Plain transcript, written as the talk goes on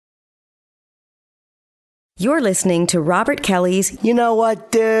You're listening to Robert Kelly's You Know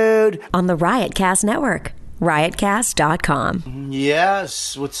What, Dude? on the Riotcast Network. Riotcast.com.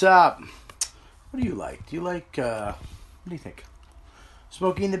 Yes, what's up? What do you like? Do you like, what do you think?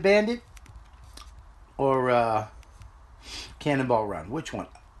 Smokey and the Bandit? Or, Cannonball Run? Which one?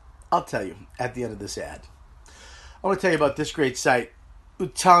 I'll tell you at the end of this ad. I want to tell you about this great site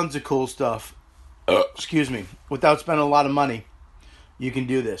with tons of cool stuff. Excuse me. Without spending a lot of money, you can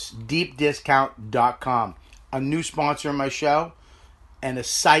do this. DeepDiscount.com. A new sponsor of my show, and a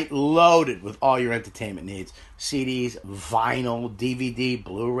site loaded with all your entertainment needs. CDs, vinyl, DVD,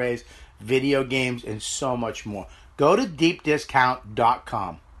 Blu-rays, video games, and so much more. Go to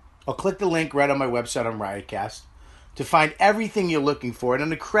DeepDiscount.com or click the link right on my website on Riotcast to find everything you're looking for at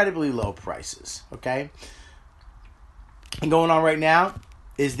incredibly low prices, okay? And going on right now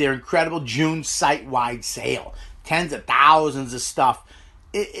is their incredible June site-wide sale. Tens of thousands of stuff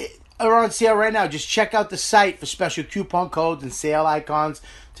are on sale right now. Just check out the site for special coupon codes and sale icons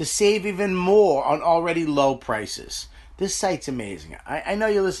to save even more on already low prices. This site's amazing. I know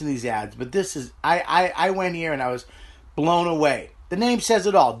you listen to these ads, but this is... I went here and I was blown away. The name says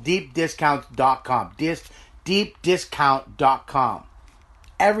it all. DeepDiscount.com. DeepDiscount.com.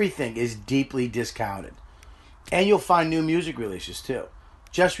 Everything is deeply discounted. And you'll find new music releases too.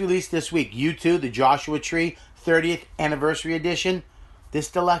 Just released this week, U2, the Joshua Tree 30th Anniversary Edition. This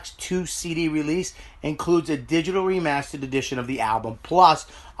deluxe 2-CD release includes a digital remastered edition of the album, plus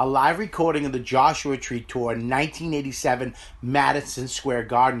a live recording of the Joshua Tree Tour 1987 Madison Square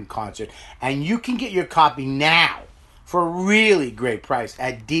Garden concert. And you can get your copy now for a really great price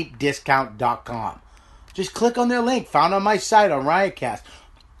at deepdiscount.com. Just click on their link found on my site on Riotcast.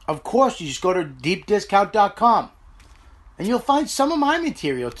 Of course, you just go to deepdiscount.com. And you'll find some of my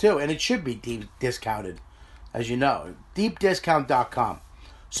material too, and it should be deep discounted. As you know, deepdiscount.com.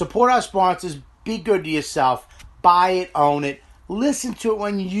 Support our sponsors. Be good to yourself. Buy it, own it. Listen to it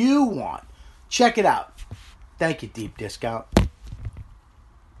when you want. Check it out. Thank you, Deep Discount.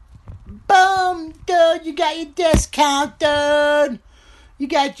 Boom, dude. You got your discount, dude. You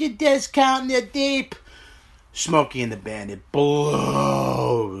got your discount in the Deep. Smokey and the Bandit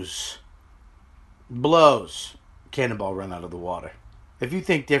blows. Blows. Cannonball Run out of the water. If you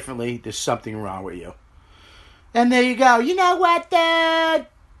think differently, there's something wrong with you. And there you go. You know what, dude?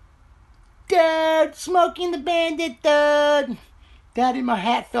 Dude, Smokey and the Bandit, dude. Daddy, my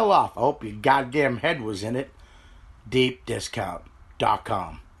hat fell off. I hope your goddamn head was in it.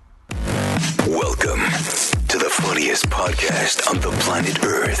 DeepDiscount.com. Welcome to the funniest podcast on the planet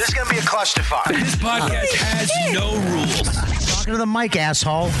Earth. This is going to be a clusterfuck. This podcast has no rules. Talking to the mic,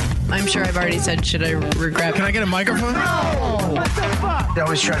 asshole. I'm sure I've already said, should I regret? Can I get a microphone? No! What the fuck? I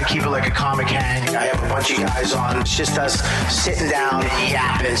always try to keep it like a comic hang. I have a bunch of guys on. It's just us sitting down and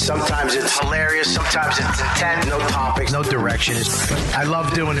yapping. Sometimes it's hilarious. Sometimes it's intense. No topics, no direction. I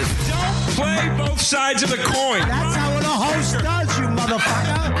love doing it. Don't play both sides of the coin. That's how a host does, you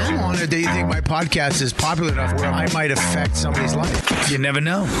motherfucker. I'm honored that you think my podcast is popular enough where I might affect somebody's life. You never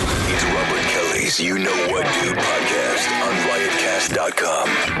know. It's Robert Kelly's You Know What Dude podcast on riotcast.com.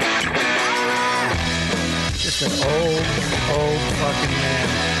 Just an old fucking man.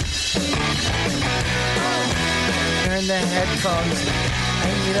 Turn the headphones. I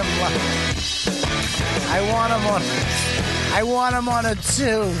need them live. I want them on a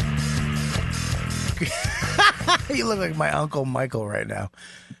 2. You look like my Uncle Michael right now.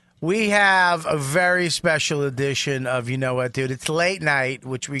 We have a very special edition of You Know What, Dude. It's late night,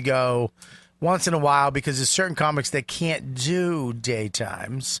 which we go once in a while because there's certain comics that can't do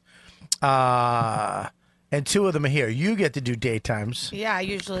daytimes. And 2 of them are here. You get to do daytimes. Yeah, I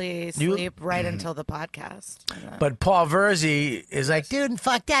usually sleep right until the podcast. But Paul Verzi is like, dude,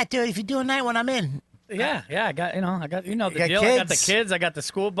 fuck that, dude. If you do a night one, I'm in. Yeah, I got the deal. got I got the kids? kids. I got the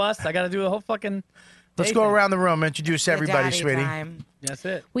school bus. I got to do the whole fucking. Let's go around the room. Introduce everybody, Daddy sweetie. time. That's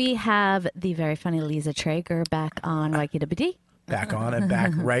it. We have the very funny Lisa Traeger back on YKWd. Back on and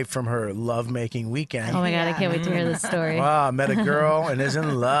back right from her lovemaking weekend. Oh my God, I can't wait to hear this story. Wow, met a girl and is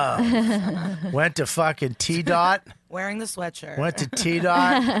in love. Went to fucking T-Dot. Wearing the sweatshirt. Went to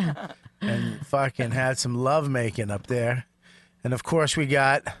T-Dot and fucking had some lovemaking up there. And of course we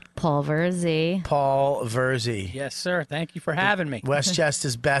got Paul Verzi. Paul Verzi. Yes, sir. Thank you for having me.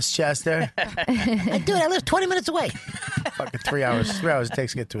 Westchester's best Chester. Dude, I live 20 minutes away. Fucking 3 hours. 3 hours it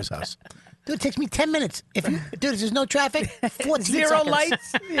takes to get to his house. Dude, it takes me 10 minutes. If there's no traffic, 14 Zero seconds.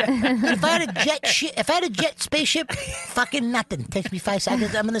 lights. Yeah. Dude, if I had a jet spaceship, fucking nothing. Takes me 5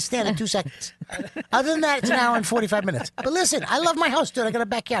 seconds. I'm gonna stand in 2 seconds. Other than that, it's an hour and 45 minutes. But listen, I love my house, dude. I got a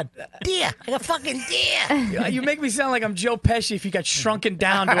backyard. Deer. I got fucking deer. You make me sound like I'm Joe Pesci if you got shrunken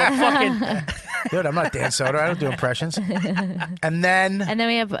down to a fucking... Dude, I'm not Dan Soder. I don't do impressions. And then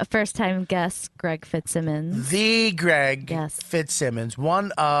we have a first-time guest, Greg Fitzsimmons. the Greg Yes. Fitzsimmons,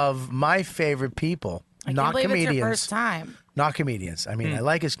 one of my favorite people. I Not can't believe comedians. it's your first time. Not comedians. I mean, I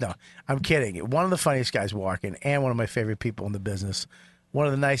like his. No, I'm kidding. One of the funniest guys walking, and one of my favorite people in the business. One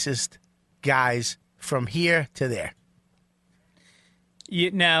of the nicest guys from here to there.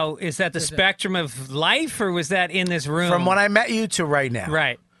 Now, is that the spectrum of life, or was that in this room? From when I met you to right now.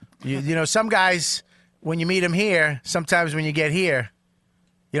 Right. You know, some guys, when you meet them here, sometimes when you get here,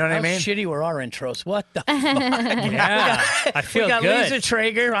 you know what I mean? Shitty were our intros. What the fuck? Yeah, I feel we got good. Lisa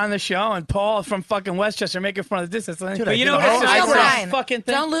Traeger on the show and Paul from fucking Westchester making fun of this. Dude, but you know what? what? I It's said- fine. fucking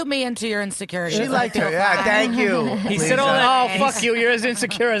thing. Don't loop me into your insecurities. She liked her. Yeah, thank you. He said all that. Oh, fuck you. You're as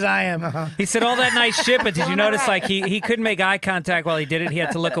insecure as I am. He said all that nice shit, but did you notice like he couldn't make eye contact while he did it? He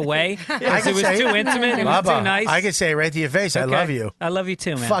had to look away because it was too intimate. It was Bubba, too nice. I can say it right to your face, I Okay. love you. I love you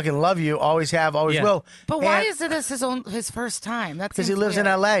too, man. Fucking love you. Always have, always Yeah. will. But why And- is it his first time? That's Because he lives in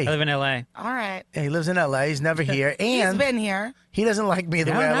L.A. I live in L.A. All right. He lives in L.A. He's never here. He's And been here. he doesn't like me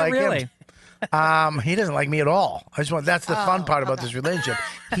the No, way I not like really. him. He doesn't like me at all. That's the fun part about this relationship.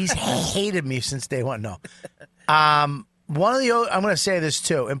 He's hated me since day one. No. I'm going to say this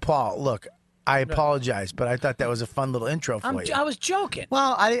too. And Paul, look, I apologize, but I thought that was a fun little intro for you. I was joking.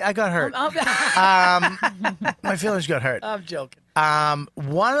 Well, I got hurt. My feelings got hurt. I'm joking.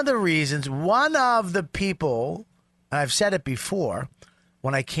 One of the people, I've said it before,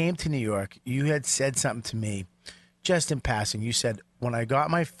 when I came to New York, you had said something to me just in passing. You said, when I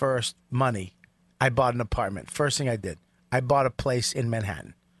got my first money, I bought an apartment. First thing I did, I bought a place in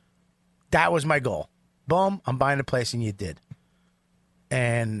Manhattan. That was my goal. Boom, I'm buying a place, and you did.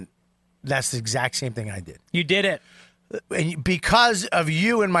 And that's the exact same thing I did. You did it. And because of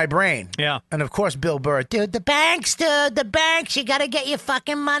you in my brain. Yeah. And of course, Bill Burr. Dude, the banks. You got to get your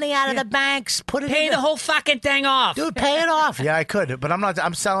fucking money out of the banks. Put it Pay in the whole fucking thing off. Dude, pay it off. Yeah, I could, but I'm not.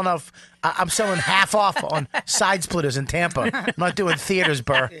 I'm selling off. I'm selling half off on side splitters in Tampa. I'm not doing theaters,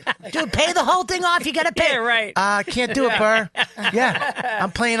 Burr. Dude, pay the whole thing off. You got to pay. Yeah, right. Can't do it, Burr. Yeah,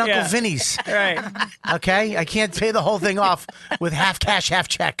 I'm playing Uncle Yeah. Vinny's. Right. Okay, I can't pay the whole thing off with half cash, half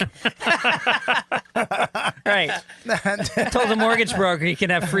check. Right. Told the mortgage broker he can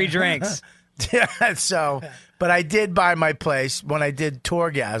have free drinks. Yeah, so, but I did buy my place when I did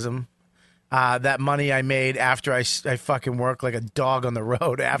Tourgasm. That money I made after I fucking worked like a dog on the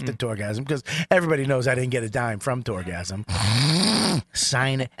road after Tourgasm, because everybody knows I didn't get a dime from Tourgasm.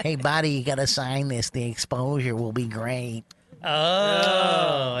 Sign it. Hey, buddy, you got to sign this. The exposure will be great.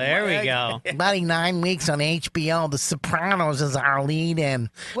 Oh, there we go. Buddy, 9 weeks on HBO. The Sopranos is our lead in.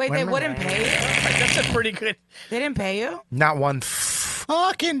 Wait, they wouldn't pay you? That's a pretty good. They didn't pay you? Not one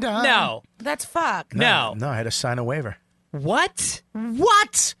fucking dime. No. That's fucked. No. No, I had to sign a waiver. What?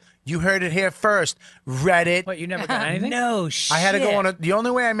 What? You heard it here first. Reddit. What, you never got anything? No shit. I had to go on the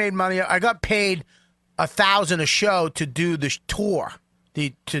only way I made money, I got paid $1,000 a show to do the tour.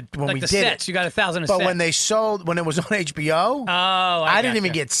 When Like we the did sets. it. You got 1,000 a But set. when it was on HBO, I didn't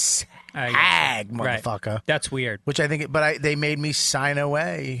even get SAG, motherfucker. That's weird. Which I think, they made me sign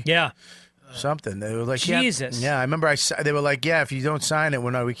away. Yeah. Something. They were like, Jesus. Yeah, I remember they were like, yeah, if you don't sign it,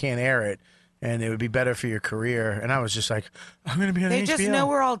 we can't air it. And it would be better for your career. And I was just like, I'm going to be on They HBO. just know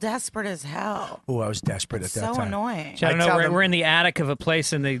we're all desperate as hell. Oh, I was desperate at that So time. annoying. I don't know. We're in the attic of a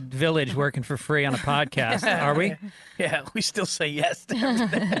place in the village working for free on a podcast. Are we? Yeah, we still say yes to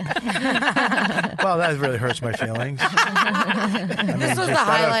everything. Well, that really hurts my feelings. This was the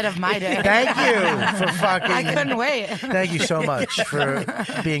highlight of my day. Thank you for fucking. I couldn't wait. Thank you so much for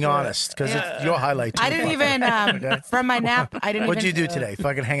being honest, because it's your highlight too. I didn't even, from my nap, I didn't What'd you even. do today?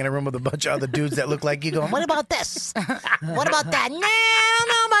 Fucking hang in a room with a bunch of other dudes that look like you going, What about this? What about that? Nah, I don't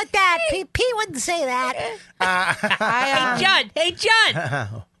know about that. Pete wouldn't say that. Hey,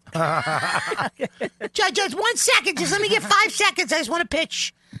 John. Just 1 second. Just let me get 5 seconds. I just want to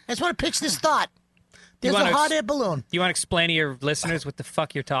pitch. This thought. There's a hot air balloon. You want to explain to your listeners what the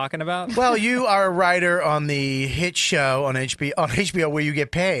fuck you're talking about? Well, you are a writer on the hit show on HBO where you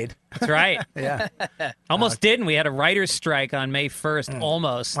get paid. That's right. Yeah. Almost didn't. We had a writer's strike on May 1st.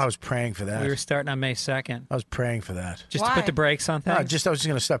 Almost. I was praying for that. We were starting on May 2nd. I was praying for that. Just to put the brakes on things? I was just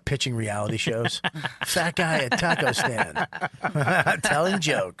going to start pitching reality shows. Fat guy at taco stand. Telling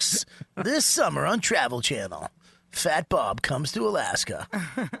jokes. This summer on Travel Channel. Fat Bob comes to Alaska.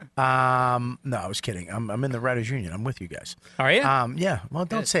 No, I was kidding. I'm in the Writers Union. I'm with you guys. Are you? Yeah. Well,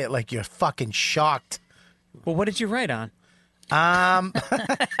 don't say it like you're fucking shocked. Well, what did you write on?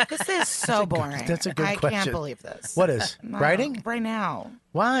 This is so boring. That's a good I question. can't believe this. What is? No, Writing? right now.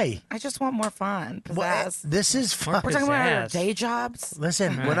 Why? I just want more fun. Pizzazz. This is fun. We're talking about our Pizzazz. day jobs.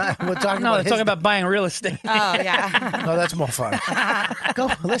 Listen, we're talking No, about they're his... talking about buying real estate. Oh yeah. No, that's more fun.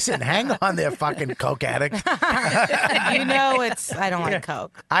 Go listen. Hang on there, fucking coke addict. You know I don't like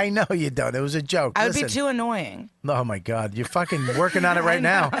Coke. I know you don't. It was a joke. I would be Listen. too annoying. Oh my God, you're fucking working on it right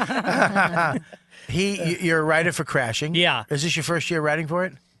now. You're a writer for Crashing. Yeah. Is this your first year writing for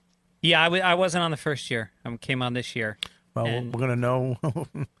it? Yeah, I wasn't on the first year. I came on this year. Well, And- we're gonna know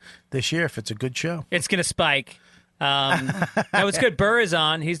this year if it's a good show. It's going to spike. No, it's good. Burr is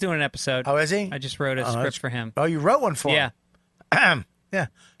on. He's doing an episode. Oh, is he? I just wrote a script for him. Oh, you wrote one for Yeah. him. Yeah.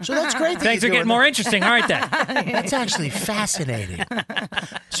 So that's great. That Things you're are getting doing more that. interesting, aren't they? That's actually fascinating.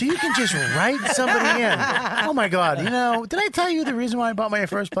 So you can just write somebody in. Oh my God! You know, did I tell you the reason why I bought my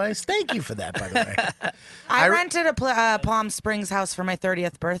first place? Thank you for that, by the way. I rented a Palm Springs house for my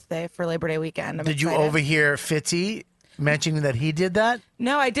 30th birthday for Labor Day weekend. I'm Did you excited. overhear Fitzy mentioning that he did that?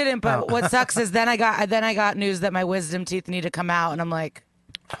 No, I didn't. But Oh. what sucks is then I got news that my wisdom teeth need to come out, and I'm like,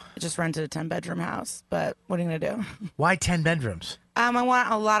 I just rented a 10-bedroom house. But what are you gonna do? Why 10 bedrooms? I want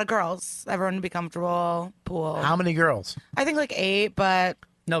a lot of girls. Everyone to be comfortable. Pool. How many girls? I think like 8, but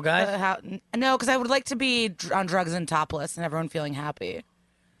No, guys. no, because I would like to be on drugs and topless, and everyone feeling happy.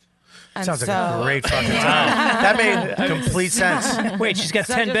 And Sounds like so- a great fucking time. That made complete sense. Wait, she's got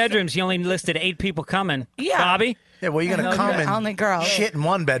So 10 just- bedrooms. You only listed 8 people coming. Yeah. Bobby? Yeah, well, you're gonna No, come and only girls. shit in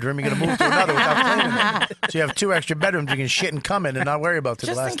one bedroom. You're gonna move to another without cleaning it. So you have 2 extra bedrooms you can shit and come in and not worry about till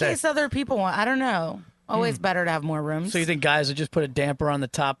the Just in last day. case other people want. I don't know. Always better to have more rooms. So you think guys would just put a damper on the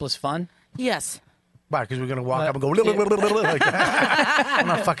topless fun? Yes. Why? Because we're gonna walk up and go like that. We're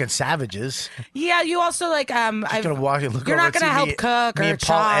not fucking savages. Yeah, you also like Just gonna walk and look you're over not and gonna see help me, cook me or and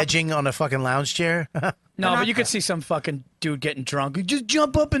Paul chop. edging on a fucking lounge chair. No, but you could see some fucking dude getting drunk. You just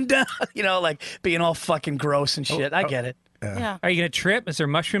jump up and down, like being all fucking gross and shit. I get it. Yeah. Are you going to trip? Is there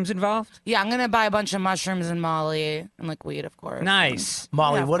mushrooms involved? Yeah, I'm gonna buy a bunch of mushrooms and Molly and like weed, of course. Nice.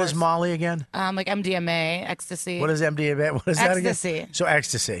 Molly, Yeah, of what is course. Molly again? Like MDMA, ecstasy. What is MDMA? What is that again? Ecstasy. So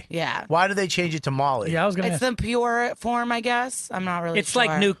ecstasy. Yeah. Why did they change it to Molly? Yeah, I was gonna. It's the pure form, I guess. I'm not really It's sure.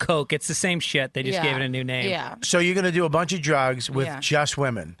 like new Coke. It's the same shit. They just Yeah. gave it a new name. Yeah. So you're gonna do a bunch of drugs with Yeah. just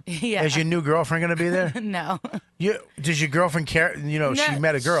women. Yeah. Is your new girlfriend gonna be there? No. Does your girlfriend care? She No,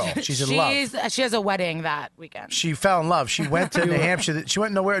 met a girl. She's in love. She has a wedding that weekend. She fell in love. She went to New Hampshire. She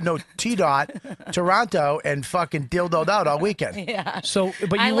went nowhere, no T-Dot, Toronto, and fucking dildoed out all weekend. Yeah. So,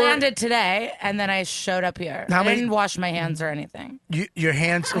 but you I were. landed today, and then I showed up here. How I many- didn't wash my hands or anything. Your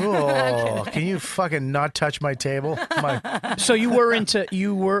hands. Oh, can you fucking not touch my table? So you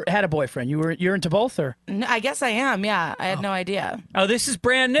had a boyfriend. You're into both, or No, I guess I am. Yeah, I had no idea. Oh, this is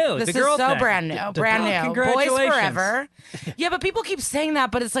brand new. This the is girl so thing. brand new, brand new. Boys Congratulations. forever. Yeah, but people keep saying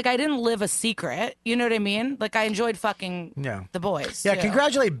that, but it's like I didn't live a secret. You know what I mean? Like I enjoyed fucking Yeah. the boys. Yeah, too.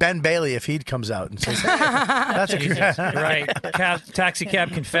 congratulate Ben Bailey if he comes out and says, hey, "That's a Jesus. Right. Taxi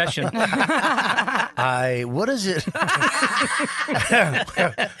cab confession. what is it?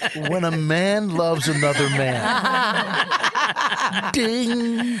 When a man loves another man.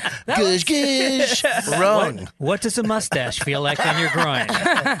 Ding, gush, gush. Wrong. What does a mustache feel like on your groin?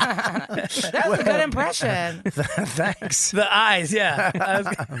 That was a good impression. Thanks. the eyes? Yeah,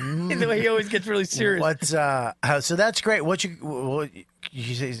 the way he always gets really serious. What's so that's great. What's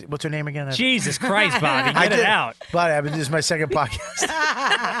her name again? Jesus Christ, Bobby, get it out. But this is my second podcast.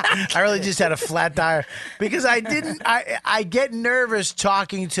 I really just had a flat tire because I get nervous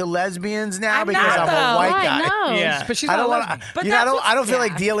talking to lesbians now I'm because not, I'm a though. white Why? guy. No. Yeah. But she's I not don't a want. lesbian. But You know, that's I don't feel yeah.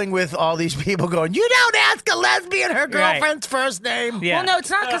 like dealing with all these people going. You don't ask a lesbian her girlfriend's first name. Yeah. Well, no, it's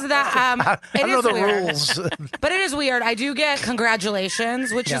not because of that. I It don't know is the weird. rules. But it is weird. I do get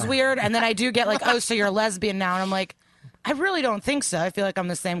congratulations, which is weird, and then I do get like, oh, so you're a lesbian now, and I'm like, I really don't think so. I feel like I'm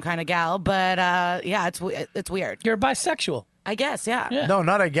the same kind of gal, but yeah, it's weird. You're bisexual. I guess, yeah. No,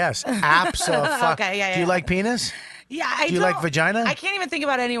 not I guess. Absolutely. Okay, yeah, Do you yeah. like penis? Yeah, I Do you like vagina? I can't even think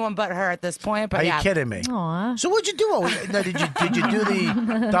about anyone but her at this point. But Are yeah. you kidding me? Aw. So what'd you do? No, did you do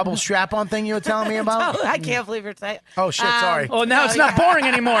the double strap-on thing you were telling me about? Oh, I can't believe you're saying. Oh shit! Sorry. Oh, now it's not boring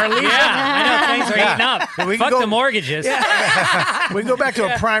anymore, Lisa. Yeah, I know things are heating up. Yeah, we can Fuck go- the mortgages. We can go back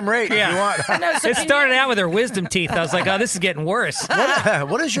to a prime rate if you want. No, so It started out with her wisdom teeth. I was like, oh, this is getting worse.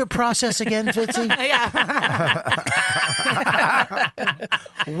 What is your process again, Fitzy?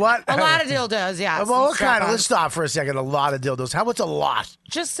 What? A lot of dildos, yeah. Well, what some kind of? strap-ons. Let's stop for a second. A lot of dildos. What's a lot?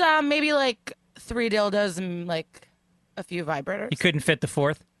 Just maybe like 3 dildos and like a few vibrators. You couldn't fit the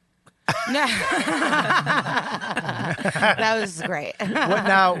fourth? No. That was great. What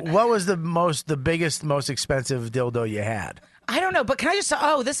now? What was the biggest, most expensive dildo you had? I don't know, but can I just?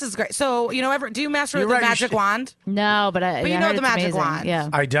 Oh, this is great. So do you masturbate You're with right, the you magic should- wand? No, but But you I know heard the it's magic amazing. wand. Yeah.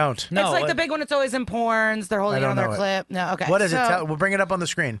 I don't. No, it's like the big one. It's always in porns. They're holding I it don't on their know it. clip. No, okay. What is it? So- We'll bring it up on the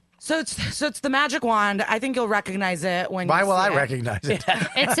screen. So it's the magic wand. I think you'll recognize it when. Why you will see I it. recognize it?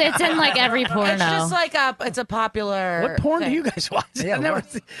 It's in like every porno. It's just like it's a popular. What porn thing. do you guys watch? Yeah, I've never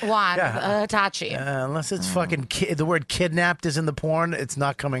what? seen- Wand, Yeah. Hitachi. Unless it's fucking the word kidnapped is in the porn, it's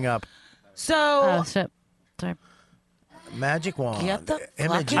not coming up. So Oh shit! Sorry. Magic wand. Get the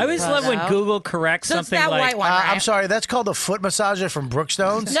Image. fucking I always love when photo. Google corrects So it's something that like. white one, right? I'm sorry, that's called a foot massager from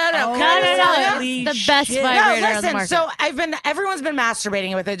Brookstones. No, No, can I tell you? Holy The best shit. vibrator No, on the listen. market. So everyone's been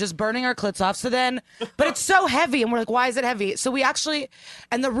masturbating with it, just burning our clits off. So then, but it's so heavy, and we're like, why is it heavy? So we actually,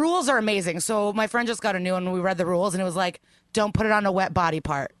 and the rules are amazing. So my friend just got a new one. And we read the rules, and it was like, don't put it on a wet body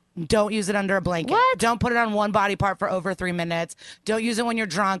part. Don't use it under a blanket. What? Don't put it on one body part for over 3 minutes. Don't use it when you're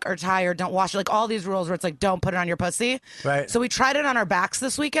drunk or tired. Don't wash it. Like all these rules where it's like, don't put it on your pussy. Right. So we tried it on our backs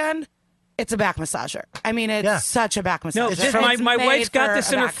this weekend. It's a back massager. I mean, it's such a back massager. No, It's my made wife's got for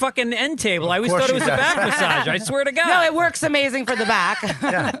this a in her back. fucking end table. I always course thought it was she a does. back massage. I swear to God. No, it works amazing for the back.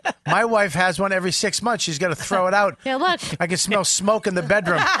 Yeah. My wife has one every 6 months. She's got to throw it out. Yeah, look. I can smell smoke in the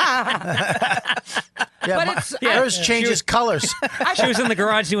bedroom. But it's- hers changes colors. She was in the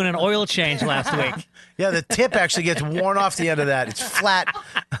garage doing an oil change last week. Yeah, the tip actually gets worn off the end of that. It's flat.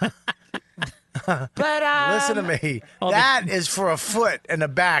 But Listen to me. That is for a foot and a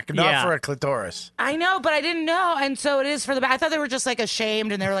back, not Yeah. for a clitoris. I know, but I didn't know, and so it is for the back. I thought they were just like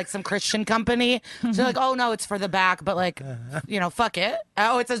ashamed, and they were like some Christian company. So like, oh no, it's for the back, but like, fuck it.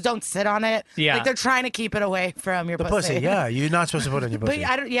 Oh, it says don't sit on it. Yeah. like they're trying to keep it away from your The pussy, yeah. You're not supposed to put it on your But pussy.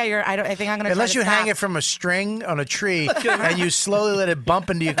 I don't. Yeah, you're. I think I'm gonna. Unless try you to hang stop. it from a string on a tree and you slowly let it bump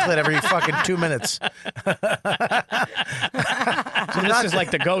into your clit every fucking 2 minutes. So this is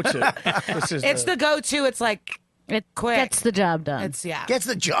like the go-to. This is It's the go-to. It's like It quick. gets the job done. It's Gets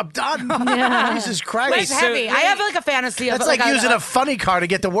the job done. Yeah. Jesus But Christ. it's heavy. I have like a fantasy of That's like a- using a funny car to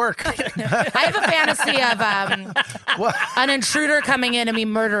get to work. I have a fantasy of What? an intruder coming in and me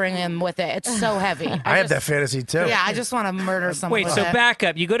murdering him with it. It's so heavy. I have that fantasy too. Yeah, I just want to murder someone. Wait, with so it. back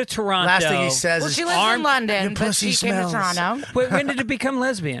up. You go to Toronto. Last thing he says Well, is she lives in your London, but pussy she came to smells. Toronto. Wait, when did it become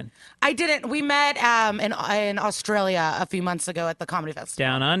lesbian? I didn't. We met in Australia a few months ago at the comedy festival.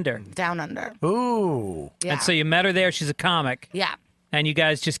 Down under. Down under. Ooh. Yeah. And so you met her there. She's a comic. Yeah. And you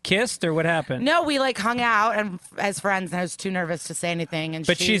guys just kissed, or what happened? No, we like hung out and as friends, and I was too nervous to say anything. And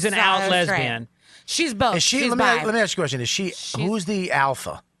But she's an out lesbian. She's both. Is she? She's Let bi. me ask you a question. Is she? Who's the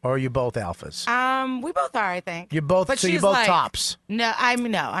alpha? Or are you both alphas? We both are, I think. You're both. But So you're she's both like- tops. No, I'm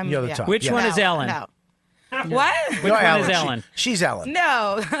You're the yeah. top. Which Yeah. one is Ellen? No. What? Which You're one Ellen. is Ellen? She's Ellen.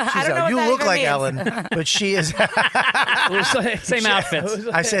 No, I She's don't know Ellen. what You that look even like means. Ellen, but she is. Same outfits.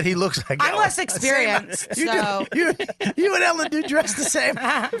 I said he looks like. I'm Ellen. less experienced, You, so do, you and Ellen do dress the same.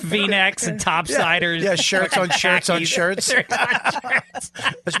 V-necks and topsiders. Yeah, shirts on shirts on Khakis. shirts. Shirts on shirts.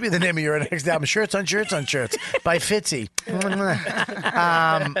 That should be the name of your next album. Shirts on shirts on shirts by Fitzy.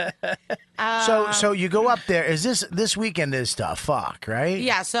 So you go up there. Is this weekend is tough? Fuck, right?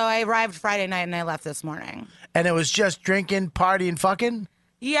 yeah. So I arrived Friday night and I left this morning. And it was just drinking, partying, fucking.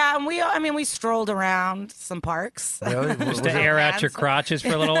 Yeah, and we strolled around some parks. Really? Just to air out your crotches for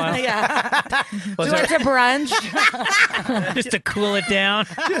a little while. Yeah, we Was went to brunch. Just to cool it down.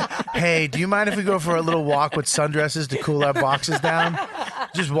 Hey, do you mind if we go for a little walk with sundresses to cool our boxes down?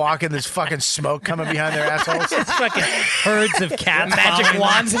 Just walking, there's fucking smoke coming behind their assholes. It's fucking herds of cats. magic following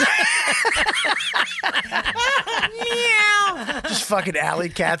wands. Just fucking alley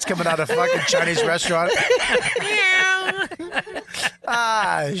cats coming out of fucking Chinese restaurant.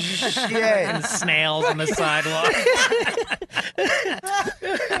 Ah, shit. and snails on the sidewalk.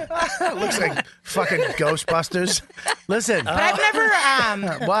 Looks like fucking Ghostbusters. Listen. But I've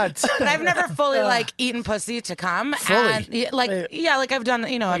never What? But I've never fully like eaten pussy to come. Fully? And, like I've done.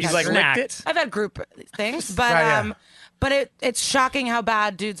 I've You've had like group, licked it? I've had group things, but Right, yeah. but it's shocking how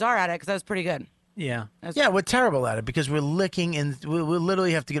bad dudes are at it because I was pretty good. Yeah. Yeah, we're terrible at it because we're licking and we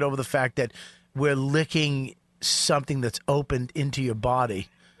literally have to get over the fact that we're licking something that's opened into your body.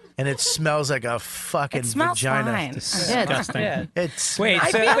 And it smells like a fucking It smells vagina. fine. Disgusting. Yeah. It's Wait, I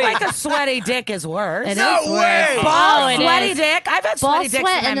so feel wait. like a sweaty dick is worse. It No is way! worse. Ball, Oh, it sweaty is. dick. I've had Ball sweaty dicks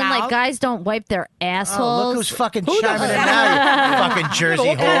sweat, in my and then mouth. like guys don't wipe their assholes. Oh, look who's fucking chiming in now, you fucking Jersey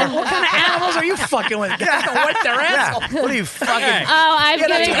whore. What kind of animals are you fucking with? Guys don't wipe their asshole. Yeah. What are you fucking? Hey. Oh, I've Yeah,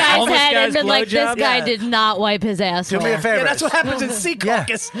 given that's guys homeless head guy's and been like, this blowjob? guy Yeah. did not wipe his asshole. Do me a favor. Yeah, that's what happens in Sea Yeah.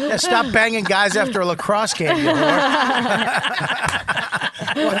 Caucus. Yeah, stop banging guys after a lacrosse game, you whore.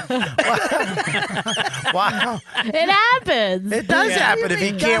 Wow. It happens. It does happen if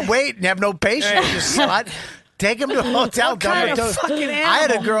you can't wait and have no patience, you slut. Take him to a hotel. kind of fucking I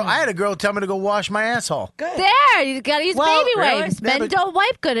had a girl tell me to go wash my asshole. There, you got to use baby really? wipes. Yeah, Men but- don't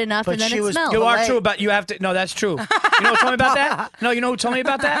wipe good enough, but and then she it was- smells. You are Polite. true about you have to. No, that's true. You know who told me about that? No, you know who told me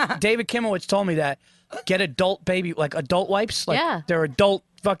about that? David Kimmelwitz told me that. Get adult wipes. Like Yeah. they're adult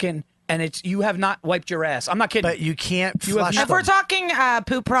fucking, and it's you have not wiped your ass. I'm not kidding. But you can't You have flush not- If we're them. talking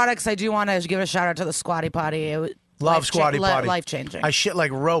poop products, I do want to give a shout out to the Squatty Potty. Love Squatty Potty. Life changing. I shit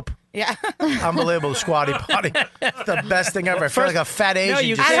like rope. Yeah. Unbelievable Squatty Potty. It's the best thing ever. I feel like a fat Asian.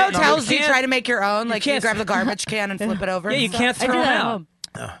 you just can't- At sitting on hotels, the- do you try to make your own? Like you can't- grab the garbage can and flip it over? Yeah, and you stuff? can't I throw do them that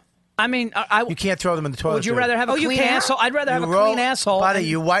at out. home. I mean, You can't throw them in the toilet. would you rather have a you clean can't? asshole? I'd rather have You a roll- clean asshole. Buddy, and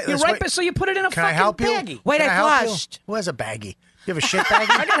you wipe- You let's wipe wait. it so you put it in a Can I fucking help you? baggie. Wait, Can I help flushed. You? Who has a baggie? You have a shit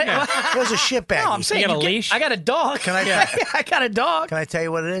baggie? Where's a shit baggie? No, I'm saying You got a get- leash? I got a dog. Can I- I got a dog. Can I tell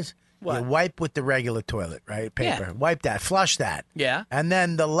you what it is? What? You wipe with the regular toilet, right? Paper. Yeah. Wipe that. Flush that. Yeah. And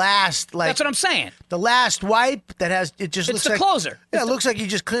then the last, like That's what I'm saying. the last wipe that has it just It's looks the like closer. Yeah, it looks like you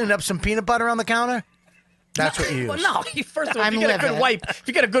just cleaned up some peanut butter on the counter. That's what you use. Well, no. First of all, if I'm you get a good livid. wipe, if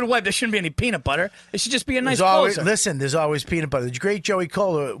you get a good wipe, there shouldn't be any peanut butter. It should just be a nice There's always, closer. listen, there's always peanut butter. The great Joey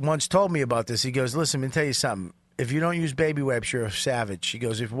Kohler once told me about this. He goes, listen, let me tell you something. If you don't use baby wipes, you're a savage. He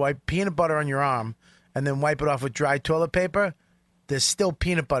goes, if you wipe peanut butter on your arm and then wipe it off with dry toilet paper, there's still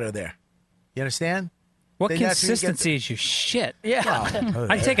peanut butter there. You understand? What Then that's when you get consistency is your shit? Yeah.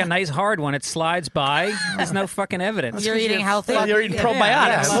 I take a nice hard one. It slides by. There's no fucking evidence. You're eating healthy. You're eating Yeah,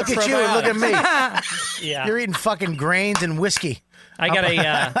 probiotics. look at you and look at me. Yeah. You're eating fucking grains and whiskey. I got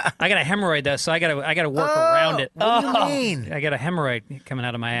a hemorrhoid though, so I gotta work around it. What do you mean? I got a hemorrhoid coming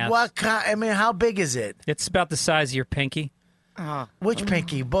out of my ass. What kind? I mean, how big is it? It's about the size of your pinky. Which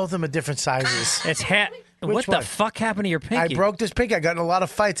pinky? Both of them are different sizes. It's What Which the one? fuck happened to your I pinky? broke this pinky. I got in a lot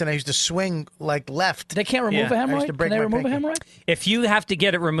of fights, and I used to swing like left. They can't remove Yeah. a I used to hemorrhoid? break Can they my remove a pinky. hemorrhoid? If you have to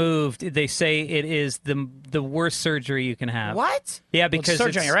get it removed, they say it is the worst surgery you can have. What? Yeah, Well, it's because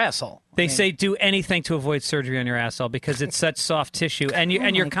surgery on it's- your asshole. They say do anything to avoid surgery on your asshole because it's such soft tissue, and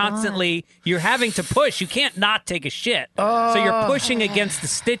you're constantly you're having to push. You can't not take a shit, so you're pushing against the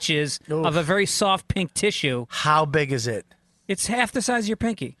stitches of a very soft pink tissue. How big is it? It's half the size of your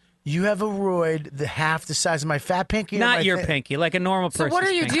pinky. You have a roid the half the size of my fat pinky. or Not my your thi- pinky, like a normal So person. what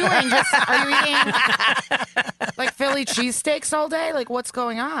are you doing? Are you eating like Philly cheesesteaks all day? Like what's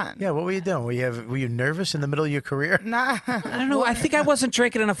going on? Yeah, what were you doing? Were you nervous in the middle of your career? Nah. I don't know. I think I wasn't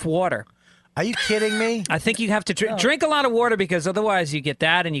drinking enough water. Are you kidding me? I think you have to drink a lot of water because otherwise you get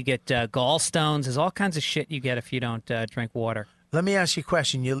that and you get gallstones. There's all kinds of shit you get if you don't drink water. Let me ask you a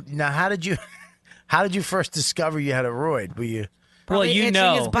question. How did you first discover you had a roid? Were you? Well, Probably you itching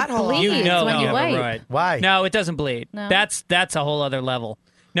know, his butthole. you Bleeds know when you you have a wipe. roid. Why? No, it doesn't bleed. No? That's a whole other level.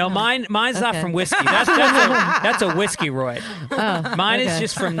 No, mine's not Okay. from whiskey. That's a whiskey roid. Mine is okay.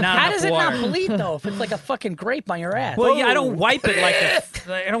 just from not How enough does it water. not bleed, though, if it's like a fucking grape on your ass? Well, yeah, I don't wipe it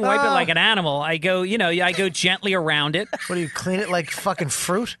like an animal. I go gently around it. What do you clean it like fucking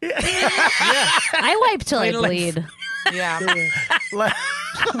fruit? I wipe till I Clean it like- bleed. Yeah.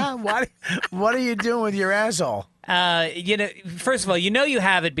 What are you doing with your asshole? First of all, you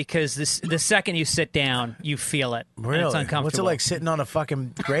have it because the second you sit down, you feel it. And Really? it's uncomfortable. What's it like sitting on a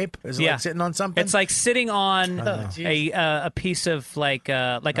fucking grape? Is it Yeah. like sitting on something? It's like sitting on a piece of like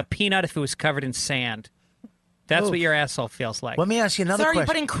a peanut if it was covered in sand. That's what your asshole feels like. Let me ask you another So are you question.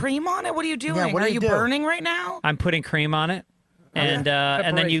 putting cream on it? What are you doing? Yeah, what do are you you do? burning right now? I'm putting cream on it, and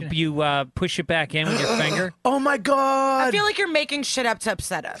then you push it back in with your finger. Oh my god! I feel like you're making shit up to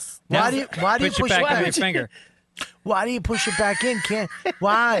upset us. Why do you Push it push back it in with back? your finger Why do you push it back in?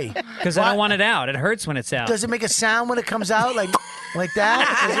 Why? because I don't want it out. It hurts when it's out. Does it make a sound when it comes out like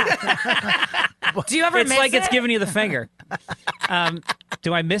that? Do you ever It's miss like it? it's giving you the finger.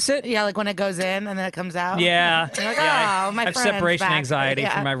 Do I miss it? Yeah, like when it goes in and then it comes out. Yeah. You're like, Yeah, oh, my I have friend's separation back. anxiety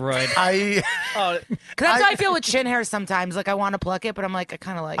Yeah. from my roid. Cause that's how I feel with chin hair sometimes. Like I want to pluck it, but I'm like, I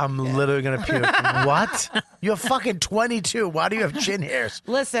kind of like. I'm literally gonna puke. What? You're fucking 22. Why do you have chin hairs?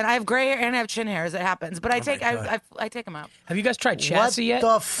 Listen, I have gray hair and I have chin hairs. It happens, but I take I take them out. Have you guys tried chassis What yet?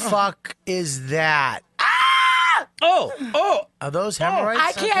 the fuck is that? Oh! Are those hemorrhoids?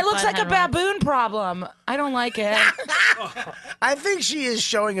 I can't. It looks Such like a a baboon problem. I don't like it. I think she is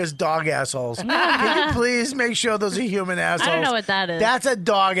showing us dog assholes. Can you please make sure those are human assholes? know what that is. That's a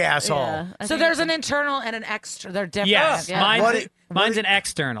dog asshole. Yeah, I So think there's an internal and an extra. They're different. Yes, Yeah. mine's an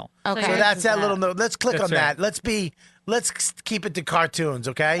external. Okay. So yours that's is that that. little note. Let's click That's on right. that. Let's keep it to cartoons,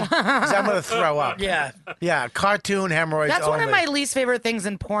 okay? 'Cause I'm gonna throw up. Yeah. Yeah, cartoon hemorrhoids. That's one of only. my least favorite things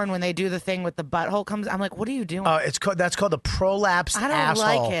in porn when they do the thing with the butthole comes. I'm like, what are you doing? That's called a prolapsed I don't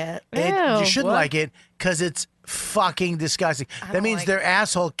asshole. like it. You Ew. shouldn't What? like it because it's fucking disgusting. That don't means like their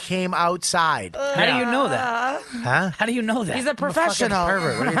asshole came outside. How do you know that? Huh? How do you know that? He's a professional.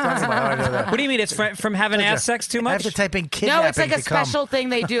 Pervert. What are you talking about? How do I know that? What do you mean? It's from having ass sex too I have much? to type in kidnapping No, it's like a to come. special thing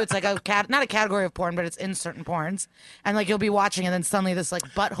they do. It's like not a category of porn, but it's in certain porns. And like you'll be watching, and then suddenly this like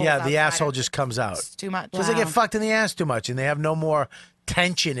butthole. Yeah, the asshole just comes out. It's too much. Because they get fucked in the ass too much, and they have no more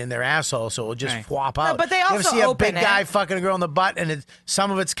tension in their asshole, so it'll just flop out. but they you ever also see a open big guy it. fucking a girl in the butt, and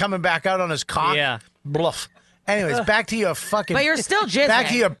some of it's coming back out on his cock? Yeah. Bluff. Anyways, back to your fucking... But you're still jizzing. Back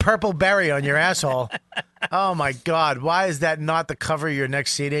to your purple berry on your asshole. Oh, my God. Why is that not the cover of your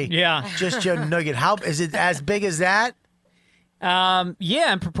next CD? Yeah. Just your nugget. How is it as big as that?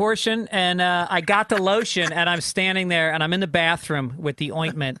 Yeah, in proportion. And I got the lotion, and I'm standing there, and I'm in the bathroom with the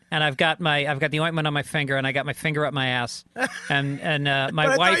ointment, and I've got the ointment on my finger, and I got my finger up my ass, and my But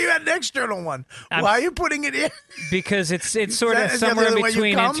I wife. thought you had an external one. Why are you putting it in? Because it's sort of Is that the somewhere in other way you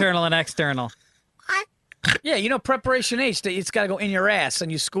between come? internal and external. Yeah, you know, preparation H, it's got to go in your ass,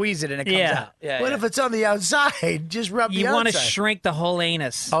 and you squeeze it, and it comes Yeah. out. Yeah, What yeah. if it's on the outside? Just rub You the want to outside. shrink the whole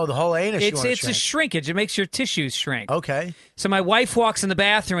anus. Oh, the whole anus. It's you it's a shrinkage. It makes your tissues shrink. Okay. So my wife walks in the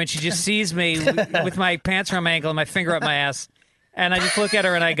bathroom and she just sees me with my pants around my ankle and my finger up my ass, and I just look at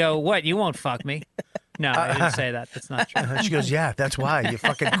her and I go, "What? You won't fuck me?" No, I didn't say that. That's not true. She goes, "Yeah, that's why you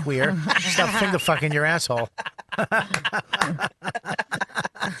fucking queer. Stop finger fucking your asshole."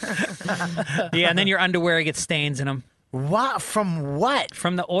 Yeah, and then your underwear gets stains in them. What? From what?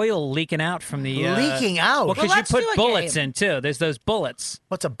 From the oil leaking out from the Leaking out? Well, because Well, you let's put do a bullets game. in too. There's those bullets.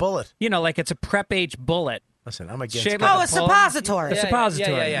 What's a bullet? You know, like it's a prep age bullet. Listen, I'm against Shaped it. like Oh, a bullet. suppository. A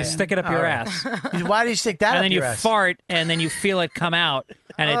suppository. yeah, yeah. You stick it up your All right. ass, Why do you stick that and up then you your ass? fart, and then you feel it come out,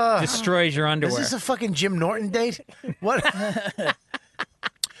 and it destroys your Is underwear. this a fucking Jim Norton date? What?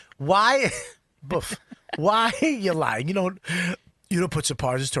 Why? Boof. Why you lying? You don't put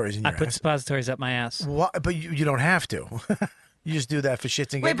suppositories in I your put ass. suppositories up my ass. What? But you don't have to. You just do that for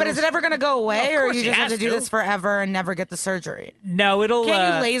shits and giggles. Wait, but is it ever going to go away, or course you he just have has to do to. this forever and never get the surgery? No, it'll.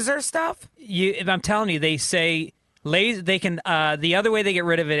 Can't you laser stuff? If I'm telling you, they say they can. The other way they get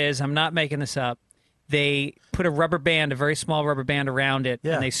rid of it is, I'm not making this up. They put a rubber band, a very small rubber band around it,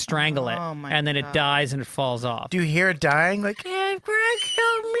 Yeah. and they strangle it, Oh, my and then it dies and it falls off. Do you hear it dying? Like, yeah, Greg,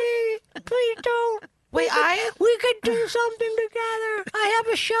 help me. Please don't. Wait, We could do something together. I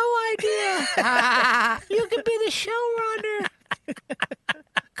have a show idea. You could be the showrunner.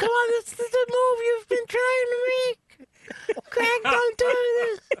 Come on, this is the move you've been trying to make. Greg, don't do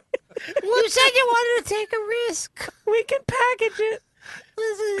this. You said you wanted to take a risk. We can package it.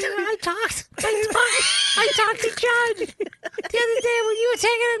 Listen, I talked to Judge the other day when you were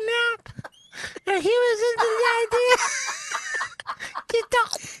taking a nap, and he was into the idea. You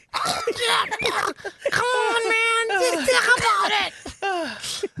don't. Come on, man. Just think about it.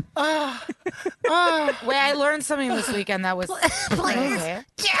 Wait, I learned something this weekend that was okay.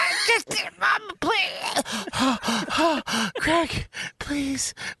 Just, please. Greg,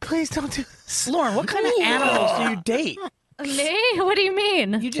 please don't do this. Lauren, what kind of animals do you date? Me? What do you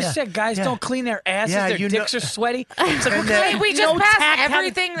mean? You just said guys don't clean their asses, Yeah, their you dicks know- are sweaty. It's like, And then- Wait, we just No passed tact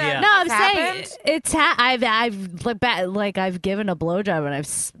everything that Yeah. No, I'm happened? saying it's I've given a blowjob and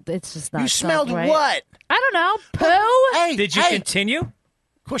it's just not. You smelled right. what? I don't know. Poo. Hey, Did you hey. continue?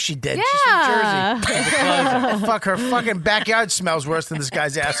 Of course she did. Yeah. She's from Jersey. Fuck, her fucking backyard smells worse than this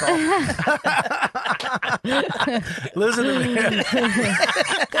guy's asshole. Listen to me.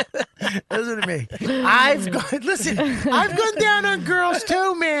 Listen to me. I've gone down on girls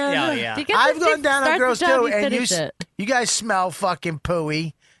too, man. Yeah, yeah. You get I've this gone thing, down on start the girls job, too, you and finish it. you guys smell fucking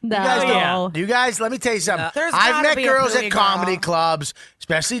pooey. No. You guys Yeah. You guys, let me tell you something. There's I've gotta met be a girls pooey at comedy girl. clubs,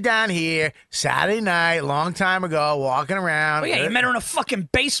 especially down here, Saturday night, long time ago, walking around. oh yeah, you met her in a fucking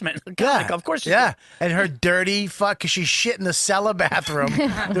basement. Yeah, Like, of course. You yeah, and her dirty fuck, cause she shit in the cellar bathroom.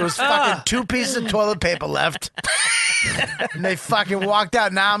 There was fucking 2 pieces of toilet paper left, and they fucking walked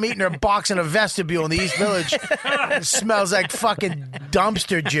out. Now I'm eating her box in a vestibule in the East Village. It smells like fucking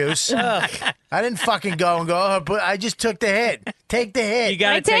dumpster juice. I didn't fucking go, but I just took the hit. Take the hit. You got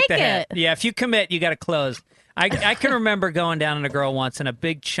to I take the take hit. it. Yeah, if you commit, you got to close. I can remember going down on a girl once and a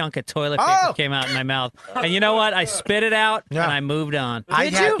big chunk of toilet paper Oh! came out in my mouth. And you know what? I spit it out Yeah. and I moved on. I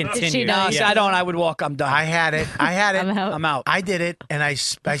Did had- you? Did she Continued. know? No, Yeah. see, I don't. I would walk. I'm done. I had it. I'm out. I'm out. I did it, and I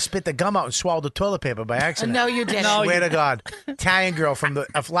spit the gum out and swallowed the toilet paper by accident. No, you didn't. No, Swear to God. Italian girl from the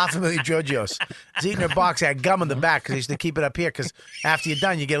La Familia Giorgio's. Was eating her box, had gum in the back because they used to keep it up here because after you're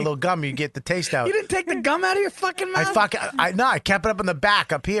done, you get a little gum, you get the taste out. You didn't take the gum out of your fucking mouth. I kept it up in the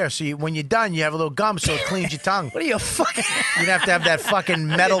back up here. So when you're done, you have a little gum so it cleans your tongue. What are you fucking? You'd have to have that fucking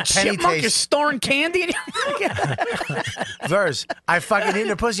metal penny Chipmunk is taste. storing candy in your Verse, I fucking eating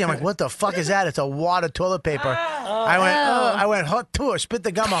her pussy. I'm like, what the fuck is that? It's a wad of toilet paper. I went, hot tour, spit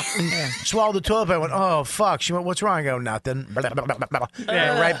the gum out, swallowed the toilet paper. I went, oh fuck. She went, what's wrong? I go, nothing.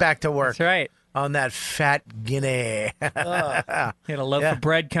 Right back to work. That's right. On that fat guinea. You had a loaf of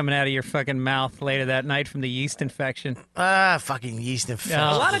bread coming out of your fucking mouth later that night from the yeast infection. Fucking yeast infection.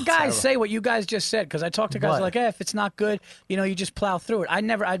 A lot of guys say what you guys just said because I talk to guys like, if it's not good, you just plow through it.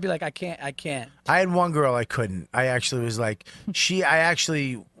 I'd be like, I can't. I had one girl I couldn't. I actually was like, she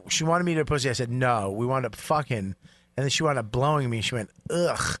wanted me to pussy. I said no. We wound up fucking, and then she wound up blowing me. She went,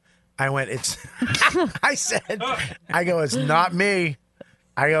 ugh. I went, it's. I go, it's not me.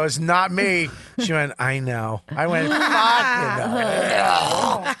 I go, it's not me. She went, I know. I went,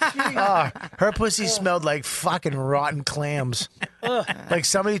 fucking her pussy smelled like fucking rotten clams. Like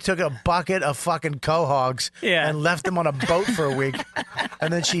somebody took a bucket of fucking quahogs and left them on a boat for a week.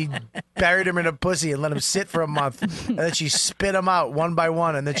 And then she buried them in a pussy and let them sit for a month. And then she spit them out one by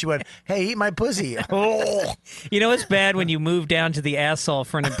one. And then she went, hey, eat my pussy. Oh. You know it's bad when you move down to the asshole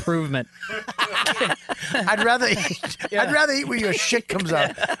for an improvement. I'd rather eat where your shit comes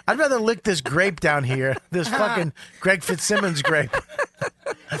out. I'd rather lick this grape down here. This fucking Greg Fitzsimmons grape.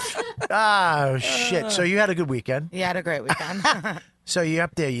 Oh, shit. So you had a good weekend. Yeah, I had a great weekend. So you're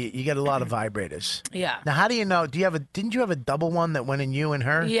up there, you get a lot of vibrators. Yeah. Now, how do you know? Didn't you have a double one that went in you and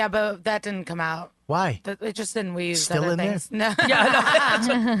her? Yeah, but that didn't come out. Why? It just didn't. We used Still other in things. there? No. What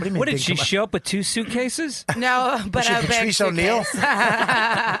do you mean? What did didn't she come out? show up with 2 suitcases? No, but she a big Patrice O'Neal?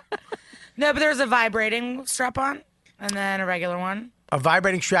 suitcase. No, but there was a vibrating strap-on and then a regular one. A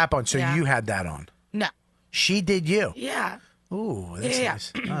vibrating strap-on, so Yeah. you had that on. No. She did you. Yeah. Ooh, that's Yeah.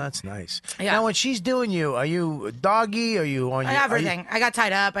 nice. Oh, that's nice. Yeah. Now, when she's doing you, are you doggy? Are you on your... Everything. I got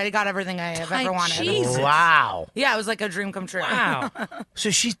tied up. I got everything I have ever wanted. Jesus. Wow. Yeah, it was like a dream come true. Wow.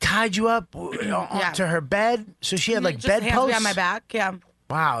 So she tied you up onto her bed? So she had like Just bed hands posts? behind my back. Yeah.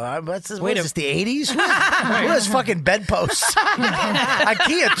 Wow, what is Wait a- this, the 80s? Who has fucking bedposts?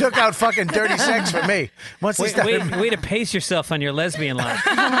 IKEA took out fucking dirty sex for me. Once they started... Way to pace yourself on your lesbian life.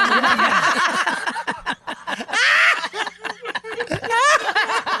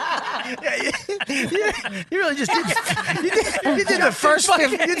 You really just did. You did the first.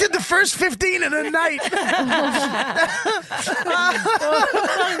 You did the first 15 in a night.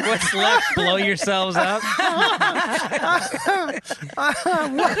 What's left? Blow yourselves up.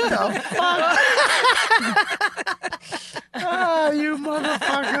 What the fuck? Oh, you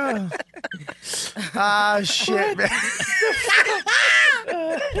motherfucker! Ah, shit, man.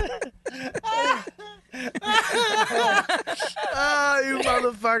 Oh, you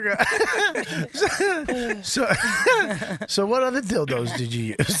motherfucker. So what other dildos did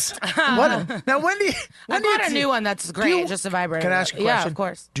you use? What? Now, when do you... I bought a new one that's great, just a vibrator. Can I ask a question? Yeah, of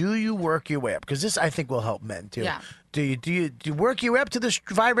course. Do you work your way up? Because this, I think, will help men, too. Yeah. Do you work your way up to the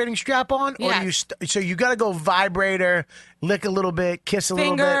vibrating strap-on? Or Yeah. do you so you got to go vibrator, lick a little bit, kiss a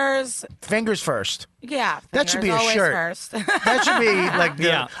little Fingers. bit? Fingers first. Yeah. That should fingers be a always shirt. First. That should be like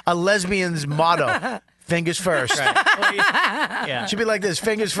a lesbian's motto. Fingers first. Yeah. Should be like this.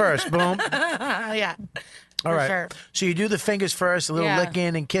 Fingers first. Boom. Yeah. All for right. Sure. So you do the fingers first, a little Yeah.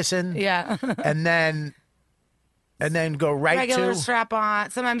 licking and kissing. Yeah. And then go right Regular to. strap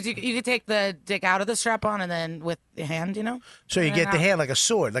on. Sometimes you could take the dick out of the strap on and then with the hand, So you get the hand like a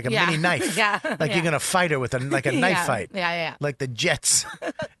sword, like a Yeah. mini knife. Yeah. Like Yeah. you're gonna fight her with a knife Yeah. fight. Yeah. Like the Jets.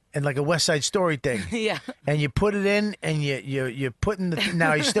 And like a West Side Story thing. Yeah. And you put it in, and you're putting the.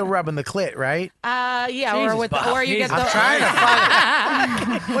 Now you're still rubbing the clit, right? Yeah. Jesus, Bob. Or you get the. I'm trying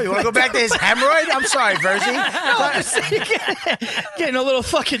to find. What, you want to go back to his hemorrhoid? I'm sorry, Verzi. Getting a little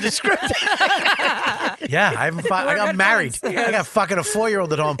fucking descriptive. Yeah, I got married. I got fucking a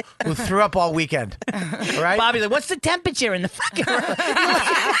 4-year-old at home who threw up all weekend. All right. Bobby's like, what's the temperature in the fucking room?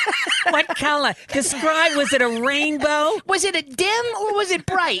 What color? Describe. Was it a rainbow? Was it a dim or was it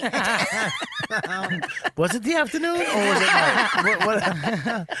bright? Was it the afternoon or was it night?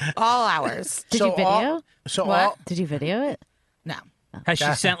 What? All hours. Did you video? What? Did you video it? No. Has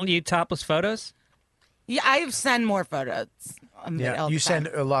she sent you topless photos? Yeah, I've sent more photos. Yeah, all you the time. send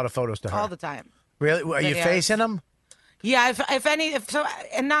a lot of photos to her. all the time. Really? Are you Videos. facing them? Yeah,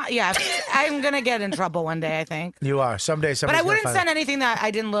 I'm gonna get in trouble one day, I think. You are. Someday, But I somebody's wouldn't gonna send find anything that I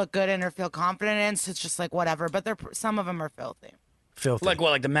didn't look good in or feel confident in. So it's just like whatever. But some of them are filthy. filthy. Like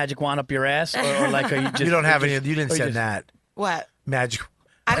what? Like the magic wand up your ass, or like are you just? you don't have any. You or didn't you send just- that What? magic.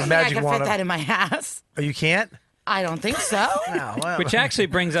 I don't think magic I can wand fit up- that in my ass. Oh, you can't. I don't think so. No. Well, Which actually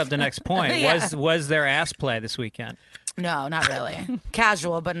brings up the next point. Yeah. Was there ass play this weekend? No, not really.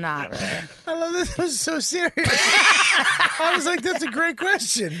 Casual, but not really. I love this. It was so serious. I was like, that's a great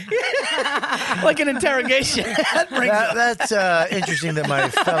question. Like an interrogation. That's interesting that my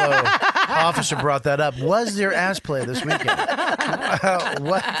fellow officer brought that up. Was there ass play this weekend?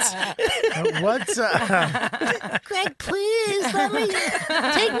 What's Greg, please let me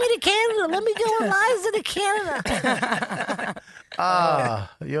take me to Canada. Let me go with Liza to Canada.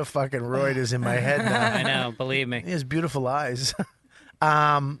 Your fucking roid is in my head now. I know, believe me. He has beautiful eyes.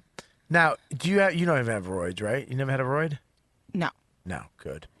 Now, you don't even have roids, right? You never had a roid? No. No,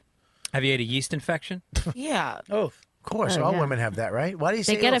 good. Have you had a yeast infection? Yeah. Oh, of course. Oh, all yeah. women have that, right? Why do you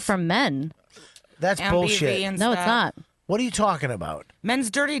say They get it oof? from men. That's MBV bullshit. and No, it's stuff. not. What are you talking about? Men's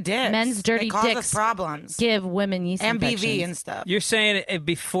dirty dicks. Men's dirty they cause us dicks problems. Give women yeast MBV infections. and stuff. You're saying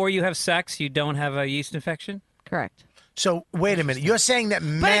before you have sex, you don't have a yeast infection? Correct. So, wait a minute. You're saying that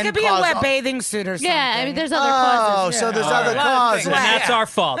men But it could be a cause... wet bathing suit or something. Yeah, I mean, there's other causes. so there's other And causes. that's our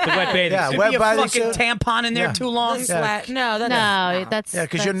fault, the wet bathing Yeah, suit. wet Be a bathing fucking suit. tampon in there Yeah. too long. The sweat. No, that No, that's Yeah,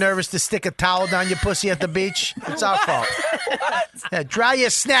 because you're nervous to stick a towel down your pussy at the beach. It's our fault. Yeah, dry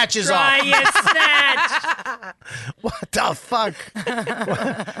your snatches Try off. your snatch. What the fuck?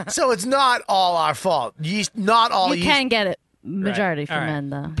 So it's not all our fault. Not all You can get it. Majority Right. from All right. men,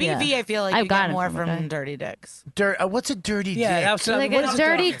 though. BV, Yeah. I feel like I've you get gotten more it from a guy. dirty dicks. What's a dirty Yeah, dick? that's Like what a is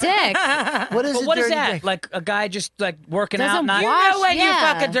dirty dick. What is But a what is dirty that? dick? Like a guy just like working out? Doesn't Not, wash. You know when you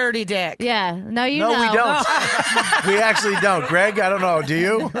Yeah. fuck a dirty dick. Yeah. No, you No, know. we don't. We actually don't. Greg, I don't know. Do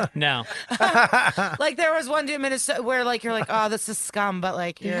you? No. Like there was one dude in Minnesota where like you're like, oh, this is scum, but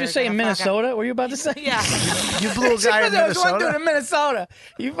like Did you're you just say in gonna fuck Minnesota? What were you about to say? it. Yeah. You blew a guy in There was one dude Minnesota? in Minnesota.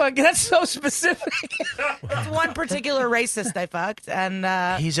 You fucking, that's so specific. It's one particular racist I fucked, and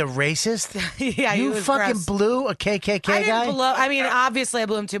He's a racist? yeah, he You was fucking gross. blew a KKK I guy? didn't blow. I mean, obviously I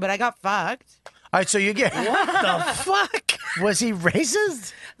blew him too, but I got fucked. All right, so you get... What the fuck? Was he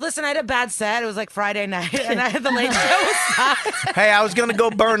racist? Listen, I had a bad set. It was like Friday night, and I had the late show. Hey, I was going to go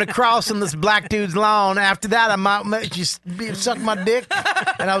burn a cross on this black dude's lawn. After that, I might just suck my dick,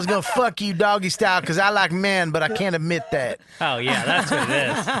 and I was going to fuck you doggy style because I like men, but I can't admit that. Oh, yeah, that's what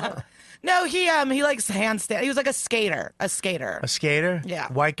it is. No, he likes handstand. He was like a skater. A skater? Yeah.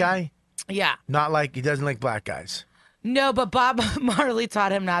 White guy? Yeah. Not like, he doesn't like black guys. No, but Bob Marley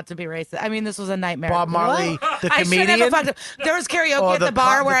taught him not to be racist. I mean, this was a nightmare. Bob Marley, the I should comedian? have fucked him. There was karaoke Or at the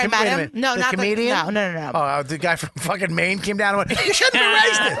bar where I met wait a him. minute, No, the not comedian? no. Oh, the guy from fucking Maine came down and went, you shouldn't be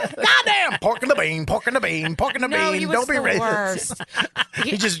racist. Goddamn, pork in the bean, pork in the bean, pork in the No, bean. he was Don't be the racist. worst.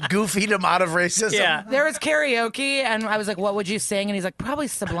 He just goofied him out of racism. Yeah. There was karaoke, and I was like, "What would you sing?" And he's like, "Probably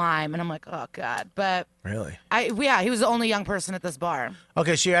Sublime." And I'm like, "Oh God!" But Really? he was the only young person at this bar.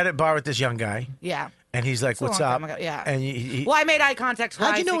 Okay, so you're at a bar with this young guy, Yeah. and he's like, It's a what's long up? time ago, yeah. And he Well, I made eye contact how'd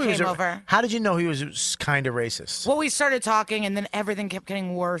twice. you know he he came was over. How did you know he was kind of racist? Well, we started talking, and then everything kept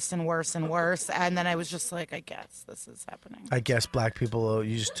getting worse and worse and worse. And then I was just like, I guess this is happening. I guess black people,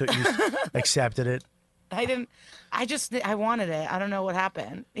 you just accepted it. I wanted it. I don't know what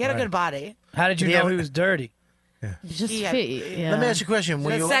happened. He had a Right. good body. How did you Did he know have- he was dirty? Just Yeah. yeah. Let me ask you a question.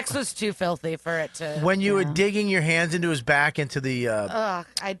 The sex was too filthy for it to. When you were digging your hands into his back, into the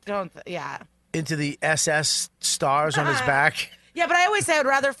I don't. Yeah. into the SS stars on his back. Yeah, but I always say I'd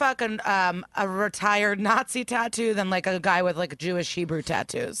rather fuck a retired Nazi tattoo than like a guy with like Jewish Hebrew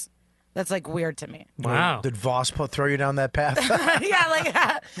tattoos. That's like weird to me. Wow. Did Voss throw you down that path? Yeah, like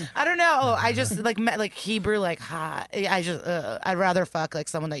I don't know. I just like Hebrew, like hot. I just I'd rather fuck like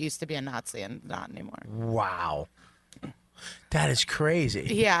someone that used to be a Nazi and not anymore. Wow. That is crazy.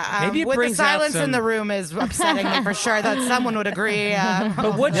 Yeah, Maybe it with the brings out silence in some- the room is upsetting me for sure. That someone would agree.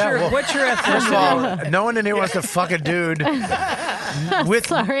 But what's your First of ethnicity? all, no one in here wants to fuck a dude with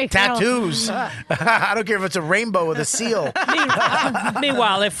Sorry, tattoos. I don't care if it's a rainbow with a seal.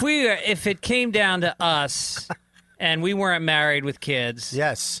 Meanwhile, if it came down to us and we weren't married with kids,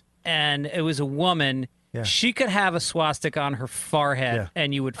 Yes. and it was a woman, Yeah. she could have a swastika on her forehead, Yeah.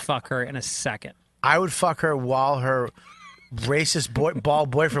 and you would fuck her in a second. I would fuck her while her racist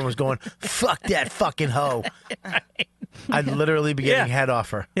bald boyfriend was going, fuck that fucking hoe. I'd literally be getting Yeah. head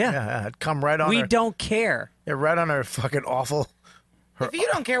off her. Yeah. I'd come right on We her. don't care. Yeah, right on her fucking awful. If you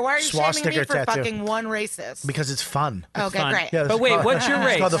don't care, why are you shaming me swastika for tattoo. fucking one racist? Because it's fun. Okay, Fun. great. Yeah, But wait, what's your It's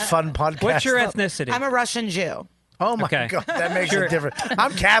race? called the Fun Podcast. What's your ethnicity? I'm a Russian Jew. Oh my Okay. god, that makes Sure. it different.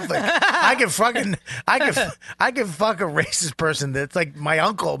 I'm Catholic. I can fuck a racist person that's like my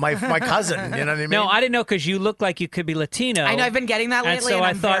uncle, my cousin. You know what I mean? No, I didn't know because you look like you could be Latino. I know I've been getting that and lately, so and I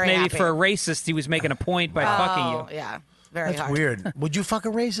I'm thought very maybe happy. for a racist he was making a point by fucking Oh, you. yeah. Very That's hard. weird. Would you fuck a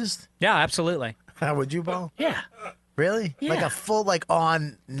racist? Yeah, absolutely. Would you, Bo? Yeah. Really? Yeah. Like a full, like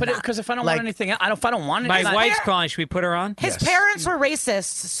on. But because if I don't like, want anything, if I don't want it, My wife's calling. Should we put her on? His parents were racist,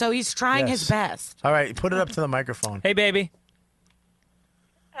 so he's trying his best. All right, put it up to the microphone. Hey, baby.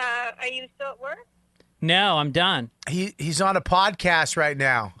 Are you still at work? No, I'm done. He's on a podcast right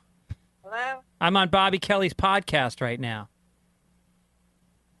now. Hello? I'm on Bobby Kelly's podcast right now.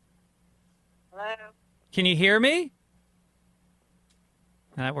 Hello? Can you hear me?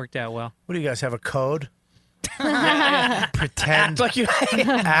 That worked out well. What do you guys have, a code? Pretend act like you.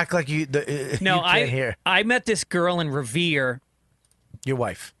 Act like you. No, you can't hear. I met this girl in Revere. Your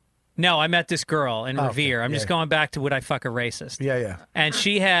wife. No, I met this girl in Revere. Okay. I'm just going back to would I fuck a racist? Yeah, yeah. And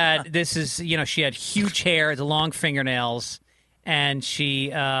she had she had huge hair, the long fingernails, and she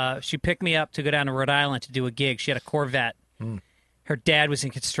picked me up to go down to Rhode Island to do a gig. She had a Corvette. Her dad was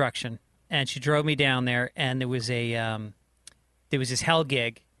in construction, and she drove me down there. And there was this hell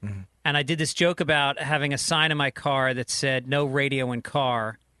gig, and I did this joke about having a sign in my car that said "No radio in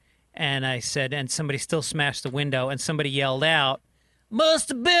car," and I said, and somebody still smashed the window, and somebody yelled out, "Must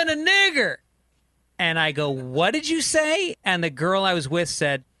have been a nigger." And I go, "What did you say?" And the girl I was with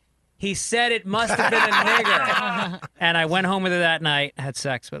said, "He said it must have been a nigger." And I went home with her that night, had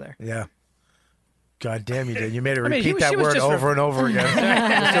sex with her. Yeah. God damn you did. You made her I mean, repeat that she was word just over and over again.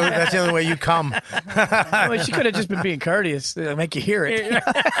 That's the only way you come. Well, she could have just been being courteous to make you hear it. Yeah,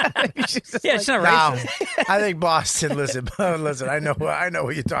 it's not No, racist. I think Boston. Listen, I know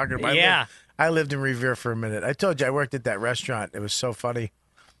what you're talking about. Yeah. I lived in Revere for a minute. I told you I worked at that restaurant. It was so funny.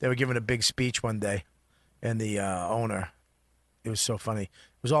 They were giving a big speech one day, and the owner, it was so funny.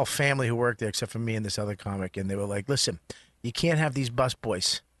 It was all family who worked there except for me and this other comic, and they were like, "Listen, you can't have these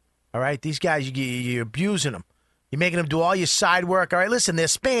busboys. All right, these guys, you're abusing them. You're making them do all your side work. All right, listen, they're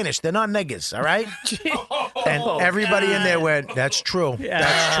Spanish. They're not niggas. All right." And everybody in there went, "That's true.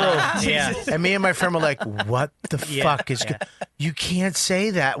 That's true." Yeah. And me and my friend were like, "What the fuck is? You can't say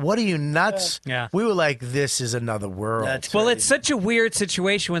that. What are you nuts?" Yeah. We were like, "This is another world." Well, it's such a weird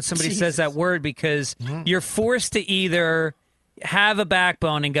situation when somebody says that word because you're forced to either have a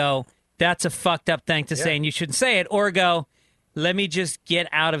backbone and go, "That's a fucked up thing to say and you shouldn't say it," or go, "Let me just get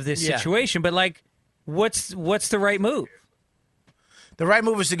out of this situation." But like, what's the right move? The right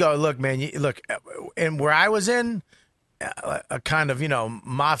move is to go, "Look, man, look, and where I was in, a kind of,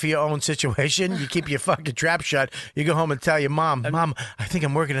 mafia-owned situation, you keep your fucking trap shut. You go home and tell your mom, I think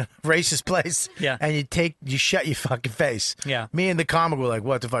I'm working in a racist place." Yeah. And you shut your fucking face. Yeah. Me and the comic were like,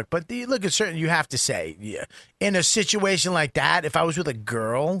 "What the fuck?" But look at certain, you have to say, in a situation like that, if I was with a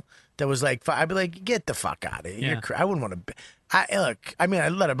girl that was like, I'd be like, "Get the fuck out of here." Yeah. I wouldn't want to. I'd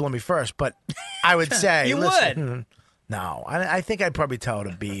let her blow me first, but I would say, You listen, would. No, I think I'd probably tell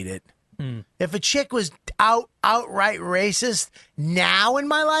her to beat it. If a chick was outright racist now in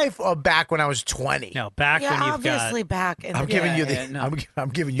my life or back when I was 20? No, back when you've obviously back. In I'm the giving day. you the. I'm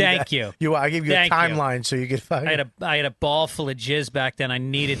giving you. Thank that. you. I give you Thank a you. timeline so you get fucking. I had a ball full of jizz back then I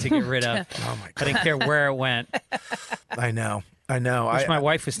needed to get rid of. Oh my I god! didn't care where it went. I know. Wish my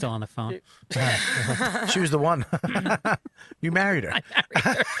wife was still on the phone. She was the one. You married her.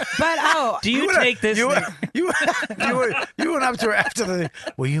 But Do you take this? You went up to her after the thing.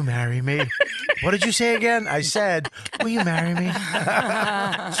 "Will you marry me?" What did you say again? I said, "Will you marry me?"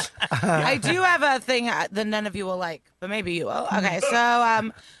 I do have a thing that none of you will like, but maybe you will. Okay,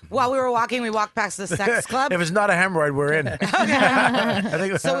 so while we were walking, we walked past the sex club. If it's not a hemorrhoid, we're in. I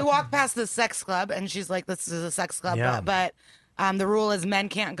think So we walked past the sex club, and she's like, "This is a sex club," Yeah. but the rule is men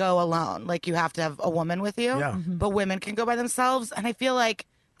can't go alone. Like, you have to have a woman with you, Yeah. but women can go by themselves. And I feel like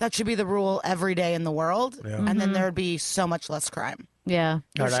that should be the rule every day in the world, and then there would be so much less crime. Yeah.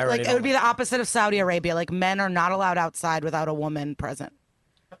 Like, it would be the opposite of Saudi Arabia. Like, men are not allowed outside without a woman present.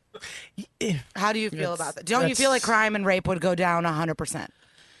 How do you feel about that? Don't you feel like crime and rape would go down 100%?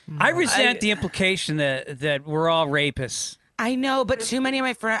 I resent the implication that we're all rapists. I know, but too many of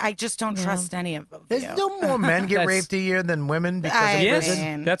my friends, I just don't trust any of them. There's no more men get raped a year than women because of Yes,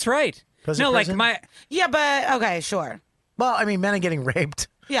 prison. that's right. Because of No, like prison? Yeah, but okay, sure. Well, I mean, men are getting raped.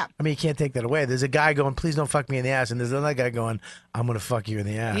 Yeah. I mean, you can't take that away. There's a guy going, "Please don't fuck me in the ass," and there's another guy going, "I'm going to fuck you in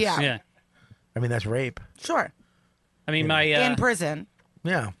the ass." Yeah. Yeah. I mean, that's rape. Sure. I mean, my In prison.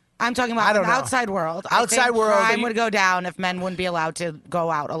 Yeah. I'm talking I about don't the know. outside world. Outside I think world. crime would go down if men wouldn't be allowed to go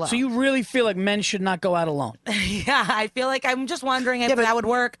out alone. So you really feel like men should not go out alone? Yeah, I feel like I'm just wondering if Yeah, but that would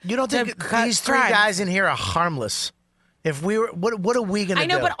work. You don't to think cut these three crime. guys in here are harmless? If we were, what are we gonna do? I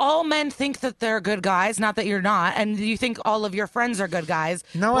know, but all men think that they're good guys. Not that you're not, and you think all of your friends are good guys.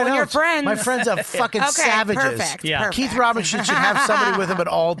 No, but I when don't. your friends, My friends are fucking okay, savages. Perfect. Yeah. Perfect. Keith Robinson should have somebody with him at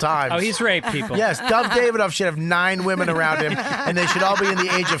all times. Oh, he's raped people. Yes, Dov Davidoff should have 9 women around him, and they should all be in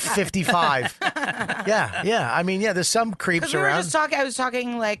the age of 55. Yeah. I mean, there's some creeps We were around. just talking. I was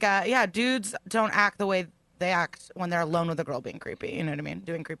talking like, dudes don't act the way they act when they're alone with a girl being creepy. You know what I mean?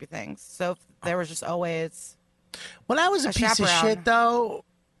 Doing creepy things. So there was just always. When I was a piece of chaperone. shit, though,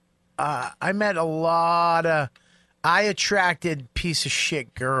 I met a lot of. I attracted piece of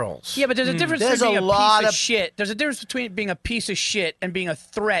shit girls. Yeah, but there's a difference There's between a being a lot piece of of- shit. There's a difference between being a piece of shit and being a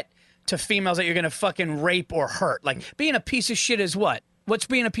threat to females that you're going to fucking rape or hurt. Like, being a piece of shit is what? What's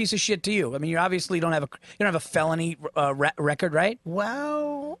being a piece of shit to you? I mean, you obviously don't have a felony record, right?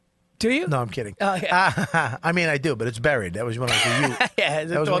 Well, do you? No, I'm kidding. Oh, yeah. I mean, I do, but it's buried. That was when I was a youth. Yeah,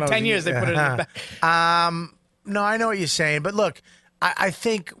 That was well, when I was 10 a years youth. they put it in the back. No, I know what you're saying, but look, I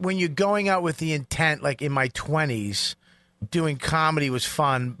think when you're going out with the intent, like in my 20s, doing comedy was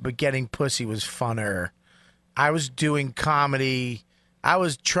fun, but getting pussy was funner. I was doing comedy. I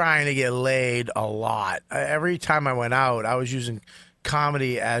was trying to get laid a lot. Every time I went out, I was using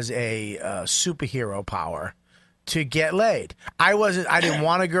comedy as a superhero power to get laid. I didn't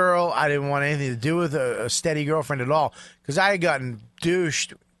want a girl. I didn't want anything to do with a steady girlfriend at all because I had gotten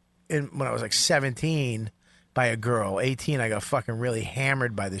douched when I was like 17 by a girl. 18, I got fucking really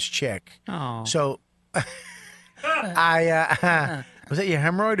hammered by this chick. Oh. So I was that your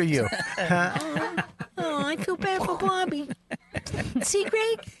hemorrhoid or you? Oh, I feel bad for Bobby. See,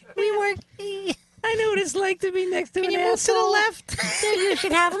 Greg, we work. I know what it's like to be next to Can an you move to the asshole. left? You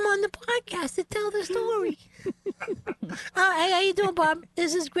should have him on the podcast to tell the story. Hey, how you doing, Bob?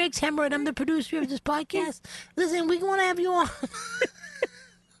 This is Greg's hemorrhoid. I'm the producer of this podcast. Listen, we want to have you on.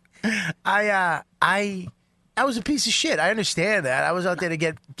 I was a piece of shit. I understand that. I was out there to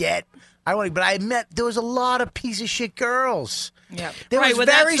get. There was a lot of piece of shit girls. Yeah. There Right, was well,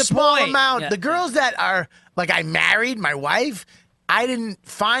 very that's the small point. amount. Yeah. The girls that are like I married my wife. I didn't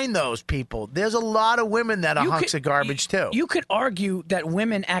find those people. There's a lot of women that are hunks of garbage too. You could argue that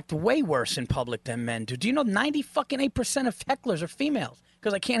women act way worse in public than men do. Do you know 98% of hecklers are females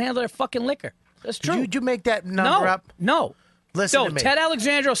because I can't handle their fucking liquor? That's true. Did you make that number up? No. Listen to me. Ted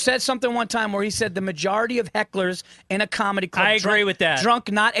Alexandro said something one time where he said the majority of hecklers in a comedy club. I agree with that.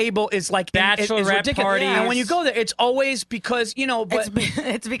 Drunk, not able is like is Bachelorette ridiculous. parties. And when you go there, it's always because But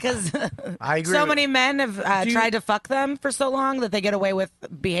It's because I agree so with- many men have tried to fuck them for so long that they get away with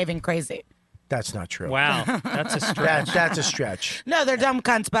behaving crazy. That's not true. Wow, that's a stretch. That's a stretch. No, they're dumb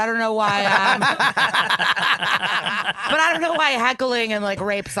cunts, but I don't know why. But I don't know why heckling and like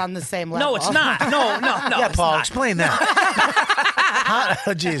rape's on the same level. no, it's not. No. Yeah, it's Paul, not. explain that.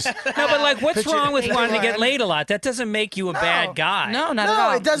 Jeez. No, but like, what's Picture- wrong with Thank wanting you, to get Lauren. laid a lot? That doesn't make you a bad guy. No, not at No,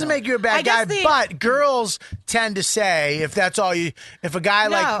 all. it doesn't make you a bad I guess guy. But girls tend to say, if that's all you, if a guy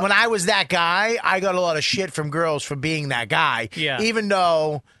like No. when I was that guy, I got a lot of shit from girls for being that guy. Yeah. Even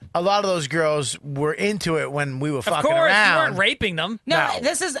though a lot of those girls were into it when we were Of fucking course, around. you weren't raping them. No, No.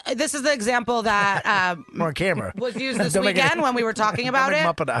 this is the example that We're on camera. was used this Don't make it- weekend when we were talking Don't about make it.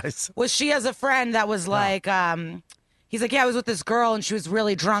 Muppet eyes. Was she has a friend that was like, he's like, yeah, I was with this girl and she was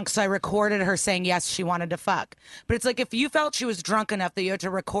really drunk, so I recorded her saying yes, she wanted to fuck. But it's like if you felt she was drunk enough that you had to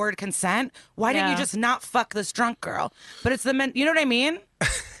record consent, why didn't you Yeah. just not fuck this drunk girl? But it's the men, you know what I mean?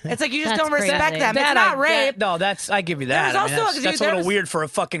 It's like you just That's don't respect crazy. them. That It's not I rape. get. No, I give you that. There was I mean, also- that's a there little was- weird for a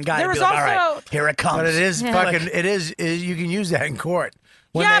fucking guy there to was be like, all also- right, here it comes. But it is Yeah. fucking. It is. You can use that in court.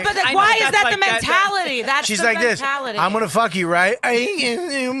 When Yeah, they- but I know, why is that's that like the that- mentality? That's She's the like mentality. this. I'm gonna fuck you, right?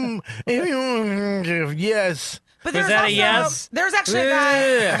 Yes. But Was there's that a also, yes? There's actually a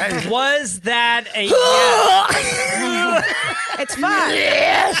guy. Was that a yes? It's fun.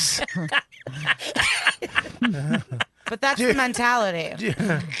 Yes. But that's the mentality.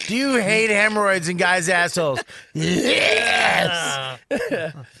 Do you hate hemorrhoids in guys' assholes? Yes.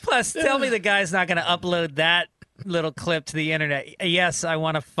 Plus, tell me the guy's not going to upload that little clip to the internet. Yes, I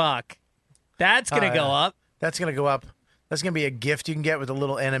want to fuck. That's going to go up. That's gonna go up. That's gonna be a gift you can get with a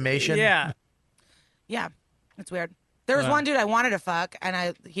little animation. Yeah. Yeah, it's weird. There was one dude I wanted to fuck,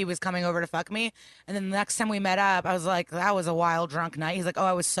 and he was coming over to fuck me. And then the next time we met up, I was like, that was a wild drunk night. He's like, oh,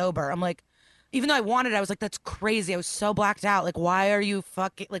 I was sober. I'm like, even though I wanted it, I was like, that's crazy. I was so blacked out. Like, why are you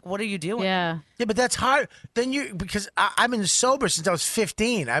fucking, like, what are you doing? Yeah. Yeah, but that's hard. Then because I've been sober since I was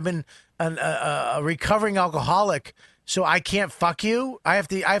 15. I've been a recovering alcoholic, so I can't fuck you. I have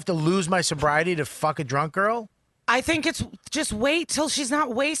to lose my sobriety to fuck a drunk girl. I think it's just wait till she's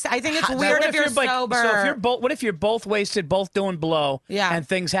not wasted. I think it's Now, weird what if you're like- sober. So if you're what if you're both wasted, both doing blow, Yeah. and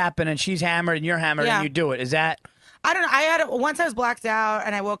things happen, and she's hammered and you're hammered, Yeah. and you do it? Is that? I don't know. Once I was blacked out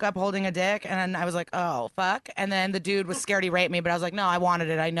and I woke up holding a dick and then I was like, oh, fuck. And then the dude was scared he raped me, but I was like, no, I wanted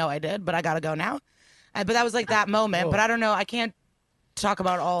it. I know I did, but I got to go now. But that was like that moment. But I don't know. I can't talk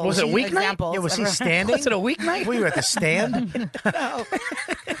about all Was it a weeknight? examples. Yeah, was he standing? Was it a weeknight? Were you at the stand? No.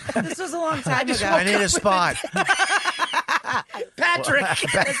 This was a long time ago. I need a spot. Patrick.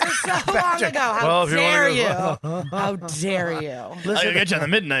 This was so long ago. How dare you? How dare you? I'll get you on the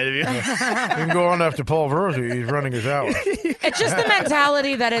midnight of you. You can go on after Paul Verzi. He's running his hour. It's just the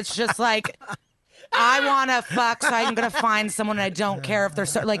mentality that it's just like, I want to fuck, so I'm going to find someone and I don't care if they're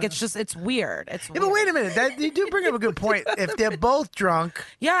like, it's weird. It's Yeah, but wait a minute. You do bring up a good point. If they're both drunk.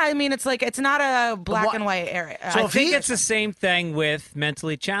 Yeah, I mean, it's like, it's not a black and white area. So I think it's the same thing with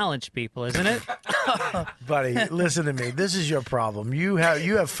mentally challenged people, isn't it? Buddy, listen to me. This is your problem. You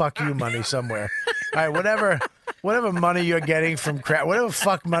have fuck you money somewhere. All right, whatever money you're getting from crap, whatever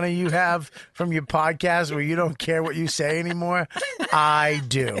fuck money you have from your podcast where you don't care what you say anymore, I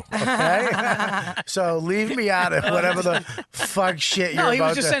do. Okay? So leave me out of whatever the fuck shit you're about to... No, he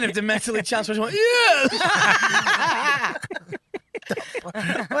was just saying if the mentally challenged person went, yes!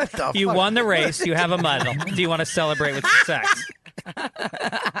 What the You fuck? won the race. You have a medal. Do you want to celebrate with some sex?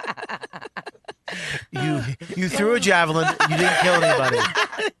 You threw a javelin. You didn't kill anybody.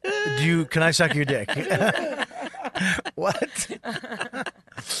 Can I suck your dick? What?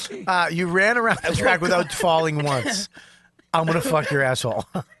 You ran around the track without falling once. I'm gonna fuck your asshole.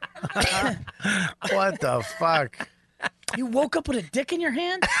 What the fuck? You woke up with a dick in your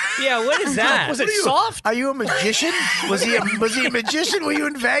hand? Yeah, what is that? Was it soft? Are you a magician? Was he a magician? Were you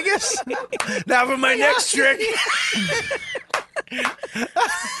in Vegas? Now for my next trick.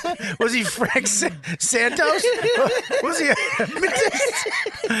 Was he Frank Santos? Was he a hypnotist?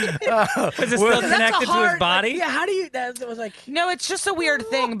 Was it still connected to his body? Yeah, how do you... That was like... No, it's just a weird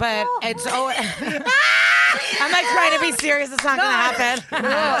thing, but it's... I'm like trying to be serious. It's not going to happen.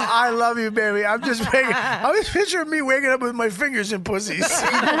 Oh, I love you, baby. I'm just picturing me waking up with my fingers in pussies.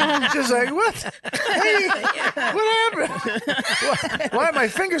 Just like, what? Hey, what happened? Why are my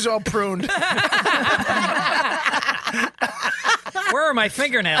fingers all pruned? Where are my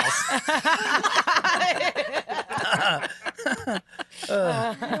fingernails?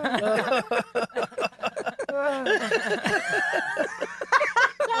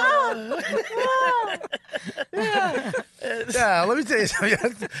 Yeah, let me tell you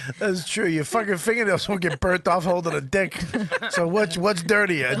something. That's true. Your fucking fingernails won't get burnt off holding a dick. So what's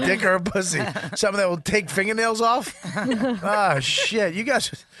dirtier, a dick or a pussy? Something that will take fingernails off? Ah, shit. You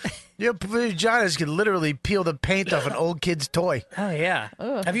guys... Your vaginas can literally peel the paint off an old kid's toy. Oh, yeah.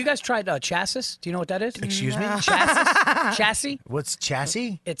 Have you guys tried chassis? Do you know what that is? Excuse me? Chassis? Chassis? What's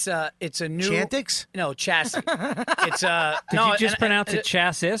chassis? It's a new... Chantix? No, chassis. It's Did you just pronounce it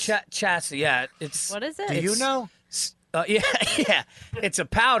chassis? Chassis, yeah. It's... What is it? Do you know? Yeah. It's a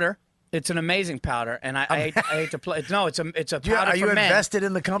powder. It's an amazing powder, and I hate to play. No, it's a powder Are you for men. invested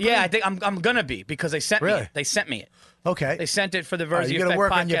in the company? Yeah, I think I'm gonna be because they sent me Really? it. They sent me it. Okay. They sent it for the All right, Verzi you gotta Effect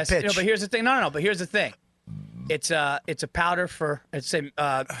work podcast. on your pitch. No, but here's the thing. No. But here's the thing. It's a powder for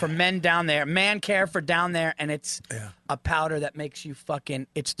men down there, man care for down there, and it's a powder that makes you fucking.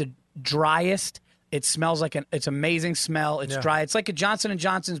 It's the driest. It smells like it's amazing smell. It's dry. It's like a Johnson &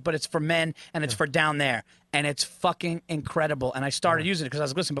 Johnson's, but it's for men and it's for down there. And it's fucking incredible. And I started using it because I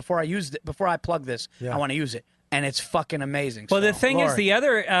was listening before I plug this, I want to use it. And it's fucking amazing. Well, So, the thing is, Lord. the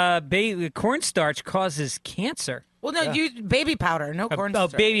other cornstarch causes cancer. Well, no, you baby powder, no corn.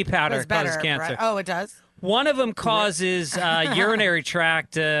 Baby powder It's better, causes cancer. right? Oh, it does? One of them causes urinary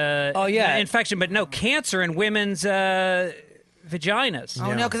tract infection, but no, cancer in women's vaginas.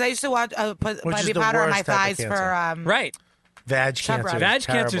 Oh, no, because I used to watch put Which is baby the powder on my worst type of thighs cancer. for... Right. Vag Chub cancer. rub. Vag is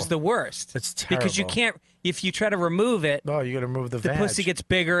cancer is terrible. the worst. It's terrible. Because you can't, if you try to remove it, Oh, you got to remove the the vag. pussy gets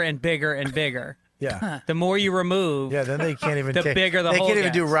bigger and bigger and bigger. Yeah. The more you remove, Yeah, then they can't even the take, bigger the They hole can't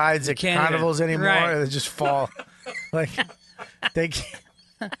even do gets. rides at can't even- carnivals anymore. Right. They just fall. Like they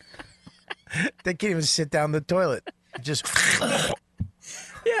can't, they can't even sit down the toilet. Just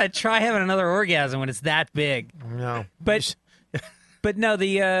yeah, try having another orgasm when it's that big. no. But no,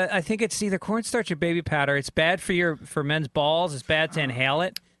 the I think it's either cornstarch or baby powder. It's bad for men's balls. It's bad to inhale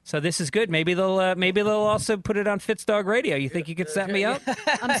it. So this is good. Maybe they'll also put it on Fitz Dog Radio. You think you could set me up?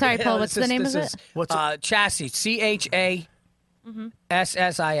 I'm sorry, Paul. What's the name of it? What's Chassis? CHASSIS.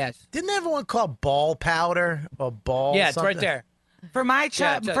 Didn't they have one called ball powder or ball? Yeah, it's right something? there. For my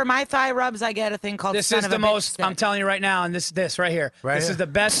Yeah, for my thigh rubs, I get a thing called. This Son is of the a Bitch most. stick. I'm telling you right now, and this right here. Right This here? is the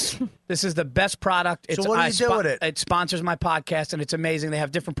best. This is the best product. So what do you do with it? It sponsors my podcast, and it's amazing. They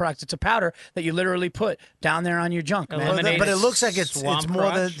have different products. It's a powder that you literally put down there on your junk, man. Eliminate But it looks like it's swamp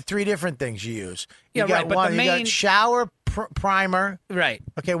more than crotch. 3 different things you use. Yeah, You got right, but one. the You got main- shower primer. Right.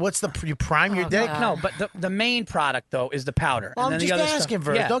 Okay, what's you prime your dick? No, but the main product though is the powder. Well, and I'm then just the other asking stuff.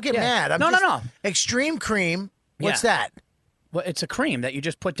 first. Yeah, Don't get yeah. mad. No. Extreme cream. What's Yeah. that? Well, it's a cream that you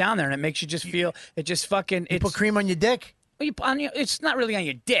just put down there, and it makes you just feel. It just fucking. You It's put cream on your dick? well, it's not really on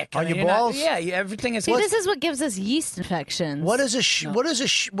your dick. On I mean, your you're not- balls? everything is. See, this is what gives us yeast infections. What is what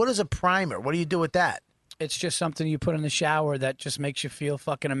is a primer? What do you do with that? It's just something you put in the shower that just makes you feel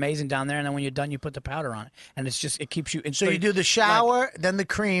fucking amazing down there, and then when you're done, you put the powder on it, and it keeps you. So you do the shower, then the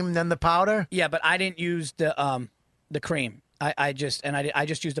cream, then the powder. Yeah, but I didn't use the cream. I just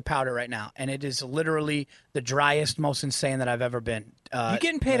used the powder right now, and it is literally the driest, most insane that I've ever been. You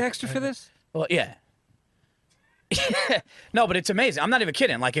getting paid extra for this? Well, yeah. No, but it's amazing. I'm not even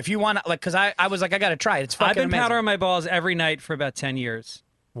kidding. Like, if you want to, like, because I was like, I got to try it. It's fucking I've been amazing. powdering my balls every night for about 10 years.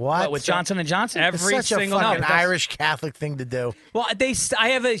 What? With Johnson & Johnson? Every It's such single a fucking night. Irish Catholic thing to do. Well, I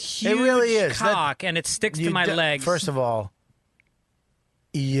have a huge really is. cock, and it sticks to my legs. First of all,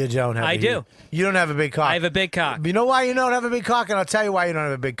 you don't have. I do. You don't have a big cock. I have a big cock. You know why you don't have a big cock, and I'll tell you why you don't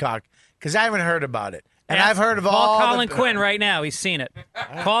have a big cock. Because I haven't heard about it, and I've heard of Call all. Colin Quinn right now. He's seen it.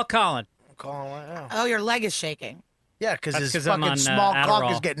 Call Colin. Colin right now. Oh, your leg is shaking. Yeah, because That's his 'cause I'm fucking on, small cock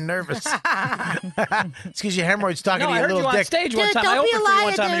Adderall. is getting nervous. It's because your hemorrhoids talking No, to I your heard little you on dick. stage one Dude, time. don't I opened be a for you one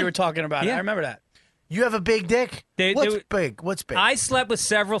liar, time, and you dude. were talking about it. Yeah. I remember that. You have a big dick. What's big? What's big? I slept with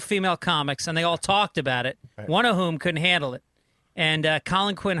several female comics, and they all talked about it. One of whom couldn't handle it, and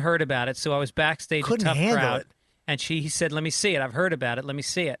Colin Quinn heard about it. So I was backstage, Couldn't a tough handle crowd, it? and he said, "Let me see it. I've heard about it. Let me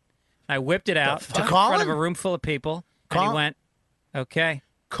see it." I whipped it out To in Colin? front of a room full of people, and Colin? he went, "Okay,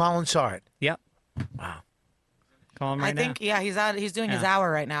 Colin saw it. yep." Wow. Call him right I think he's out. He's doing his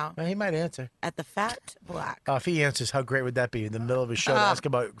hour right now Well, he might answer. at the Fat Black. If he answers, how great would that be in the middle of a show to ask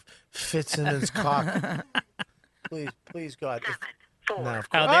about Fitzsimmons' cock? Please, God. No, of now. course.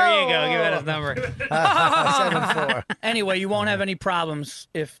 Oh, there you go. Give out his number. 7-4. Anyway, you won't have any problems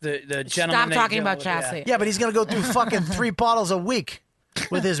if the gentleman. Stop that talking you deal about with- Chastity. Yeah, but he's gonna go through fucking 3 bottles a week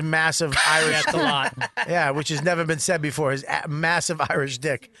with his massive Irish. That's a lot. Yeah, which has never been said before. His massive Irish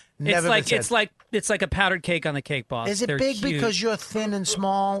dick. Never been said. It's like a powdered cake on the cake boss. Is it They're big huge. because you're thin and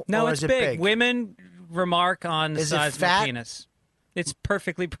small? No, or it's is it big. Women remark on the Is it size of fat? my penis. It's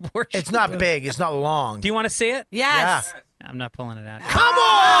perfectly proportioned. It's not big. It's not long. Do you want to see it? Yes. I'm not pulling it out. Come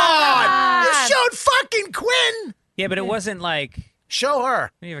on! You showed fucking Quinn. Yeah, but it wasn't like. Show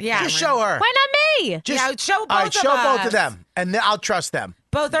her. You have a Yeah. camera? Just show her. Why not me? Just, Yeah, show all right, both show of both us. of them, and then I'll trust them.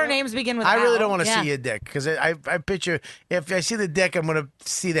 Both our names begin with I really L. don't want to Yeah. see your dick because I picture if I see the dick, I'm going to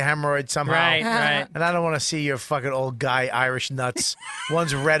see the hemorrhoid somehow. Right, right. And I don't want to see your fucking old guy Irish nuts.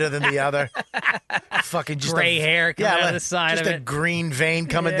 One's redder than the other. Fucking just Gray hair coming out of like, the side just of a it. green vein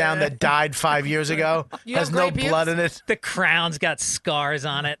coming down that died 5 years ago. You Has have no gray blood pubes? in it. The crown's got scars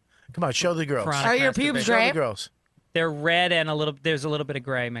on it. Come on, show the girls. Chronic Are your masturbation. pubes Show the gray? girls. They're red and there's a little bit of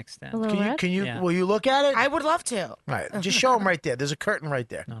gray mixed A in. little red? Can you? Yeah. Will you look at it? I would love to. Right. Just show them right there. There's a curtain right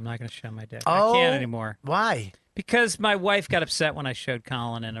there. No, I'm not going to show my dick. Oh, I can't anymore. Why? Because my wife got upset when I showed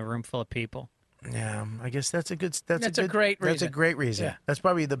Colin in a room full of people. Yeah, I guess that's a good. That's a great That's a reason. great reason. Yeah. That's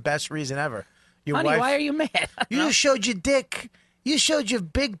probably the best reason ever. Your Honey, wife. why are you mad? You just showed your dick. You showed your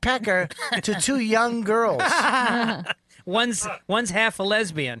big pecker to 2 young girls. One's half a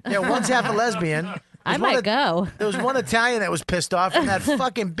lesbian. Yeah, one's half a lesbian. I There's one might go. There was one Italian that was pissed off, and that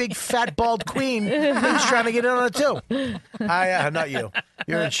fucking big fat bald queen was trying to get in on it too. Not you.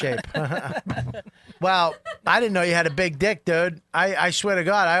 You're in shape. Well, I didn't know you had a big dick, dude. I swear to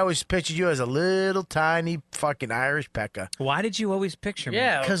God, I always pictured you as a little tiny fucking Irish pecker. Why did you always picture me?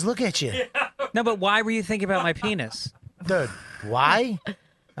 Yeah. Because look at you. No, but why were you thinking about my penis? Dude, why?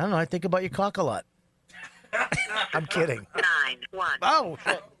 I don't know. I think about your cock a lot. I'm kidding. 9-1. Oh,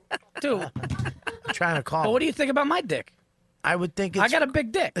 shit. Dude, I'm trying to call. well, what do you think about my dick? I would think it's, I got a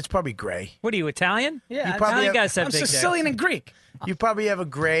big dick. it's probably gray. What are you, Italian? Yeah, You probably you have- guys have I'm big Sicilian dicks. and Greek. You probably have a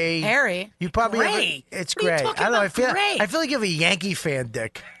gray. Harry. You probably have Gray? a, it's What are you gray. talking I don't know. about gray? I feel like you have a Yankee fan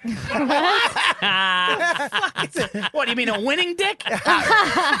dick. What, do you mean a winning dick?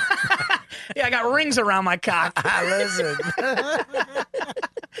 Yeah, I got rings around my cock. Listen.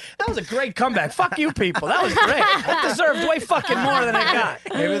 That was a great comeback. Fuck you people. That was great. I deserved way fucking more than I got.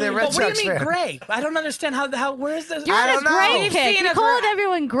 Maybe they're Red But what do Sox you mean fan. gray? I don't understand how where's this? You're I in don't a gray know. You've pick. seen You a called gray-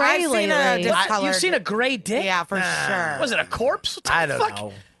 everyone gray I've seen a lately. discolored. You've seen a gray dick? Yeah, for sure. Was it a corpse? What the I don't fuck?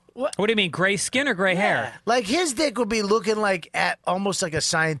 know. What do you mean, gray skin or gray hair? Like his dick would be looking like almost like a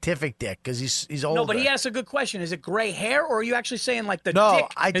scientific dick because he's older. No, but he asked a good question. Is it gray hair, or are you actually saying like the No,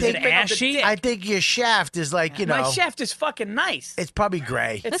 dick? I Is think it ashy? I think your shaft is like My shaft is fucking nice. It's probably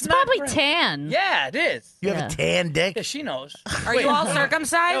gray. That's not probably gray. tan. Yeah, it is. You have a tan dick. Yeah, she knows. Are you all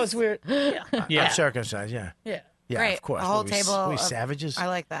circumcised? That was weird. Yeah. I'm circumcised. Yeah. Yeah. Yeah, Great. of course. A whole What, table. we of- savages. I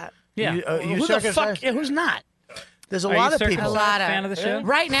like that. Yeah. You Who the fuck? circumcised? Yeah, who's not? There's a Are lot you of people. A circumcised? lot of Fan of the show?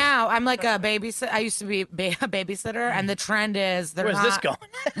 Right now, I'm like a babysitter. I used to be a babysitter, and the trend is they're Where's not. this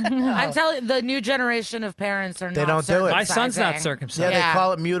going? I'm telling you, the new generation of parents are They not. don't do it. My son's not circumcising. circumcised. Yeah, they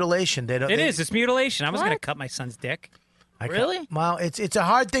call it mutilation. They don't. It they- is. It's mutilation. I was going to cut my son's dick. I can't- Really? Well, it's a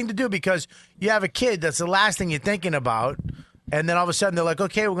hard thing to do because you have a kid. That's the last thing you're thinking about, and then all of a sudden they're like,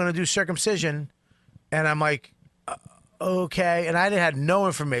 "Okay, we're going to do circumcision," and I'm like, "Okay," and I had no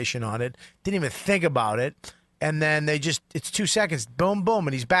information on it. Didn't even think about it, and then it's 2 seconds, boom, boom,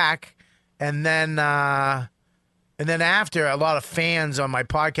 and he's back, and then after a lot of fans on my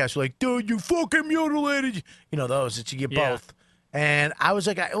podcast were like, "Dude, you fucking mutilated," you know those that you get Yeah. both, and I was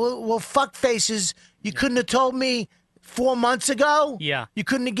like, "Well, fuck faces, you couldn't have told me." 4 months ago? Yeah. You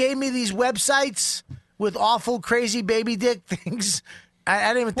couldn't have gave me these websites with awful, crazy baby dick things.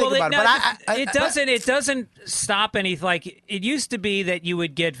 I didn't even think about it. But it doesn't stop any. Like it used to be that you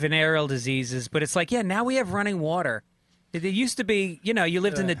would get venereal diseases, but it's like, yeah, now we have running water. It used to be, you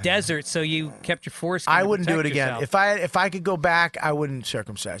lived in the desert, so you kept your foreskin. I to wouldn't do it protect again. yourself. If I could go back, I wouldn't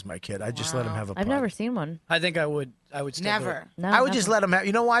circumcise my kid. I'd just let him have a I've pod. never seen one. I think I would. I would still do it. Never. No, I would just never. let him have.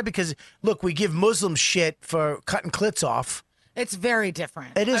 You know why? Because look, we give Muslims shit for cutting clits off. It's very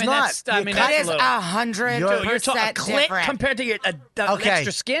different. It is I mean, not. that's- I You mean, cut- It is that's a little- 100% You're talking a clit different. compared to your okay.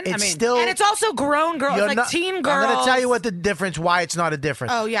 extra skin. It's I mean, still. And it's also grown girls, you're like not- teen girls. I'm going to tell you what the difference. Why it's not a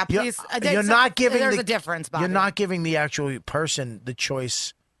difference. Oh, yeah, You're- please. You're not giving. There's the, a difference, Bobby. You're not giving the actual person the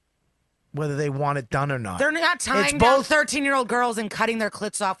choice whether they want it done or not. They're not It's tying down both- 13-year-old girls and cutting their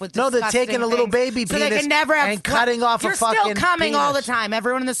clits off with No, they're disgusting taking a little things. baby so they penis can never have and cutting off a You're fucking still coming all the penis. time.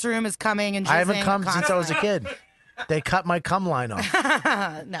 Everyone in this room is coming and I haven't jizzing come since I was a constantly. kid. They cut my cum line off.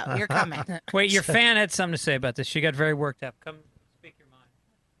 No, you're coming. Wait, your fan had something to say about this. She got very worked up. Come speak your mind.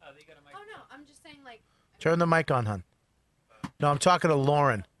 Oh, you got a mic. Oh no, I'm just saying like. Turn the mic on, hon. No, I'm talking to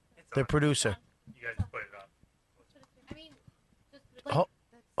Lauren, the producer. You guys put it up. I mean, just like.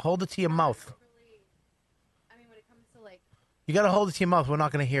 Hold it to your mouth. I mean, when it comes to like. You got to hold it to your mouth. We're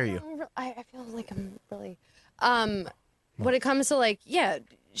not going to hear you. I feel like I'm really when it comes to like, yeah,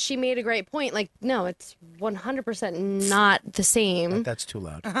 she made a great point. Like, no, it's 100% not the same. That's too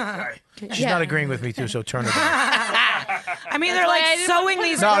loud. She's Yeah. not agreeing with me too, so turn it down. I mean, they're why I like didn't sewing put-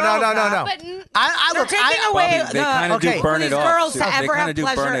 these No, no, girls no, no, up. no. But They're taking away Bobby, they kinda do okay. burn these it off. girls to They ever kinda have do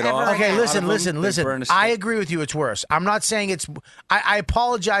burn pleasure it ever off. Okay, again. listen, They listen. burn a I stick. agree with you. It's worse. I'm not saying it's. I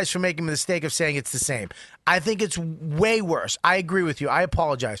apologize for making the mistake of saying it's the same. I think it's way worse. I agree with you. I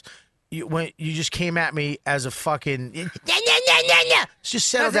apologize. When you just came at me as a fucking. Just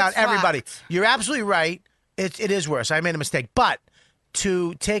settle 'Cause down, it's everybody. fucked. You're absolutely right. It is worse. I made a mistake, but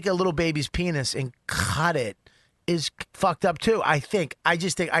to take a little baby's penis and cut it is fucked up too. I think. I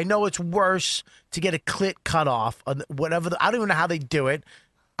just think. I know it's worse to get a clit cut off. Whatever. I don't even know how they do it.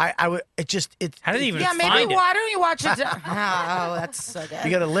 I would. It just. It. How did they even Yeah, maybe find it? why don't you watch it? Oh, that's so good.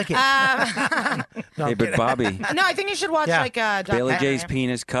 You got to lick it. No, Hey, I'm but kidding. Bobby, No, I think you should watch Yeah. like a Bailey documentary. J's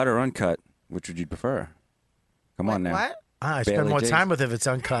penis cut or uncut? Which would you prefer? Come on now. What? I spend Bailey more J's. time with if it's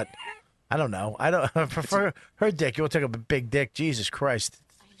uncut. I don't know. I don't. I prefer her dick. You'll take a big dick. Jesus Christ,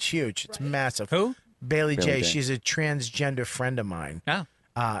 it's huge. It's massive. Who? Bailey Bailey J. J. She's a transgender friend of mine.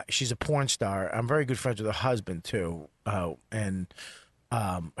 Oh. She's a porn star. I'm very good friends with her husband too. And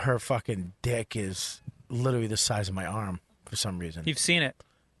her fucking dick is literally the size of my arm for some reason. You've seen it.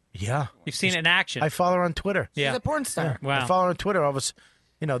 Yeah, You've seen it in action. I follow her on Twitter. She's yeah. a porn star. I Wow. follow her on Twitter.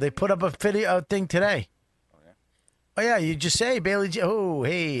 They put up a video thing today. Oh yeah, you just say Bailey J. Oh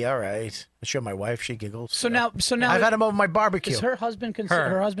hey, all right. I show my wife. She giggles. So now I've had him over my barbecue. Is her husband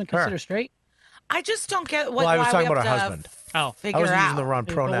considered straight? I just don't get what. Well, I was why talking we about have her to husband. Oh, figure I wasn't out. using the wrong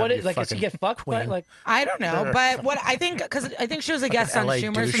pronoun. What you is like? Does he fucking get fucked? queen. Like I don't know, but what I think because I think she was a guest on LA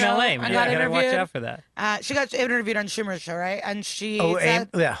Schumer's douche. show. LA, and man. got You gotta watch interviewed. out for that. She got interviewed on Schumer's show, right? And she Oh, said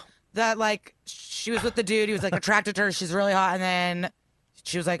yeah. that like she was with the dude. He was like attracted to her. She's really hot, and then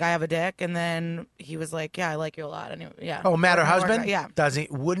she was like, "I have a dick," and then he was like, "Yeah, I like you a lot." And yeah. Oh, Matt, her Worked out. husband? Yeah.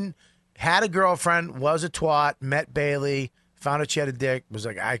 Doesn't, wouldn't, had a girlfriend, was a twat, met Bailey, found out she had a dick, was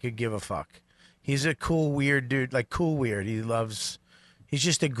like, I could give a fuck. He's a cool, weird dude, like cool, weird. He's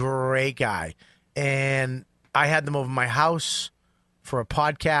just a great guy. And I had them over my house for a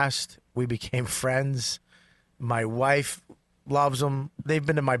podcast. We became friends. My wife loves them. They've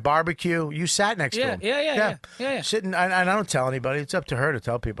been to my barbecue. You sat next to them. Yeah. Sitting, and I don't tell anybody. It's up to her to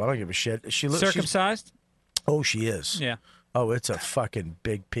tell people. I don't give a shit. She looks Circumcised? Oh, she is. Yeah. Oh, it's a fucking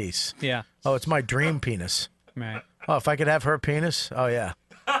big piece. Yeah. Oh, it's my dream penis. Right. Oh, if I could have her penis, oh yeah.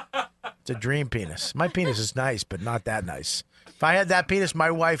 It's a dream penis. My penis is nice, but not that nice. If I had that penis, my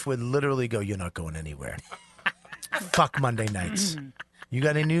wife would literally go, "You're not going anywhere." Fuck Monday nights. You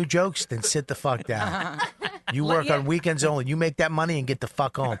got any new jokes? Then sit the fuck down. You work on weekends only. You make that money and get the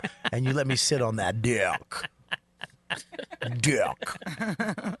fuck home. And you let me sit on that dick.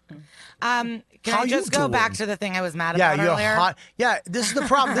 Can How I you just go back doing? to the thing I was mad Yeah, about you're earlier? hot. Yeah, this is the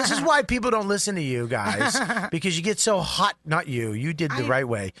problem. This is why people don't listen to you guys, because you get so hot. Not you. You did the right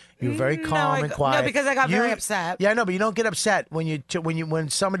way. You're very calm and quiet. No, because I got You- very upset. Yeah, I know, but you don't get upset when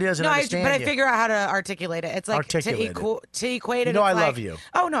somebody doesn't understand but I you. figure out how to articulate it. It's like Articulate it. to equate it. You know it's I like- love you.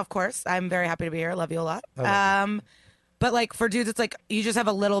 Oh no, of course. I'm very happy to be here. Love you a lot. I love But like for dudes, it's like you just have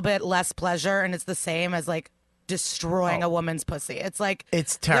a little bit less pleasure, and it's the same as like destroying a woman's pussy. It's like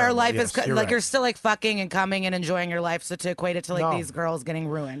It's Their terrible. life Yes, is you're like right. you're still like fucking and coming and enjoying your life. So to equate it to like No. these girls getting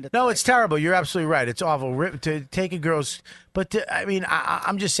ruined. No, it's terrible. You're absolutely right. It's awful to take a girl's. But I mean,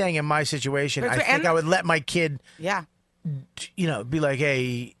 I'm just saying, in my situation, But I it's- think and- I would let my kid, Yeah. be like,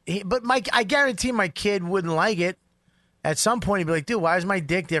 hey, but I guarantee my kid wouldn't like it. At some point, he'd be like, dude, why is my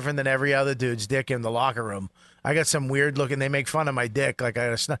dick different than every other dude's dick in the locker room? I got some weird looking. They make fun of my dick, like I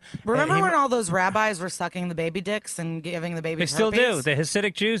got a snot. Remember when all those rabbis were sucking the baby dicks and giving the They babies still do. herpes? The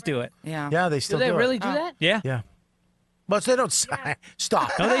Hasidic Jews do it. Yeah. Yeah, they still Do they do really it. do that? Yeah. Yeah. But they don't stop.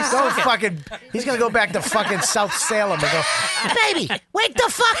 No, they don't suck it. fucking. He's gonna go back to fucking South Salem and go. Baby, wake the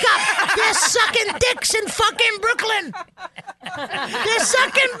fuck up! They're sucking dicks in fucking Brooklyn. They're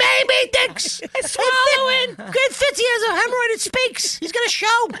sucking baby dicks. Swallowing. Good Fitz, he has a hemorrhoid. It speaks. He's gonna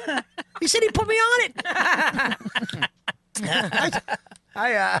show. He said he put me on it.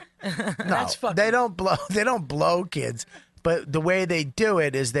 No, they don't blow. They don't blow kids. But the way they do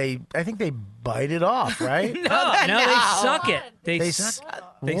it is I think they bite it off, right? No, they suck it. They suck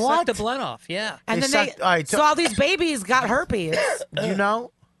What? the blood off. Yeah. And They then sucked- all right, so all these babies got herpes. Do you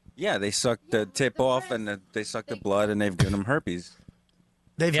know? Yeah, they suck the tip off and they suck the blood and they've given them herpes.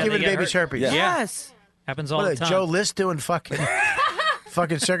 They've Yeah, given they get babies hurt. herpes. Yeah. Yes. Happens all What the are time. Joe List doing fucking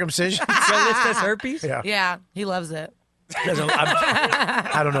circumcision? Joe List has herpes? Yeah. Yeah, he loves it.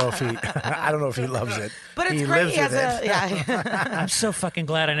 I don't know if he loves it. But it's he great. lives He has with it. yeah. I'm so fucking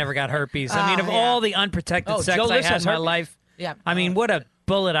glad I never got herpes. I mean, of yeah. all the unprotected Oh, sex Joe I List had has in my herpes? life, Yeah. I mean, what a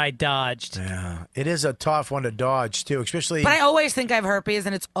bullet I dodged. Yeah, it is a tough one to dodge too, especially. But I always think I have herpes,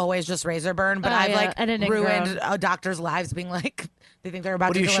 and it's always just razor burn. But Oh, I've yeah, like and it ruined grown. doctors' lives, being like, they think they're about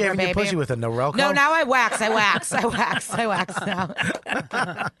what are to you deliver a shaving your baby. pussy with, a Norelco? No, now I wax now.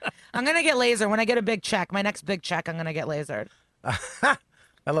 I'm gonna get laser when I get a big check. My next big check, I'm gonna get lasered.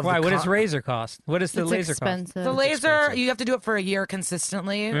 I love Why? the What does con- razor cost? What is the It's laser expensive. cost? The laser, you have to do it for a year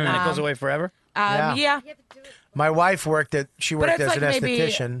consistently. And it goes away forever? Yeah. My wife worked as it's an like maybe-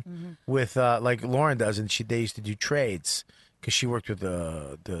 esthetician with like Lauren does, and they used to do trades because she worked with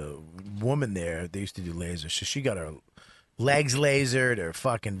the woman there. They used to do lasers, so she got her legs lasered, her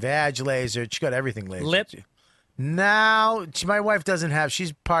fucking vag lasered. She got everything lasered. Lip? Now my wife doesn't have.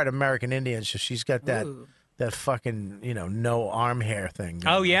 She's part American Indian, so she's got that fucking no arm hair thing.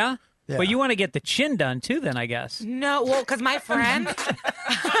 Oh, yeah? Yeah. Well, you want to get the chin done, too, then, I guess. No, well, because my friend.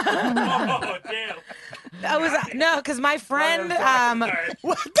 Oh, damn. Because my friend.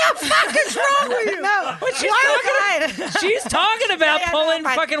 What the fuck is wrong with you? No, She's talking about Yeah, no, pulling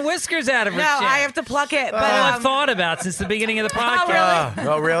fine. fucking whiskers out of her No, chin. I have to pluck it. But all I've thought about since the beginning of the podcast. really?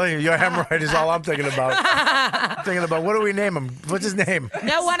 Oh, really? Your hemorrhoid is all I'm thinking about. I'm thinking about what do we name him? What's his name?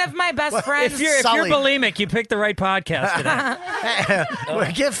 no, one of my best friends. If you're Sully. bulimic, you picked the right podcast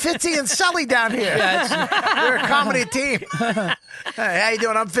today. Get Fitzy and Sully down here. We're a comedy team. Hey, how you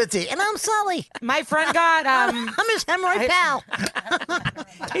doing? I'm Fitzy. And I'm Sully. My friend got. I'm his hemorrhoid pal.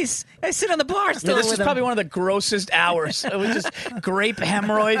 I sit on the bar still This with is him. probably one of the grossest hours. It was just grape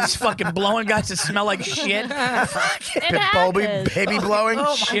hemorrhoids, fucking blowing guys that smell like shit. Baby blowing. Oh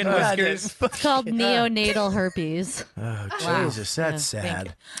my Shin God, whiskers. It's called neonatal herpes. Oh, Jesus, that's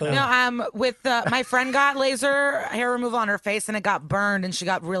sad. No, with my friend got laser hair removal on her face, and it got burned, and she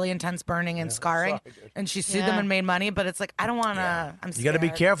got really intense burning and scarring, and she sued them Yeah. and made money. But it's like I don't want to. I'm. You got to be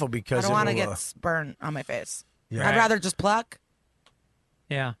scared. careful I because don't want to it'll, get burnt on my face. Yeah. I'd rather just pluck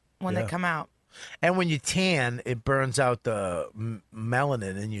Yeah. when Yeah. they come out. And when you tan, it burns out the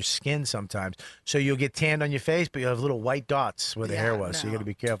melanin in your skin sometimes. So you'll get tanned on your face, but you'll have little white dots where the hair was. So you got to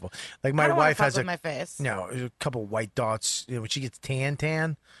be careful. Like I my don't wanna wife fuck has with my face. a couple white dots. When she gets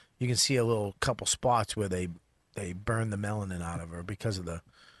tan, you can see a couple spots where they they burn the melanin out of her because of the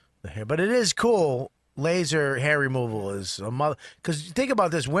hair. But it is cool. Laser hair removal is a mother. Because think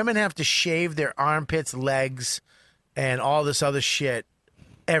about this: women have to shave their armpits, legs, and all this other shit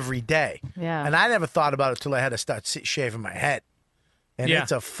every day. Yeah. And I never thought about it till I had to start shaving my head. And Yeah.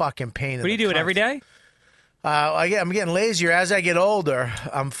 it's a fucking pain. What do you do it every day? I'm getting lazier as I get older.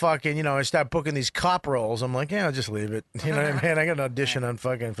 I'm fucking, I start booking these cop roles. I'm like, yeah, I'll just leave it. You know what I mean? I got an audition on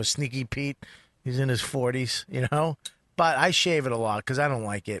fucking for Sneaky Pete. He's in his 40s, But I shave it a lot because I don't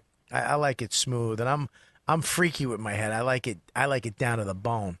like it. I like it smooth, and I'm freaky with my head. I like it down to the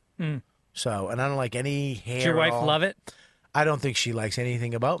bone. Mm. So, and I don't like any hair. Does your wife love it? I don't think she likes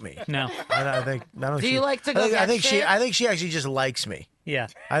anything about me. No. Do you like to go get I think shaved? she actually just likes me. Yeah.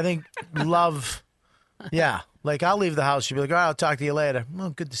 I think love. Yeah, like I'll leave the house. She'll be like, "All right, I'll talk to you later." Well,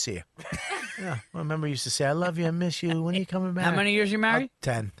 good to see you. Yeah, I remember you used to say, "I love you, I miss you." When are you coming back? How many years you married?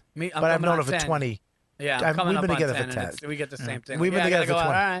 10. Me, But I've coming known on her for 10. 20. Yeah, I've- I'm coming we've up been on together 10, for and 10. it's- we get the same thing. We've been I together gotta for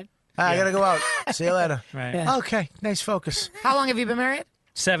go 20. out. All right. I gotta go out. See you later. Right. Yeah. Okay, nice focus. How long have you been married?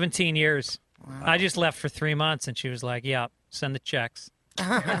 17 years. I just left for 3 months, and she was like, "Yeah, send the checks."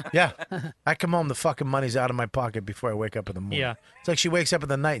 Yeah, I come home, the fucking money's out of my pocket before I wake up in the morning. Yeah. It's like she wakes up in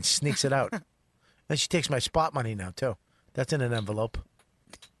the night and sneaks it out. Then she takes my spot money now too. That's in an envelope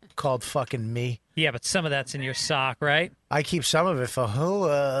called fucking me. Yeah, but some of that's in your sock, right? I keep some of it for who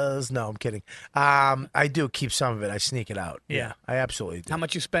was. No, I'm kidding. I do keep some of it. I sneak it out. Yeah, I absolutely do. How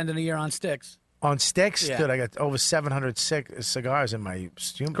much you spend in a year on sticks? On sticks? Yeah. Dude, I got over 700 cigars in my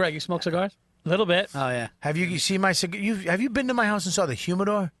humidor. Greg, you smoke cigars? A little bit. Oh yeah. Have you seen my cigar? Have you been to my house and saw the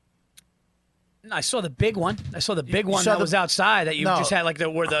humidor? I saw the big one. I saw the big one saw that the- was outside that you No. just had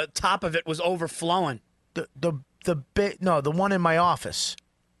where the top of it was overflowing. The one in my office.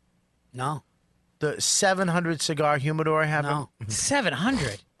 No. The 700 cigar humidor I have. No.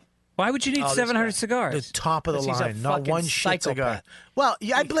 700. Why would you need Oh, this 700 guy. cigars? The top of the Because he's a line, not fucking one shit cigar. psychopath. Well,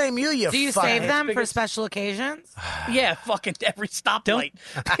 yeah, I blame you. You Do you fucking- save them for special occasions? Yeah, fucking every stoplight.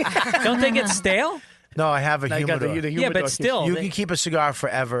 Don't they get stale? No, I have a No, you got humidor. the Yeah, but humidor. still. You they- can keep a cigar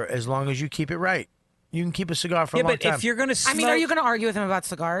forever as long as you keep it right. You can keep a cigar for yeah, a long but time. if you're going to smoke... I mean, are you going to argue with him about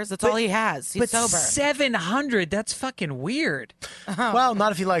cigars? That's all he has. He's But sober. 700, that's fucking weird. Well,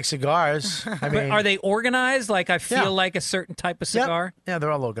 not if you like cigars. I But mean, are they organized? Like, I feel Yeah. like a certain type of Yep. cigar? Yeah, they're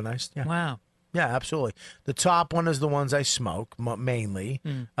all organized. Yeah. Wow. Yeah, absolutely. The top one is the ones I smoke mainly.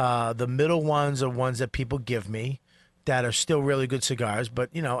 The middle ones are ones that people give me that are still really good cigars.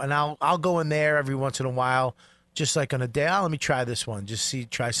 But and I'll go in there every once in a while, just like on a day. Oh, let me try this one. Just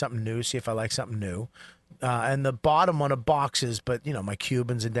try something new. See if I like something new. And the bottom one are boxes, but my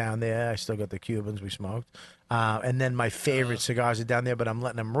Cubans are down there. I still got the Cubans we smoked. And then my favorite cigars are down there, but I'm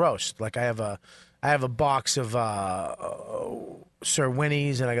letting them roast. Like I have a box of Sir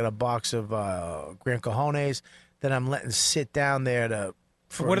Winnie's, and I got a box of Gran Cajones that I'm letting sit down there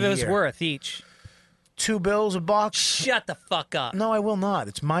for What a are those year. worth each? $2 a box. Shut the fuck up. No, I will not.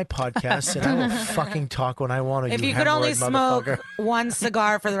 It's my podcast, and I will fucking talk when I want to. If you could only hemorrhoid smoke motherfucker. one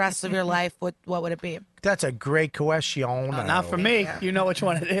cigar for the rest of your life, what would it be? That's a great question. Not for me. You know which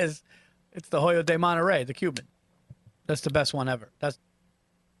one it is. It's the Hoyo de Monterrey, the Cuban. That's the best one ever.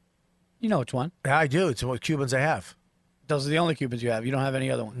 You know which one. Yeah, I do. It's what Cubans I have. Those are the only Cubans you have. You don't have any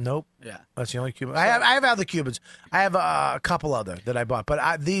other one. Nope. Yeah. That's the only Cuban. I have other Cubans. I have a couple other that I bought,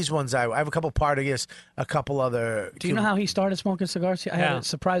 but these ones I have a couple Partagas, a couple other. Do you know how he started smoking cigars? I had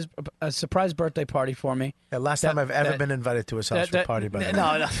a surprise birthday party for me. Yeah, last time I've ever been invited to his house for a party. By the way.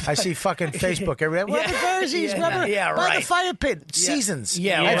 No. I see fucking Facebook every day. What the jerseys? Yeah, By the right. fire pit. Seasons.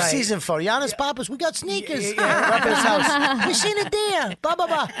 Yeah, I have right. season photo. Giannis Papas, we got sneakers. Up at his house. We seen it there. Blah blah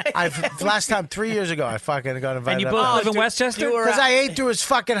blah. Last time 3 years ago, I fucking got invited. And you up both there. live in Westchester? Because I ate through his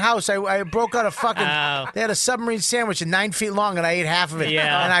fucking house. I broke out a fucking. Oh. They had a submarine sandwich 9 feet long, and I ate half of it.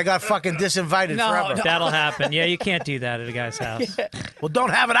 Yeah. And I got fucking disinvited forever. That'll happen. Yeah, you can't do that at a guy's house. Well,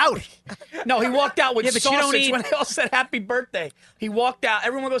 don't have it out. No, he walked out with Yeah, but you don't sausage eat- when they all said happy birthday. He walked out.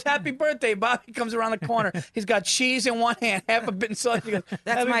 Everyone goes, happy birthday. Bobby comes around the corner. He's got cheese in one hand, half a bit of sausage. He goes,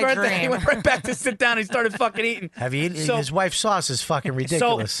 That's happy my birthday. dream. He went right back to sit down. He started fucking eating. Have you eaten? So- His wife's sauce is fucking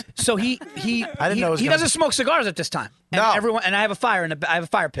ridiculous. So he I didn't know it was he gonna- doesn't smoke cigars at this time. And No. everyone I have a fire I have a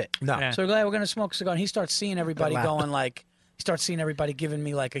fire pit. No. Yeah. So we're glad we're gonna smoke a cigar. And he starts seeing everybody Good laugh. going like. He starts seeing everybody giving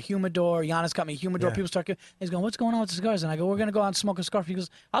me like a humidor. Giannis got me a humidor. Yeah. People start giving. He's going, what's going on with the cigars? And I go, we're gonna go out and smoke a cigar. He goes,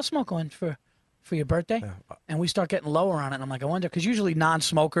 I'll smoke one for your birthday. And we start getting lower on it. And I'm like, I wonder, because usually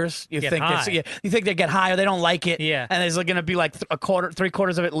non-smokers, you Get think high. you think they get high or they don't like it. Yeah. And there's going to be like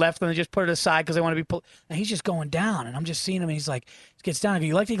three-quarters of it left, and they just put it aside because they want to be. And he's just going down, and I'm just seeing him. And he's like, he gets down. I go,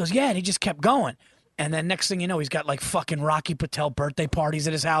 you like it? He goes, yeah. And he just kept going. And then next thing you know, he's got like fucking Rocky Patel birthday parties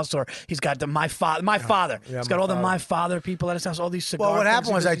at his house, or he's got the my father. He's got all the my father people at his house, all these cigars. Well, what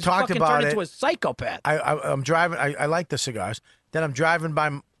happened was I talked about turned it. into a psychopath. I'm driving. I like the cigars. Then I'm driving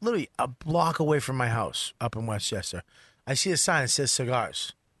by, literally a block away from my house up in Westchester. I see a sign that says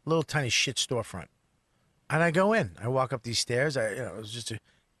cigars, little tiny shit storefront, and I go in. I walk up these stairs. It was just,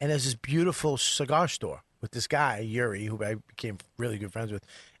 and there's this beautiful cigar store with this guy Yuri, who I became really good friends with.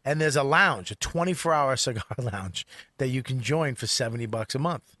 And there's a lounge, a 24-hour cigar lounge that you can join for $70 a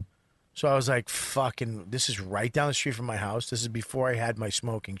month. So I was like, fucking, this is right down the street from my house. This is before I had my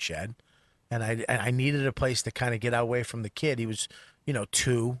smoking shed. And I needed a place to kind of get away from the kid. He was,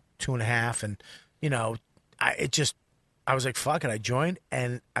 2.5. And, I was like, fuck it. I joined,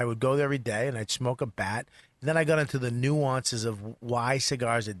 and I would go there every day, and I'd smoke a bat. And then I got into the nuances of why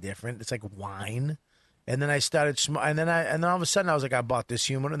cigars are different. It's like wine. And then I started and then all of a sudden I was like, I bought this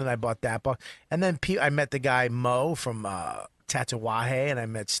humidor, and then I bought that box. And then I met the guy Mo from Tatawahe, and I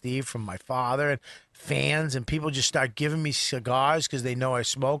met Steve from my father, and fans, and people just start giving me cigars because they know I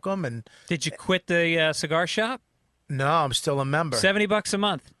smoke them. And did you quit the cigar shop? No, I'm still a member. $70 a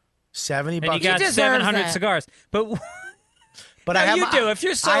month. $70. And you got 700 cigars, but. But no, I have you do. If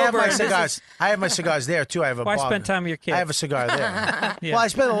you're sober, I have my cigars. I have my cigars there too. I have a. Why spend time with your kids? I have a cigar there. Yeah. Well, I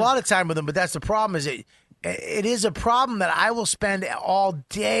spend a lot of time with him, but that's the problem. It is a problem that I will spend all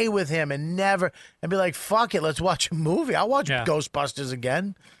day with him and be like, fuck it, let's watch a movie. I'll watch Ghostbusters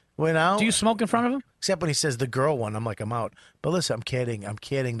again. Do you smoke in front of him? Except when he says the girl one, I'm like, I'm out. But listen, I'm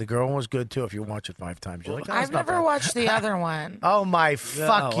kidding. The girl one was good too. If you watch it 5 times, you're like, oh, I've never watched the other one. Oh my,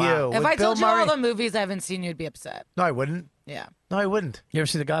 fuck you! If With I Bill told you Murray? all the movies I haven't seen, you'd be upset. No, I wouldn't. Yeah. No, I wouldn't. You ever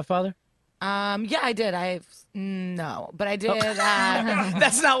see The Godfather? Yeah, I did. No, but I did.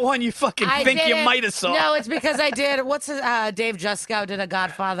 That's not one you fucking think you might have saw. No, it's because I did. Dave Juskow did a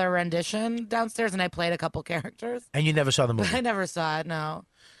Godfather rendition downstairs, and I played a couple characters. And you never saw the movie? I never saw it. No.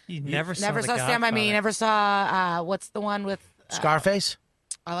 You never saw Never The saw Stand By Me. Godfather. Never saw what's the one with Scarface?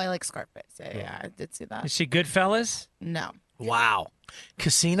 Oh, I like Scarface. Yeah, I did see that. Is she Goodfellas? No. Wow.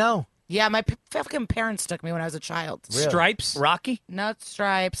 Casino? Yeah, my fucking parents took me when I was a child. Really? Stripes? Rocky? Not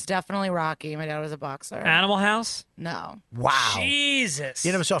Stripes. Definitely Rocky. My dad was a boxer. Animal House? No. Wow. Jesus.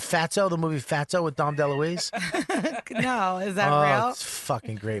 You never saw Fatso, the movie Fatso with Dom DeLuise? No, is that Oh, real? it's a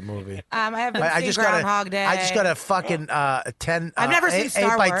fucking great movie. I haven't seen Groundhog Day. I just got a fucking 10. I've never seen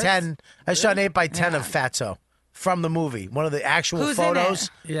Star 8 by Wars. 10. I saw an 8 by 10 of Fatso from the movie. One of the actual Who's in photos.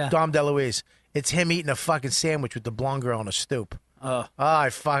 it? Yeah. Dom DeLuise. It's him eating a fucking sandwich with the blonde girl on a stoop.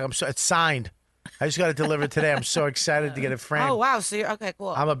 It's signed. I just got it delivered today. I'm so excited to get it framed. Oh, wow. So okay, cool.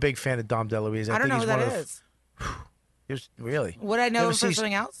 I'm a big fan of Dom DeLuise. I don't know who that is. Really? Would I You know ever him for see-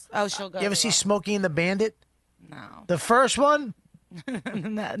 something else? Oh, she'll go. You ever see Smokey and the Bandit? No. The first one?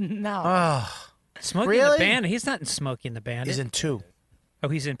 No. Oh, Smokey Really? and the Bandit. He's not in Smokey and the Bandit. he's in 2. Oh,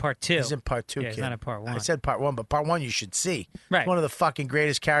 he's in part 2. He's in part 2, Yeah, kid. he's not in part 1. I said part 1, but part 1 you should see. Right. It's one of the fucking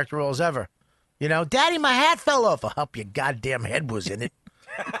greatest character roles ever. Daddy, my hat fell off. I hope your goddamn head was in it.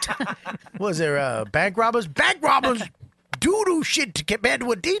 Was there bank robbers? Bank robbers doo-doo shit to compared to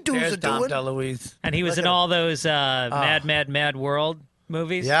what these dudes There's are Dom doing. DeLuise. And he was Look in at all those Mad World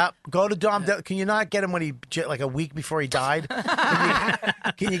movies. Yeah, go to Dom. Can you not get him when like a week before he died?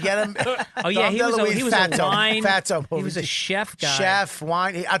 Can you get him? Oh yeah, Dom he was DeLuise, a Fatso, wine. Fatso He was a movies. chef guy. Chef,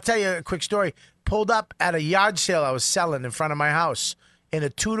 wine. I'll tell you a quick story. Pulled up at a yard sale I was selling in front of my house in a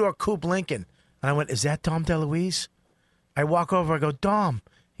 2-door coupe Lincoln. And I went, is that Dom DeLuise? I walk over, I go, Dom.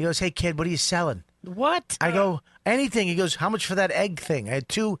 He goes, hey, kid, what are you selling? What? I go, anything. He goes, how much for that egg thing? I had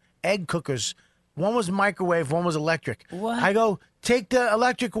 2 egg cookers. One was microwave, one was electric. What? I go, take the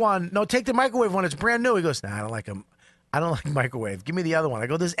electric one. No, take the microwave one. It's brand new. He goes, nah, I don't like them. I don't like microwave. Give me the other one. I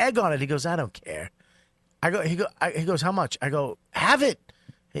go, there's egg on it. He goes, I don't care. He goes, how much? I go, have it.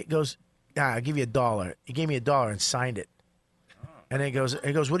 He goes, nah, I'll give you $1. He gave me $1 and signed it. And then he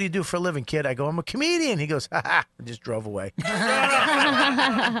goes, what do you do for a living, kid? I go, I'm a comedian. He goes, ha ha, and just drove away.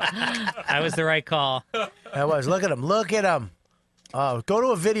 That was the right call. That was. Look at him. Look at him. Oh, go to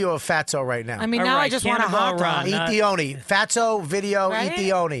a video of Fatso right now. I mean, All now I right, just want a Cannonball hot Run. dog. Eat the Oni. Fatso video, Right? eat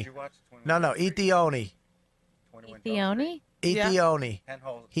the Oni. No, eat the Oni. Theone? Eat Yeah. the Oni.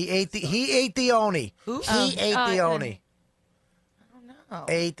 He ate the Oni. Who? He ate the Oh, Oni. Oh.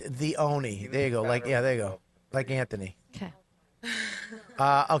 Ate the Oni. There you go. There you go. Like Anthony. Okay.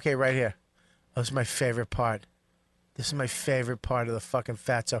 Okay, right here. This is my favorite part. This is my favorite part of the fucking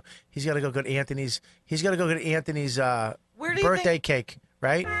Fatso. He's got to go get Anthony's. He's got to go get Anthony's Where do you birthday think- cake,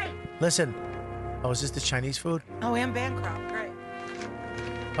 right? Listen. Oh, is this the Chinese food? Oh, and Bancroft. Great.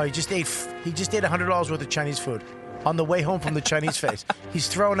 Oh, he just ate $100 worth of Chinese food on the way home from the Chinese face. He's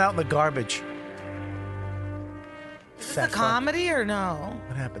throwing out in the garbage. Is this a comedy or no?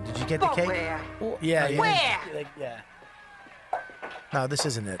 What happened? Did you get the cake? Yeah. Where? No, this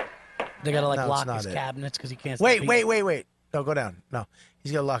isn't it. They gotta No, it's lock not his it. cabinets because he can't. Wait. No, go down. No,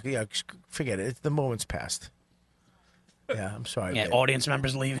 he's gonna lock it. Yeah, forget it. The moment's passed. Yeah, I'm sorry. Yeah, babe. audience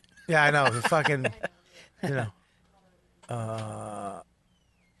members leaving. Yeah, I know. The fucking,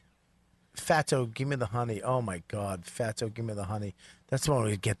 Fatso, give me the honey. Oh my God, Fatso, give me the honey. That's the one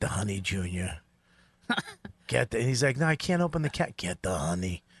we get the honey, Junior. Get the. And he's like, no, I can't open the cat. Get the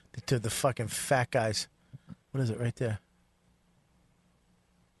honey. To the fucking fat guys. What is it right there?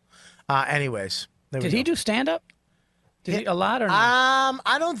 Anyways, Did he do stand up? Did he a lot or no?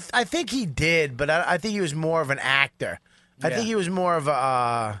 I don't. I think he did, but I think he was more of an actor. I think he was more of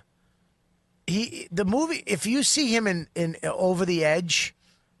a. The movie. If you see him in Over the Edge,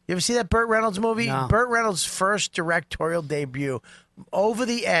 you ever see that Burt Reynolds movie? No. Burt Reynolds' first directorial debut, Over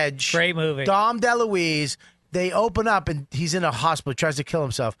the Edge. Great movie. Dom DeLuise. They open up and he's in a hospital. He tries to kill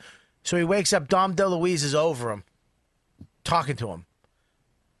himself. So he wakes up. Dom DeLuise is over him, talking to him,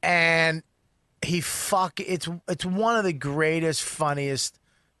 and it's one of the greatest, funniest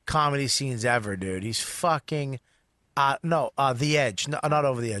comedy scenes ever, dude. He's fucking The Edge. No, not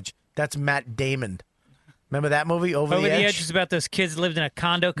Over the Edge. That's Matt Damon. Remember that movie, Over the Edge? is about those kids that lived in a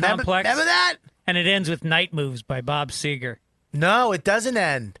condo complex. Remember that? And it ends with Night Moves by Bob Seger. No, it doesn't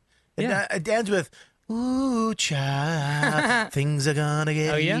end. Yeah. It ends with, ooh, child, things are gonna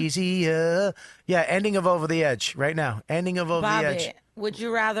get easier. Yeah, ending of Over the Edge right now. Ending of Over Bobby, the Edge. would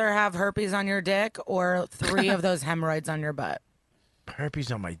you rather have herpes on your dick or 3 of those hemorrhoids on your butt?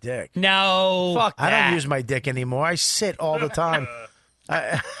 Herpes on my dick. No. Fuck I that. don't use my dick anymore. I sit all the time.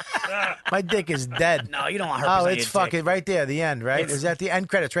 My dick is dead. No, you don't want herpes Oh, on it's your fucking dick. right there, the end, right? Is that the end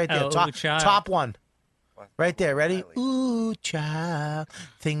credits right there? Oh, child. Top one. Right there, ready? Ooh, child,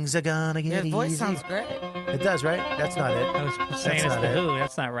 things are gonna get Your voice easy. sounds great. It does, right? That's not it. I was saying it's not the it. Who.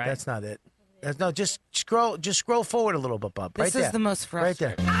 That's not right. That's not it. No, just scroll forward a little bit, Bub. This Right is there. the most Right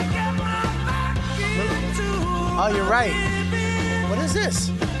there. frustrating. Oh, you're right. What is this?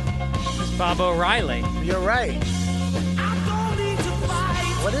 It's Bob O'Reilly. You're right.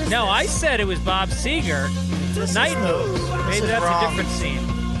 What is No, this? I said it was Bob Seger. Night Moves. Maybe is that's wrong. a different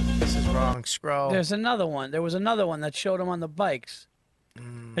scene. This is wrong. Scroll. There's another one. There was another one that showed him on the bikes.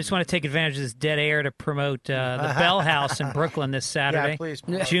 I just want to take advantage of this dead air to promote the Bell House in Brooklyn this Saturday. Yeah, please.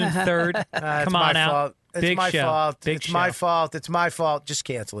 June 3rd. Come on out. Fault. It's Big my show. fault. Big it's show. my fault. It's my fault. Just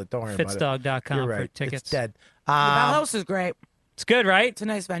cancel it. Don't worry about it. Fitzdog.com You're for right. tickets. It's dead. The Bell House is great. It's good, right? It's a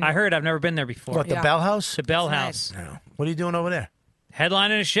nice venue. I heard. I've never been there before. What, the Yeah. Bell House? The Bell It's House. nice. No. What are you doing over there?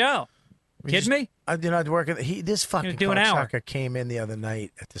 Headlining a show. Kidding me? I'd working. This fucking do an hour. cocksucker came in the other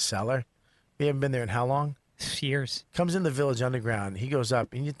night at the cellar. We haven't been there in how long? Years. Comes in the Village Underground. He goes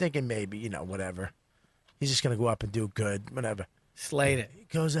up, and you're thinking maybe, whatever. He's just going to go up and do good, whatever. Slayed it. He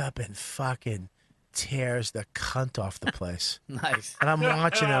goes up and fucking tears the cunt off the place. Nice. And I'm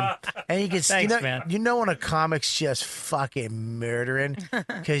watching him, and you can see, Thanks, man. you know when a comic's just fucking murdering,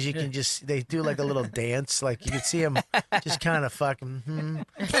 because you can just, they do like a little dance, like you can see him just kind of fucking, and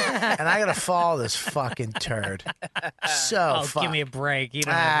I gotta follow this fucking turd. So Oh, give me a break. You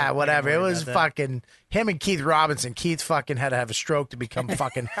don't have to whatever. It worry was about that. fucking him and Keith Robinson. Keith fucking had to have a stroke to become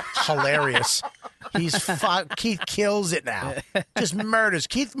fucking hilarious. Keith kills it now. Just murders.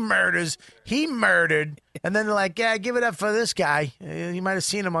 Keith murders. He murdered. And then they're like, yeah, give it up for this guy. You might have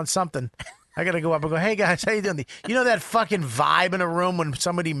seen him on something. I got to go up and go, hey, guys, how you doing? You know that fucking vibe in a room when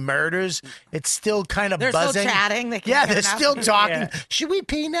somebody murders? It's still kind of They're buzzing. still chatting. They can't Yeah, get they're enough. still talking. Yeah. Should we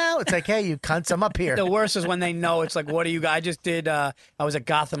pee now? It's like, hey, you cunts, I'm up here. The worst is when they know it's like, what are you guys? I just did, I was at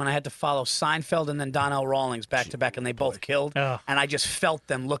Gotham and I had to follow Seinfeld and then Donnell Rawlings back to back and they both killed. Oh. And I just felt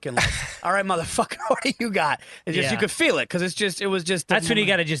them looking like, all right, motherfucker, what do you got? It's just, Yeah. you could feel it because it was just. That's when you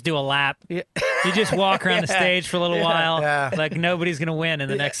got to just do a lap. Yeah. You just walk around the Yeah. stage for a little while, Yeah. like nobody's going to win in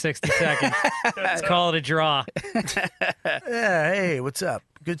the next 60 seconds. Let's call it a draw. Yeah, hey, what's up?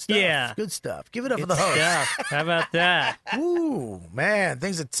 Good stuff. Yeah. Good stuff. Give it up for Good the host. stuff. How about that? Ooh, man,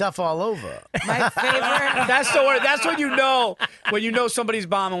 things are tough all over. My favorite. That's the word. That's when you know somebody's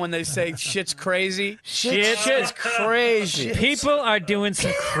bombing when they say shit's crazy. Shit's crazy. People are doing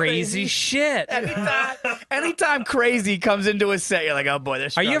some crazy shit. Anytime crazy comes into a set, you're like, oh boy, they're Are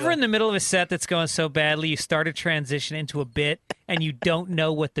struggling. you ever in the middle of a set that's going so badly you start a transition into a bit and you don't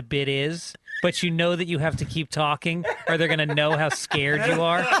know what the bit is, but you know that you have to keep talking or they're going to know how scared you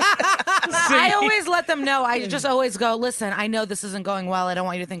are? I always let them know. I just always go, listen, I know this isn't going well. I don't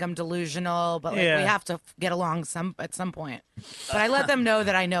want you to think I'm delusional, but like, Yeah. we have to get along at some point. But I let them know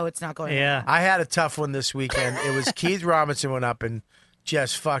that I know it's not going well. Yeah. I had a tough one this weekend. It was Keith Robinson went up and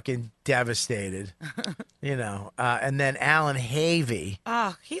just fucking devastated. You know, and then Alan Havey,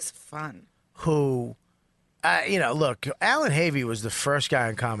 Oh, he's fun. who, you know, look, Alan Havey was the first guy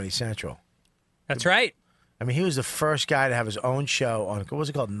on Comedy Central. That's right. I mean, he was the first guy to have his own show on, what was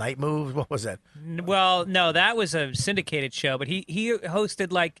it called, Night Moves? What was that? Well, no, that was a syndicated show, but he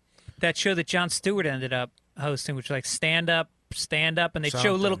hosted like that show that Jon Stewart ended up hosting, which was like stand up, and they'd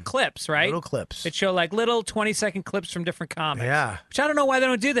show little Something. clips, right? Little clips. They'd show like little 20-second clips from different comics. Yeah. Which I don't know why they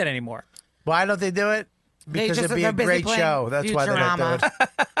don't do that anymore. Why don't they do it? Because it'd be a great show. That's why they don't do it.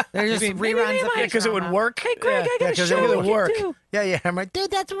 They're just reruns of because it would work. Hey, Greg, I got a because show it would we can work. do. Yeah, I'm like,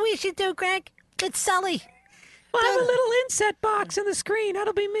 Dude, that's what we should do, Greg. It's Sully. Well, I have a little inset box in the screen.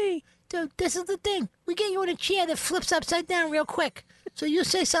 That'll be me. Dude, this is the thing. We get you in a chair that flips upside down real quick. So you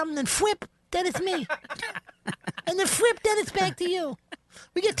say something, then flip, then it's me. And then flip, then it's back to you.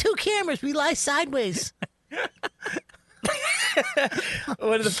 We get 2 cameras. We lie sideways.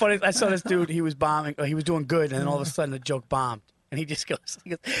 One of the funniest, I saw this dude, he was bombing, or he was doing good, and then all of a sudden the joke bombed. And he goes,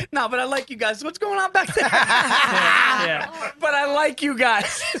 no, but I like you guys. What's going on back there? Yeah. But I like you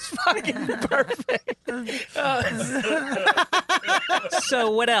guys. It's fucking perfect.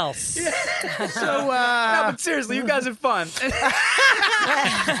 So what else? So, no, but seriously, you guys are fun.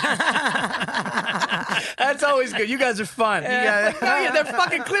 That's always good. You guys are fun. They're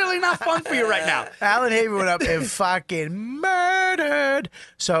fucking clearly not fun for you right now. Alan Havey went up and fucking murdered.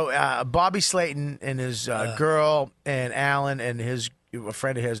 So Bobby Slayton and his girl and Alan and a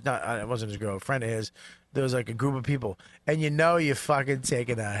friend of his, not it wasn't his girl, a friend of his, there was like a group of people. And you know you're fucking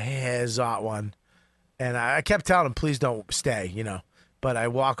taking a hot one. And I kept telling him, please don't stay, you know. But I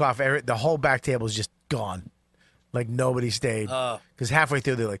walk off, the whole back table is just gone. Like nobody stayed. Because halfway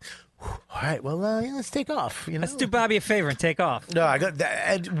through they're like, all right, well, let's take off. You know? Let's do Bobby a favor and take off. No,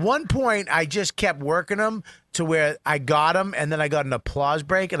 at one point I just kept working them to where I got them, and then I got an applause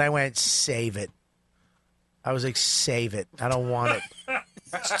break, and I went, save it. I was like, save it. I don't want it.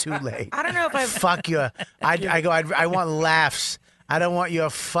 It's too late. I don't know if I've... Fuck you. I want laughs. I don't want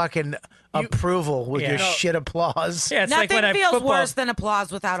your fucking approval with your shit applause. Yeah, it's Nothing like when feels worse than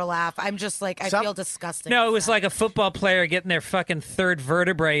applause without a laugh. I'm just like, I feel disgusting. No, it was like a football player getting their fucking third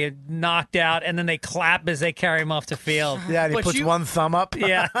vertebrae knocked out, and then they clap as they carry him off the field. Yeah, and he puts one thumb up.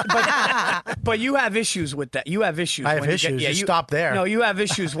 Yeah. But you have issues with that. You have issues. I have issues. You stop there. No, you have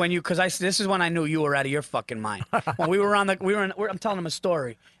issues when you, because this is when I knew you were out of your fucking mind. When we were I'm telling him a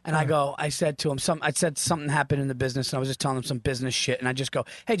story, and I said to him, something happened in the business, and I was just telling him some business shit, and I just go,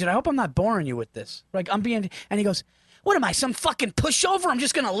 hey, dude, I hope I'm not boring you with this. Like, and he goes, what am I, some fucking pushover? I'm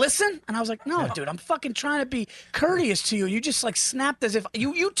just gonna listen? And I was like, no, dude, I'm fucking trying to be courteous to you. You just like snapped as if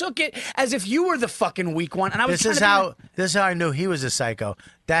you took it as if you were the fucking weak one. And I was This is how I knew he was a psycho.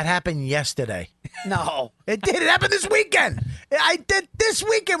 That happened yesterday. No. It did. It happened this weekend. I did this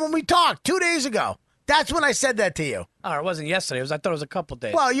weekend when we talked 2 days ago. That's when I said that to you. Oh, it wasn't yesterday. I thought it was a couple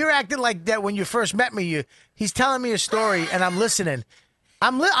days. Well, you're acting like that when you first met me. He's telling me a story, and I'm listening.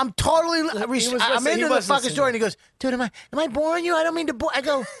 I'm totally. I'm into the fucking story, and he goes, "Dude, am I boring you? I don't mean to bore." I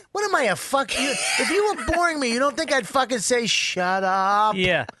go, "What am I, a fuck you? If you were boring me, you don't think I'd fucking say shut up?"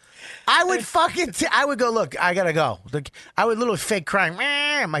 Yeah. I would fucking. I would go. Look, I gotta go. Like, I would literally fake crying.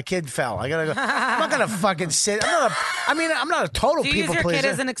 My kid fell. I gotta go. I'm not gonna fucking sit. I'm not a total Do you people use your pleaser. kid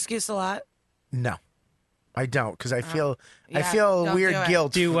as an excuse a lot? No, I don't, because I feel don't weird do it.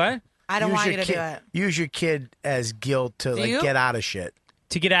 guilt. Do what? I don't Use want your you to do kid- it. Use your kid as guilt to Do you? get out of shit.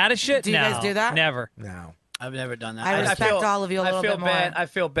 To get out of shit? Do you guys do that? Never. No. I've never done that. I respect all of you a little I feel bit more. bad. I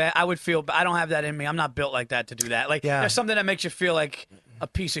feel bad. I would feel. I don't have that in me. I'm not built like that to do that. Like, there's something that makes you feel like a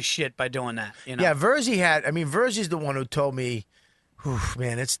piece of shit by doing that. You know? Yeah, Verzi's the one who told me,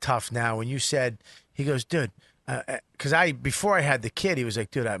 man, it's tough now. When you said, he goes, dude, because before I had the kid, he was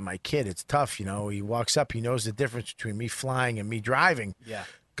like, dude, my kid, it's tough. You know, he walks up, he knows the difference between me flying and me driving. Yeah.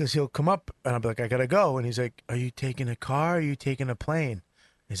 Because he'll come up and I'll be like, I gotta go. And he's like, are you taking a car or are you taking a plane?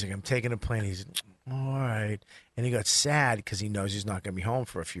 He's like, I'm taking a plane. He's like, all right. And he got sad because he knows he's not going to be home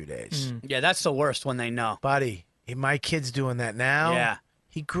for a few days. Yeah, that's the worst when they know. Buddy, my kid's doing that now. Yeah.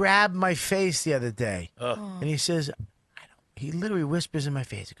 He grabbed my face the other day. Ugh. And he says, he literally whispers in my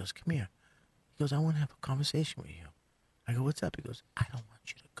face. He goes, come here. He goes, I want to have a conversation with you. I go, what's up? He goes, I don't want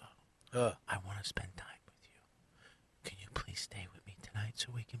you to go. I want to spend time with you. Can you please stay with me tonight so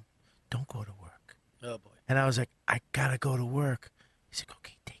we can, don't go to work. Oh, boy. And I was like, I got to go to work. He's like,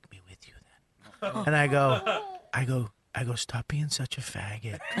 okay, take me with you then. And I go, stop being such a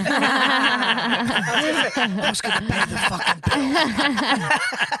faggot. Who's going to pay the fucking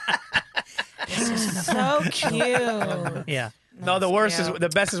bill? This is so cute. Yeah. No, the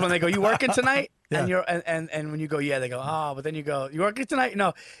best is when they go, you working tonight? And you're and when you go, yeah, they go, oh, but then you go, you working tonight?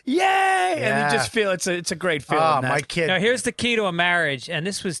 No, yay! And you just feel it's a great feeling. Oh, my kid. Now, here's the key to a marriage, and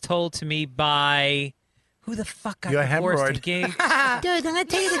this was told to me by who the fuck got Your divorced hemorrhoid. and gay? Dude, I'm going to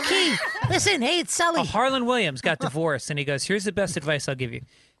tell you the key. Listen, hey, it's Sully. Oh, Harlan Williams got divorced, and he goes, here's the best advice I'll give you.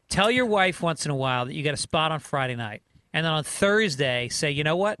 Tell your wife once in a while that you got a spot on Friday night, and then on Thursday, say, you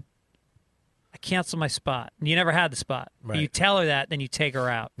know what? I canceled my spot. And you never had the spot. Right. You tell her that, then you take her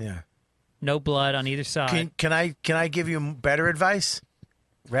out. Yeah. No blood on either side. Can I give you better advice?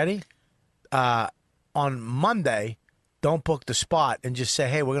 Ready? On Monday, don't book the spot and just say,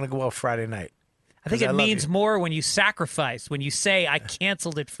 hey, we're going to go out Friday night. I think it means more when you sacrifice, when you say, I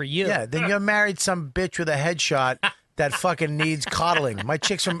canceled it for you. Yeah, then you're married some bitch with a headshot that fucking needs coddling. My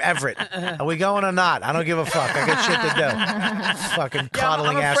chick's from Everett. Are we going or not? I don't give a fuck. I got shit to do. Fucking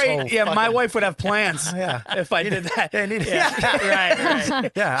coddling I'm afraid, asshole. Yeah, my Fucking- wife would have plans if I did that.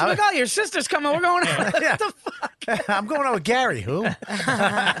 Right. Yeah, She's like, oh, your sister's coming. We're going out. Yeah. What the fuck? I'm going out with Gary. Who?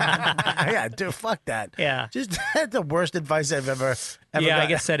 Yeah, dude, fuck that. Yeah. Just that's the worst advice I've ever Yeah, I got.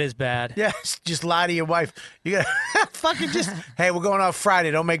 guess that is bad. Yeah, just lie to your wife. You gotta fucking just. Hey, we're going out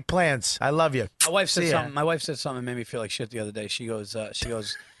Friday. Don't make plans. I love you. My wife said See ya. something. My wife said something that made me feel like shit the other day. She goes.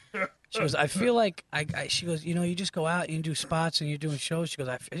 I feel like she goes, you know, you just go out and you do spots and you're doing shows. She goes,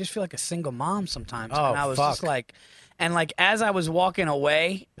 I just feel like a single mom sometimes. Oh, and I was fuck. just like, and like as I was walking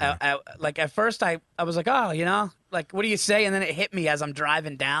away, like at first I was like, oh, you know, like what do you say? And then it hit me as I'm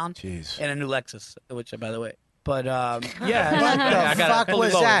driving down in a new Lexus, which by the way. But yeah, What I the got fuck it fully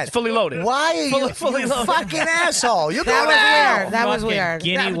was loaded. that? It's fully loaded. Why are you, fully you loaded. fucking asshole? You're That going was out. weird. That was Fucking weird.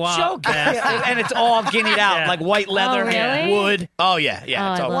 Guinea I'm wop. joking. And it's all guineaed out, like white leather, Oh, really? wood. Oh yeah, Oh, it's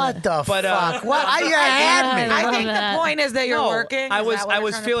I all love What the But, fuck? What? You had me. I love think that. the point is that you're No, working. I Is was that what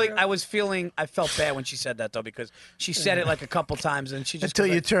you're trying to prove? I felt bad when she said that though, because she said it like a couple times and she just Until goes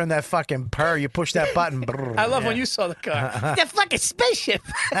you like, turn that fucking purr, you push that button. I love when you saw the car. That fucking spaceship.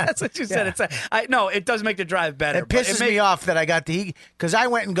 That's what you said. It's no, it does make the drive better. It pisses me off that I got because I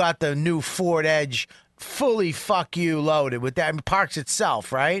went and got the new Ford Edge fully fuck you loaded with that. I mean, parks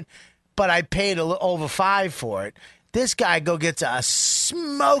itself, right? But I paid over $5 for it. This guy gets a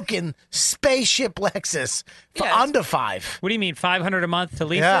smoking spaceship Lexus for under $5. What do you mean, $500 a month to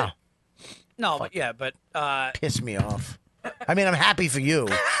lease Yeah. it? No, but yeah, but Piss me off. I mean, I'm happy for you,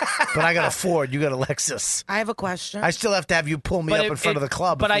 but I got a Ford. You got a Lexus. I have a question. I still have to have you pull me But up in front of the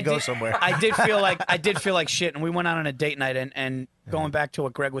club if we go somewhere. I did feel like shit, and we went out on a date night. And going back to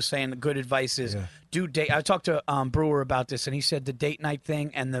what Greg was saying, the good advice is do date. I talked to Brewer about this, and he said the date night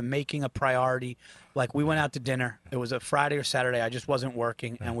thing and the making a priority. Like we went out to dinner. It was a Friday or Saturday. I just wasn't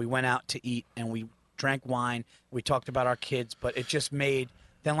working, and we went out to eat, and we drank wine. We talked about our kids, but it just made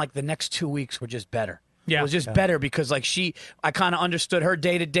then like the next 2 weeks were just better. Yeah. It was just better because like I kind of understood her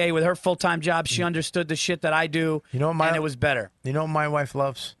day to day with her full-time job. She understood the shit that I do. You know what and it was better. You know what my wife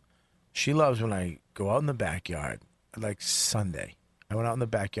loves? She loves when I go out in the backyard, like Sunday. I went out in the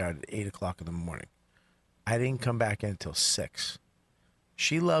backyard at 8 o'clock in the morning. I didn't come back in until 6.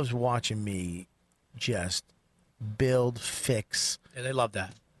 She loves watching me just build, fix, Yeah, they love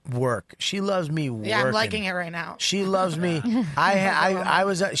that. work. She loves me working. Yeah, I'm liking it right now. She loves me.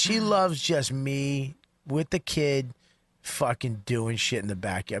 She loves just me with the kid fucking doing shit in the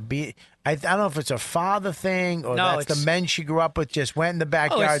backyard. I don't know if it's a father thing or No, that's the it's- men she grew up with just went in the Oh,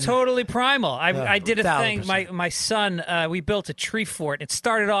 backyard. it's totally primal. I did a 1000%. thing. My son, we built a tree fort. It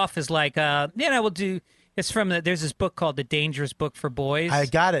started off as like, we'll do. It's from there's this book called The Dangerous Book for Boys. I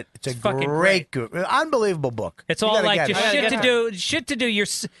got it. It's a fucking great, unbelievable book. It's You all gotta like get just it. shit to do. Shit to do.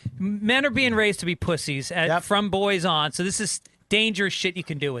 Men are being raised to be pussies from boys on. So this is dangerous shit you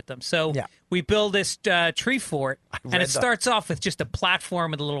can do with them. So we build this tree fort, and read it starts off with just a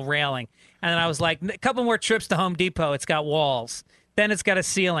platform with a little railing. And then I was like, a couple more trips to Home Depot. It's got walls. Then it's got a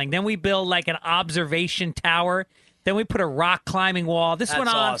ceiling. Then we build like an observation tower. Then we put a rock climbing wall. This went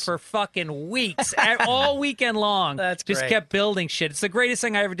on for fucking weeks, all weekend long. That's just great. kept building shit. It's the greatest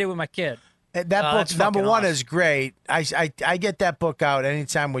thing I ever did with my kid. That that's book, number fucking one, awesome. is great. I get that book out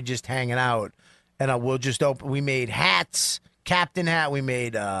anytime we're just hanging out, and we'll just open. We made hats, captain hat. We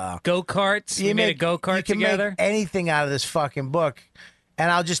made go-karts. We made a go-kart you can together. Make anything out of this fucking book.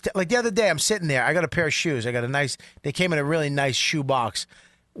 And I'll just like the other day, I'm sitting there. I got a pair of shoes. I got a nice. They came in a really nice shoe box.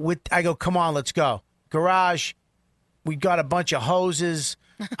 I go, come on, let's go. Garage. We got a bunch of hoses.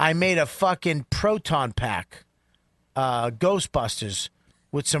 I made a fucking proton pack, Ghostbusters,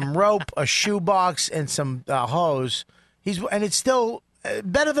 with some rope, a shoebox, and some hose. And it's still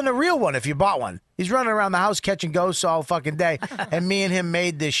better than a real one if you bought one. He's running around the house catching ghosts all fucking day, and me and him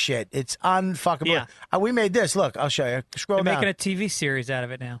made this shit. It's unfucking. Yeah. We made this. Look, I'll show you. Scroll They're down. making a TV series out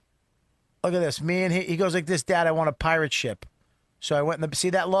of it now. Look at this. Me and he goes like this, Dad, I want a pirate ship. So I went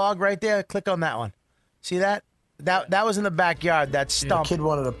see that log right there? Click on that one. See that? That was in the backyard, that stump. The kid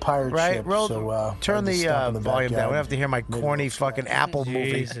wanted a pirate right? ship, Roll, so turn the volume down. backyard. We have to hear my corny fucking Apple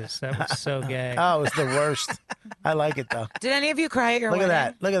movie. Jesus, that was so gay. Oh, it was the worst. I like it, though. Did any of you cry at your Look wedding?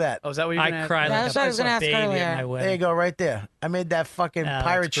 at that. Look at that. Oh, is that what you're I gonna cried That's like what I was a gonna ask baby earlier. at my wedding. There you go, right there. I made that fucking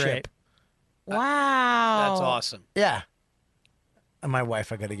pirate that's great. ship. Wow. That's awesome. Yeah. And my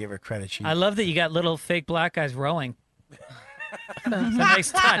wife, I got to give her credit. I love that you got little fake black guys rowing. It's a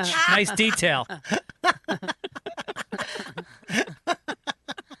nice touch, nice detail.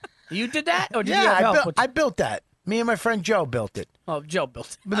 You did that, or did you Yeah, have help? with I built that. Me and my friend Joe built it. Oh, Joe built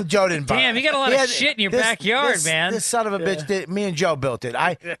it. But Joe didn't buy it. Damn, you got a lot He of had- shit in your this- backyard, this- man. This son of a bitch did. Me and Joe built it.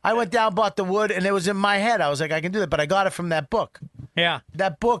 I went down, bought the wood, and it was in my head. I was like, I can do that, but I got it from that book. Yeah.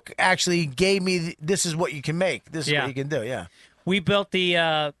 That book actually gave me. This is what you can make. This is Yeah. what you can do. Yeah. We built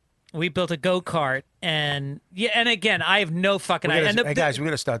a go-kart, and again, I have no fucking We idea. gotta, And hey guys, we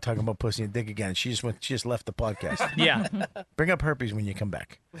got to start talking about pussy and dick again. She just left the podcast. Yeah. Bring up herpes when you come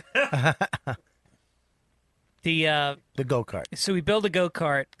back. The go-kart. So we build a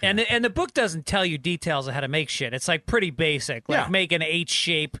go-kart, and the book doesn't tell you details of how to make shit. It's like pretty basic, like Yeah. make an H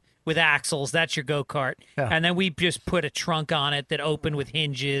shape with axles. That's your go-kart. Yeah. And then we just put a trunk on it that opened with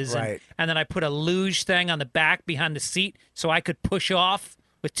hinges, Right. and then I put a luge thing on the back behind the seat so I could push off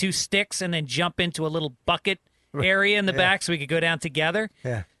with two sticks and then jump into a little bucket area in the Yeah. back so we could go down together.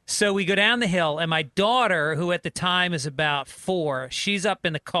 Yeah. So we go down the hill, and my daughter, who at the time is about 4, she's up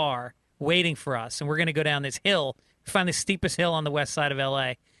in the car waiting for us, and we're going to go down this hill. We find the steepest hill on the west side of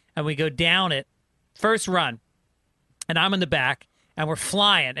L.A., and we go down it, first run, and I'm in the back, and we're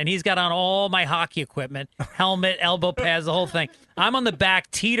flying, and he's got on all my hockey equipment, helmet, elbow pads, the whole thing. I'm on the back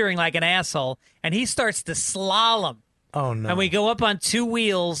teetering like an asshole, and he starts to slalom. Oh, no. And we go up on 2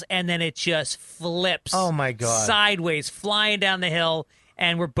 wheels, and then it just flips. Oh, my God. Sideways, flying down the hill,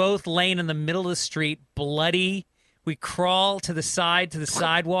 and we're both laying in the middle of the street, bloody. We crawl to the side, to the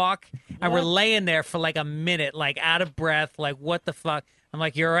sidewalk, and we're laying there for like a minute, like out of breath, like, what the fuck? I'm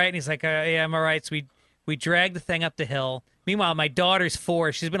like, you all right? And he's like, yeah, I'm all right. So we drag the thing up the hill. Meanwhile, my daughter's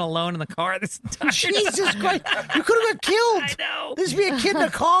 4. She's been alone in the car this entire Jesus Christ. You could have got killed. I know. There's be a kid in the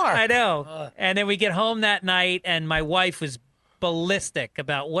car. I know. And then we get home that night, and my wife was ballistic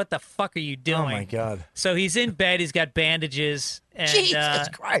about what the fuck are you doing? Oh, my God. So he's in bed. He's got bandages. And, Jesus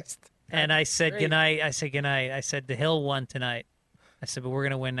Christ. And I said goodnight. I said goodnight. I said the Hill won tonight. I said, but we're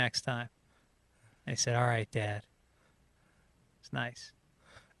going to win next time. And he said, all right, Dad. It's nice.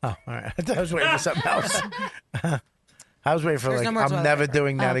 Oh, all right. I was waiting for something else. I was waiting for There's like, no more I'm toilet never paper.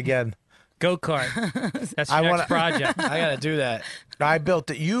 doing that again. Go-kart. That's your I next wanna- project. I got to do that. I built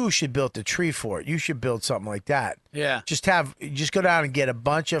it. You should build a tree fort. You should build something like that. Yeah. Just go down and get a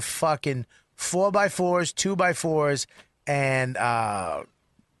bunch of fucking 4x4s, 2x4s, and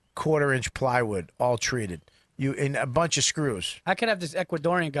 1/4-inch plywood, all treated. You and a bunch of screws. I could have this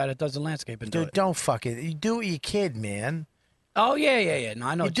Ecuadorian guy that does the landscaping. do Dude, it. don't fuck it. You do it with your kid, man. Oh yeah. No,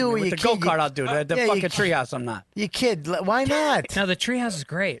 I know. You what do you it mean. with With the your go kid, kart, you- I'll do it. The yeah, fucking you- treehouse, I'm not. Your kid, why not? No, the treehouse is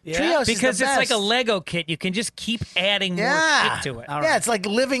great. Yeah? Treehouse is the Because it's like a best. Lego kit. You can just keep adding more Yeah. shit to it. Yeah, it's like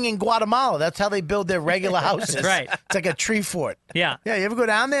living in Guatemala. That's how they build their regular houses. That's right. It's like a tree fort. Yeah. Yeah, you ever go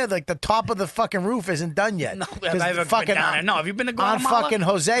down there? Like the top of the fucking roof isn't done yet. No, Have I ever been down there? No, have you been to Aunt Guatemala? fucking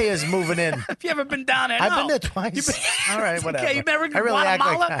Jose is moving in. Have you ever been down there? I've No. been there twice. All right, whatever. Okay, you've never been I to really act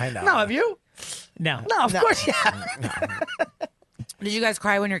Guatemala? like I know. No, have you? No. No, of course you have. Did you guys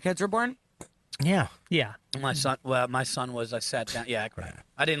cry when your kids were born? Yeah. Yeah. My son was. I sat down. Yeah, I cried.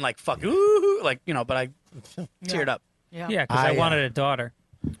 I didn't like fuck ooh, like but I teared up. Yeah, because I wanted a daughter.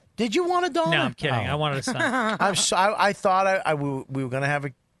 Did you want a daughter? No, I'm kidding. Oh. I wanted a son. I thought we were gonna have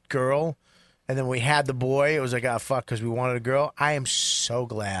a girl, and then we had the boy. It was like, oh fuck, because we wanted a girl. I am so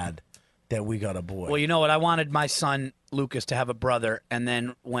glad that we got a boy. Well, you know what? I wanted my son Lucas to have a brother, and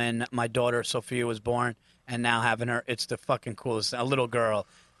then when my daughter Sophia was born, and now having her, it's the fucking coolest. A little girl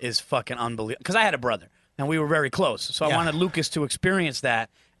is fucking unbelievable. Because I had a brother, and we were very close, so I wanted Lucas to experience that,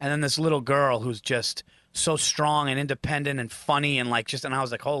 and then this little girl who's just so strong and independent and funny and like just, and I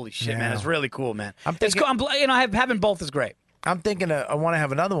was like, holy shit, man, it's really cool, man. It's cool. Having both is great. I'm thinking I want to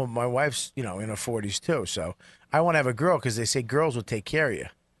have another one. My wife's, in her 40s too, so I want to have a girl because they say girls will take care of you.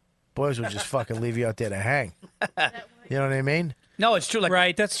 Boys will just fucking leave you out there to hang. You know what I mean? No, it's true. Like,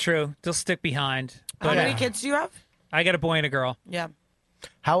 right, that's true. They'll stick behind. How many kids do you have? I got a boy and a girl. Yeah.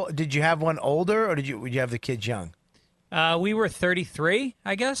 How did you have one older, or would you have the kids young? We were 33,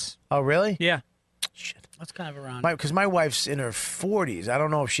 I guess. Oh, really? Yeah. Shit. That's kind of around. Because my wife's in her 40s. I don't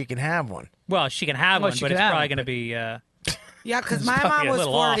know if she can have one. Well, she can have Well, one, she but can it's have probably one, going to be Yeah, because my probably mom a was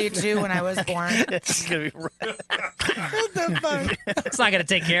little off. 42 when I was born. It's gonna be rough. What the fuck? It's not going to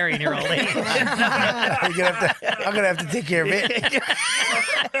take care of you in your old age. I'm gonna have to take care of it.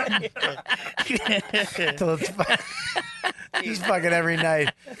 Till it's just fucking every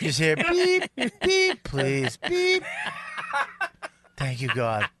night. Just hear beep, beep, please, beep. Thank you,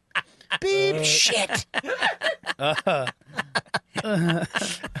 God. Beep, shit. No,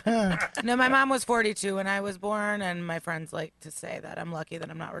 my mom was 42 when I was born, and my friends like to say that I'm lucky that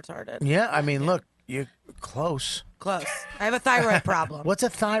I'm not retarded. Yeah, I mean, look, you're close. Close. I have a thyroid problem. What's a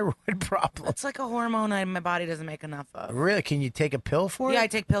thyroid problem? It's like a hormone my body doesn't make enough of. Really? Can you take a pill for it? Yeah, I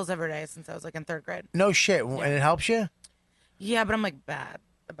take pills every day since I was like in 3rd grade. No shit. And it helps you? Yeah, but I'm like bad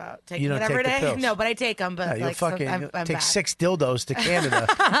about taking You don't it every take the day. pills? No, but I take them. But Yeah, you'll like, so fucking I'm take bad. 6 dildos to Canada.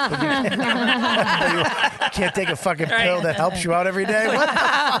 You can't take a fucking pill that helps you out every day. What the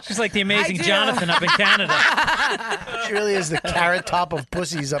fuck? She's like the amazing do. Jonathan up in Canada. She really is the carrot top of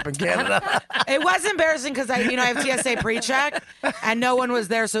pussies up in Canada. It was embarrassing because I have TSA pre-check, and no one was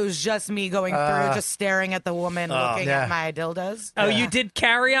there, so it was just me going through, just staring at the woman, looking yeah. at my dildos. Oh, you did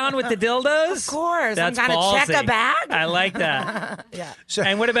carry on with the dildos? Of course, That's I'm trying to check ballsy. a bag. I like that. Yeah,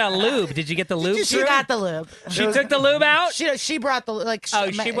 And what about lube? Did you get the lube? she through? got the lube. She took the lube out? She brought the like.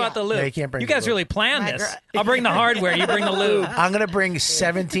 She brought the lube. No, you can't bring You the guys lube. really planned My this. gr- I'll bring the hardware. You bring the lube. I'm going to bring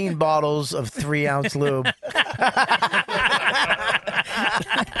 17 bottles of 3-ounce lube.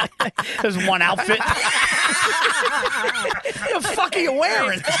 There's one outfit. What the fuck are you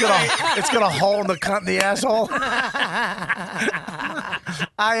wearing? It's got a hole in the cunt in the asshole.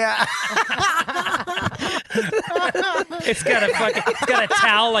 It's got a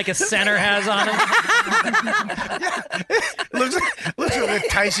towel like a center has on it. looks like the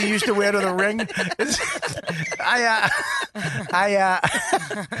Tyson used to wear to the ring.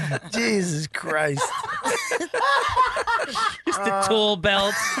 Jesus Christ. Just a tool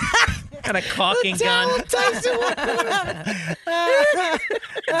belt and a caulking gun.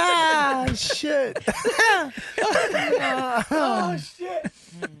 Ah, shit. Oh, shit.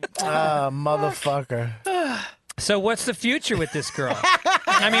 Motherfucker. So what's the future with this girl?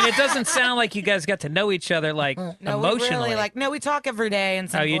 I mean, it doesn't sound like you guys got to know each other like No, emotionally. we talk every day and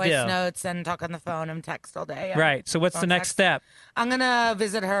send Oh, you voice do? notes and talk on the phone and text all day. Yeah. Right. So what's the Phone next text. step? I'm gonna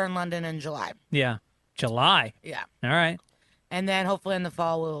visit her in London in July. Yeah. July. Yeah. All right. And then hopefully in the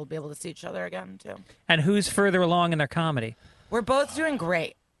fall we'll be able to see each other again too. And who's further along in their comedy? We're both doing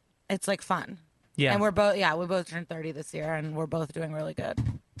great. It's like fun. Yeah. And we both turned 30 this year and we're both doing really good.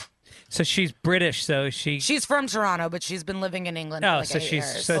 So she's British, so she's from Toronto, but she's been living in England for like so 8 she's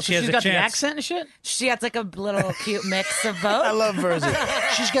years. so she has she's a got the chance. accent and shit? She has like a little cute mix of both. I love Verzi.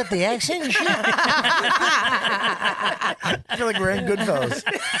 She's got the accent and shit. I feel like we're in Goodfellas.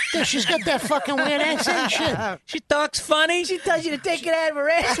 Yeah, she's got that fucking weird accent and shit. She talks funny. She tells you to take it out of her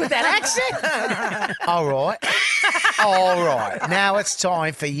ass with that accent. All right. All right. Now it's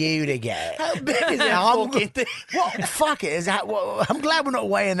time for you to go. How big is that Now, fucking thing? What fuck it is that? I'm glad we're not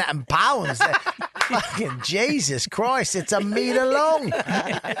weighing that in pounds. Fucking Jesus Christ! It's a meter long.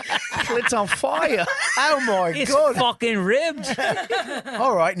 It's on fire. Oh my It's God! fucking ribbed.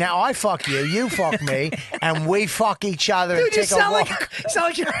 All right, now I fuck you, you fuck me, and we fuck each other Dude, and you take a sound walk.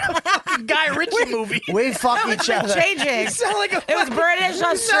 like you're in a fucking Guy Ritchie movie. We fuck each other. Changing. You sound like a It was British,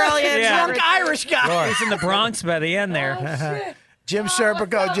 Australian, Yeah. drunk Irish guy. He's in the Bronx by the end there. Jim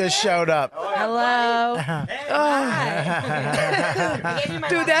Serpico just showed up. Hello.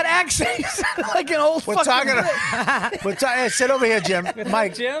 Dude, that accent you sound like an old We're fucking talking. Hey, sit over here, Jim.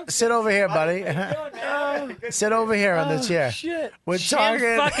 Mike, Jim? sit over here, buddy. Sit over here on the chair. shit. We're Jim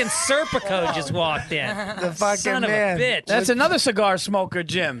talking. fucking Serpico just walked in. The fucking Son man. of a bitch. That's another cigar smoker,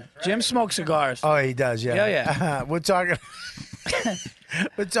 Jim. Jim smokes cigars. Oh, he does, yeah. Yeah. We're talking.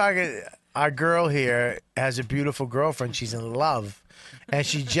 We're talking. Our girl here has a beautiful girlfriend. She's in love, and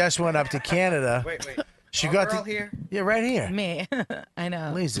she just went up to Canada. Wait. She Our got girl to, here? Yeah, right here. Me. I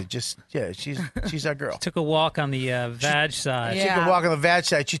know. Lisa, she's our girl. Took a walk on the vag side. She could walk on the vag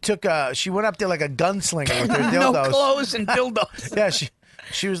side. She went up there like a gunslinger with her No dildos. clothes and dildos. Yeah,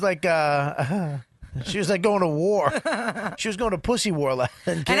 she was like she was like going to war. She was going to pussy war.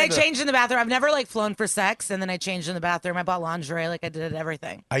 And I changed in the bathroom. I've never like flown for sex, and then I changed in the bathroom. I bought lingerie, like I did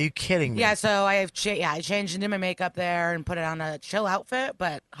everything. Are you kidding me? Yeah, so I changed into my makeup there and put it on a chill outfit,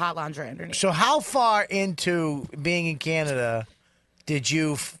 but hot lingerie underneath. So how far into being in Canada did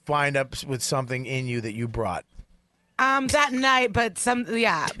you wind up with something in you that you brought? That night, but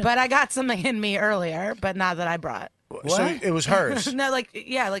I got something in me earlier, but not that I brought. So it was hers. No, like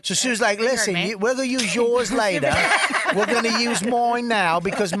yeah, like. So she was like, you heard listen, me. we're going to use yours later. We're going to use mine now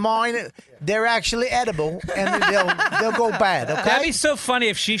because mine, they're actually edible and they'll go bad, okay? That'd be so funny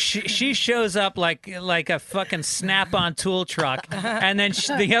if she shows up like a fucking Snap-on tool truck, and then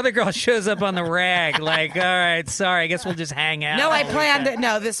the other girl shows up on the rag like, all right, sorry, I guess we'll just hang out. No, I planned it.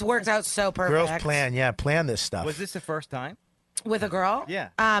 No, this worked out so perfect. Girls plan this stuff. Was this the first time? With a girl? Yeah.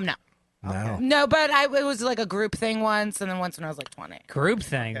 No. No. No, but it was like a group thing once, and then once when I was like 20. Group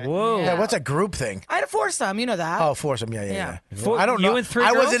thing. Whoa. Yeah, what's a group thing? I had a foursome, you know that. Oh, foursome. Yeah. Four- I don't you know. and three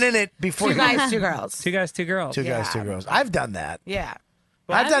I girls? wasn't in it before. Two guys, two girls. Two guys, two girls. Two guys, two girls. I've done that. Yeah.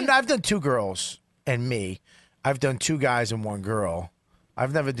 I've done two girls and me. I've done two guys and one girl.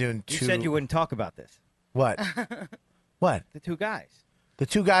 I've never done two. You said you wouldn't talk about this. What? What? The two guys. The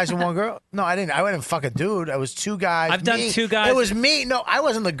two guys and one girl? No, I didn't. I wouldn't fuck a dude. I was two guys. I've done two guys. It was me. No, I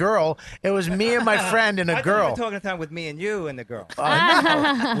wasn't the girl. It was me and my friend and a I girl. thought you were talking time with me and you and the girl.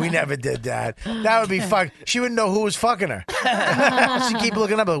 No, we never did that. That would be fuck. She wouldn't know who was fucking her. She'd keep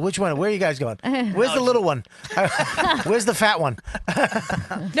looking up. Like, which one? Where are you guys going? Where's the little one? Where's the fat one?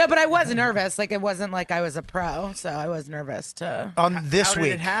 No, but I was nervous. Like it wasn't like I was a pro, so I was nervous to. On this How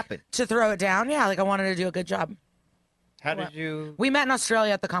week. did it happen? To throw it down, yeah. Like I wanted to do a good job. How did you? We met in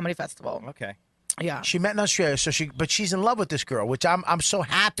Australia at the comedy festival. Okay. Yeah. She met in Australia, but she's in love with this girl, which I'm so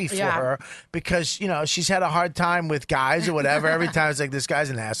happy for her because she's had a hard time with guys or whatever. Every time it's like this guy's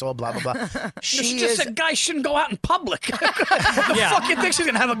an asshole, blah blah blah. She just a guy shouldn't go out in public. The fuck you think she's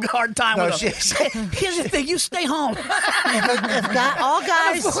gonna have a hard time with him? Here's the thing: you stay home. All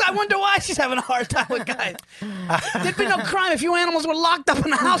guys. I wonder why she's having a hard time with guys. There'd be no crime if you animals were locked up in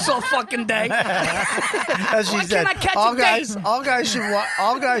the house all fucking day. As she Why said, can't I catch all a guys, date?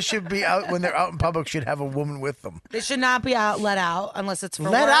 all guys should be out when they're out in public. Should have a woman with them. They should not be let out unless it's for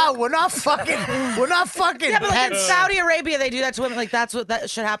Let work. out. We're not fucking. We're not fucking. Yeah, but like in pets. Saudi Arabia, they do that to women. Like that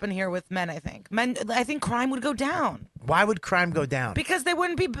should happen here with men. I think I think crime would go down Why would crime go down? because they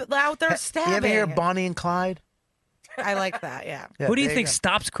wouldn't be out there stabbing. You ever hear of Bonnie and Clyde? I like that. Yeah. Who do you there think go.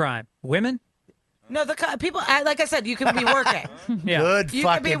 stops crime? Women? No, the people. Like I said, you could be working. Yeah. Good You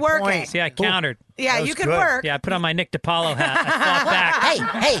fucking could be working. point. See, I countered. Yeah, That was you could good. work. Yeah, I put on my Nick DiPaolo hat. I fought back.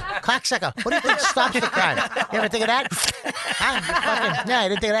 Hey, cocksucker. What do you think stops the crime? You ever think of that? Huh? You fucking, no, I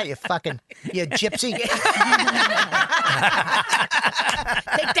didn't think of that, you gypsy.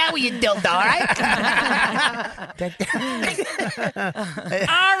 Take that with your dildo, all right?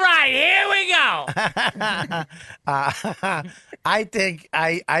 All right, here we go. I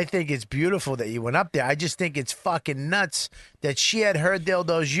think it's beautiful that you went up there. I just think it's fucking nuts that she had her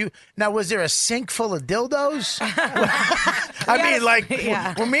dildos. Now, was there a sink full of dildos? I mean, like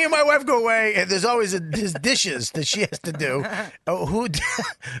when me and my wife go away, and there's always there's dishes that she has to do.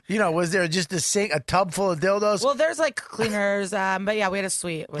 Was there just a tub full of dildos? Well, there's like cleaners, but yeah, we had a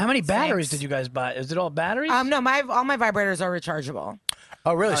suite. with How many batteries sinks. did you guys buy? Is it all batteries? No, all my vibrators are rechargeable.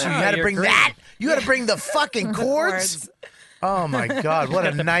 Oh, really? So you had to you're bring great. that? You had to bring the fucking cords? Oh my God! What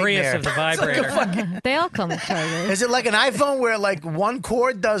a The nightmare! Prius of the vibrator. They all come with chargers. Is it like an iPhone where like one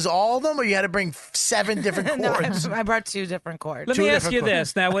cord does all of them, or you had to bring 7 different cords? No, I brought 2 different cords. Let me ask you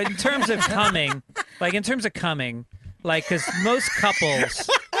this now: in terms of coming, because most couples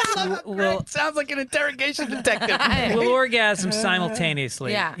will Sounds like an interrogation detective. will orgasm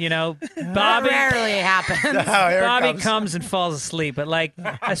simultaneously. Yeah. That Bobby. rarely happens. Bobby comes and falls asleep, but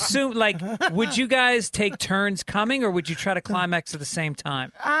would you guys take turns coming, or would you try to climax at the same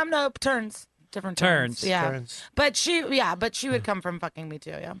time? No, turns. Different Turns. Yeah. Turns. But she would come from fucking me too,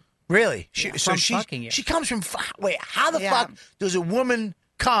 yeah. Really? From fucking you. She comes from. Wait, how the Yeah. fuck does a woman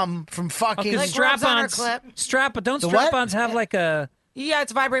come from fucking? Because rubs on her strap-ons, clip. don't The what? strap-ons have like a? Yeah,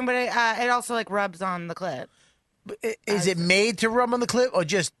 it's vibrating, but it also like rubs on the clit. Is it made to rub on the clip, or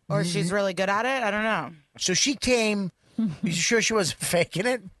just? Or she's really good at it? I don't know. So she came. You sure she wasn't faking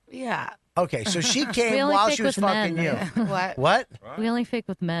it? Yeah. Okay, so she We came only while fake she was with fucking men. you. What? What? We only fake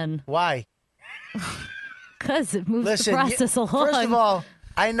with men. Why? Because it moves Listen, the process along. first of all,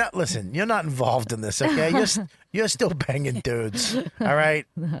 listen, you're not involved in this, okay? You're still banging dudes, all right?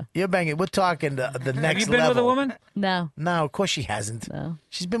 You're banging. We're talking the next level. Have you been with a woman? No. No, of course she hasn't. No.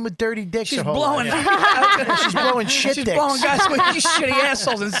 She's been with dirty dicks She's her whole blowing. life. She's blowing shit She's dicks. blowing guys with shitty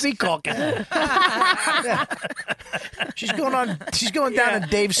assholes and sea caulking. She's going down to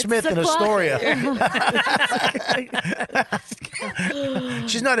Dave Smith in supply. Astoria.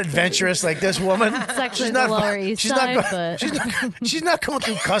 She's not adventurous like this woman. It's actually She's the not. Lower East She's Side, not. but She's not going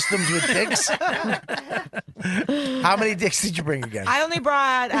through customs with dicks. How many dicks did you bring again? I only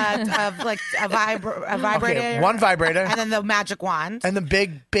brought a vibrator. Okay, one vibrator. And then the magic wand. And the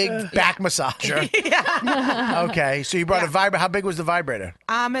big back massager. Yeah. Okay, so you brought a vibrator. How big was the vibrator?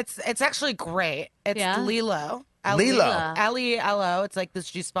 It's actually great. It's Lelo. Lelo. Lelo. It's like this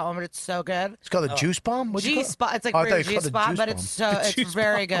juice bomb, but it's so good. It's called a juice bomb? What'd you call it? G-spot. It's like Oh, I thought real you called it G-spot, juice but bomb. it's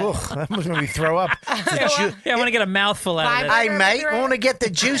very good. Ugh, that must make me throw up. Yeah, I want to get a mouthful out of it. Hey, mate, I want to get the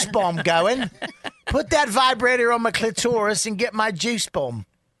juice bomb going. Put that vibrator on my clitoris and get my juice bomb.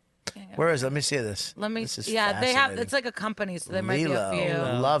 Where is it? Let me see this. Let me. This is They have. fascinating. It's like a company, so there might be a Lilo. few.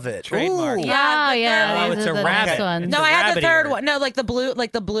 Love it. Trademark. Ooh. Yeah, Oh, it's a rabbit. No, I had the third one. No, like the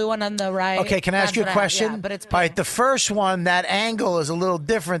blue one on the right. Okay, can I ask That's you a what I have, question? yeah, but it's All right, the first one, that angle is a little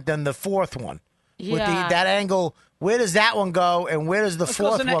different than the fourth one. With Yeah. that angle, where does that one go and where does the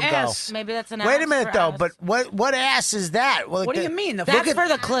fourth one go? Maybe that's an. Wait a ass minute for though, ass. but what ass is that? Well, What do you mean? Look That's at- for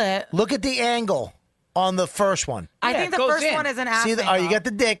the clit. Look at the angle on the first one. I think the first one is an ass. See, you angle. got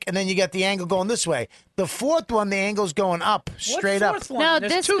the dick, and then you got the angle going this way. The fourth one, the angle's going up, straight up. No,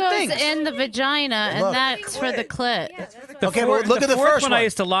 this goes in the vagina, and Look. that's for the clit. Okay, well, look at the fourth first one. one. I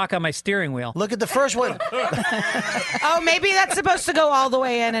used to lock on my steering wheel. Look at the first one. Oh, maybe that's supposed to go all the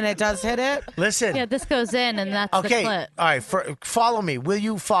way in, and it does hit it. Listen. Yeah, this goes in, and that's Okay, the clit. all right. Follow me. Will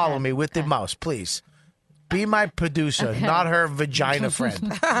you follow me with the mouse, please? Be my producer, not her vagina friend.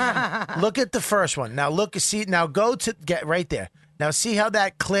 Look at the first one. Now see. Now go to get right there. Now see how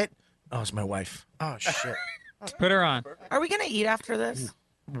that clit. Oh, it's my wife. Oh shit. Put her on. Are we gonna eat after this?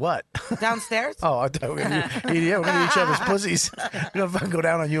 What? Downstairs? Oh, I thought we were gonna eat, we're gonna eat each other's pussies. We're gonna fucking go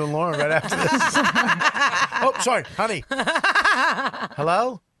down on you and Lauren right after this. Oh, sorry, honey.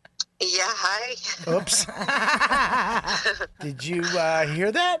 Hello? Yeah, hi. Oops. Did you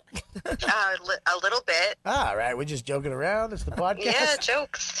hear that? A little bit. All right, we're just joking around. It's the podcast. Yeah,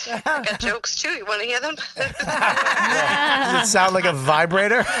 jokes. I got jokes too. You want to hear them? Does it sound like a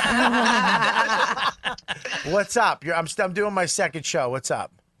vibrator? What's up? I'm doing my second show. What's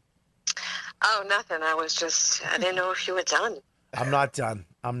up? Oh, nothing. I didn't know if you were done. I'm not done.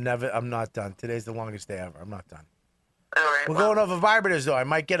 I'm not done. Today's the longest day ever. I'm not done. All right. We're going over vibrators, though. I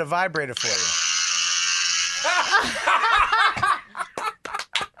might get a vibrator for you.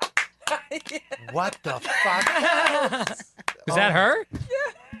 What the fuck? Was that her?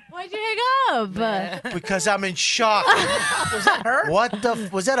 Why'd you hang up? Because I'm in shock. Was that her? What the?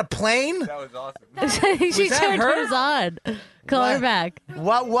 Was that a plane? That was awesome. She that turned her? hers on. Call her back.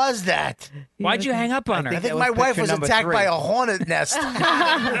 What was that? Why'd you hang up on her? I think my wife was attacked by a hornet nest.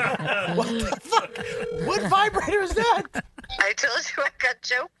 What the fuck? What vibrator is that? I told you I got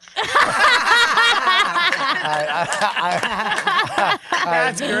jokes.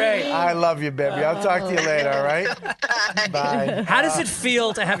 That's great. I love you, baby. I'll talk to you later, all right? Bye. How does it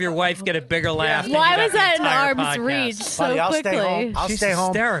feel to have your wife get a bigger laugh? than Why you got was the that in entire arm's podcast? reach so Buddy, I'll quickly? stay home. I'll She's stay home.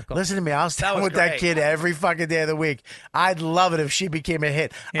 hysterical. Listen to me. I'll stay That home was with that great. kid every fucking day of the week. I'd love it if she became a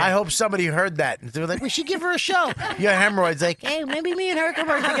hit. Yeah. I hope somebody heard that. They were like, we should give her a show. Your hemorrhoids. Like, hey, maybe me and her can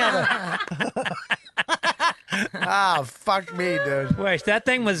work together. Ah, fuck me, dude. Wait, that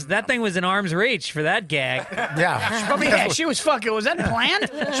thing was in arm's reach for that gag. Yeah. She was fucking. Was that planned?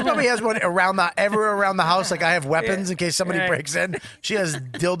 She probably has one everywhere around the house. Like I have weapons in case somebody Right. breaks in. She has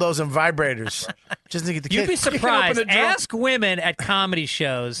dildos and vibrators. Just to get the You'd kid. be surprised. the drawer. Ask women at comedy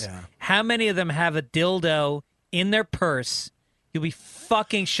shows how many of them have a dildo in their purse. You'll be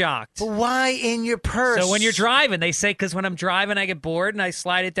fucking shocked. But why in your purse? So when you're driving, they say, because when I'm driving, I get bored and I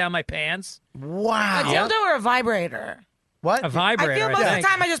slide it down my pants. Wow. A dildo or a vibrator? What? A vibrator. I feel most of the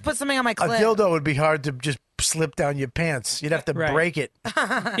time I just put something on my A clit. dildo would be hard to just slip down your pants. You'd have to Right. break it.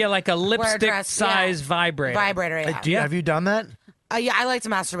 Yeah, like a lipstick dress, size yeah. vibrator. Vibrator, yeah. Have you done that? Yeah, I like to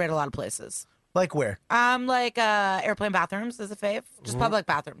masturbate a lot of places. Like where? Like airplane bathrooms is a fave. Just public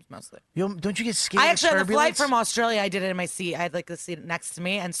bathrooms mostly. Don't you get scared? I actually of on the flight turbulence? from Australia, I did it in my seat. I had like the seat next to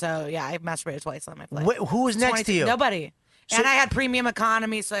me, and so yeah, I masturbated twice on my flight. Who was next to you? Nobody. So- And I had premium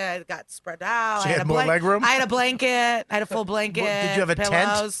economy, so I got spread out. So I you had had a more leg room? I had a blanket. I had a full blanket. Did you have a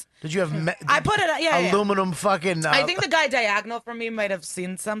pillows. tent? Did you have? I put it. Yeah, aluminum fucking. I think the guy diagonal from me might have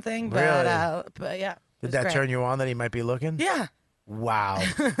seen something, but Really? but yeah. it Did was that great. turn you on that he might be looking? Yeah. Wow.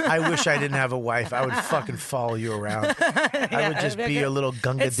 I wish I didn't have a wife. I would fucking follow you around. I would just be your little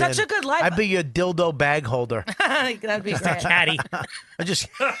gunga It's such a good life. I'd be your dildo bag holder. That'd be great. Caddy. I just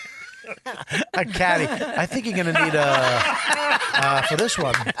a caddy. I think you're gonna need for this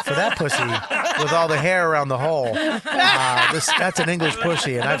one, for that pussy with all the hair around the hole. That's an English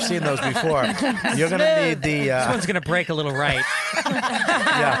pussy, and I've seen those before. You're gonna need the. This one's gonna break a little right.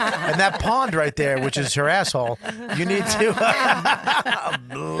 Yeah, and that pond right there, which is her asshole. You need to.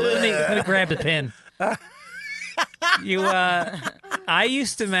 Let me grab the pin. I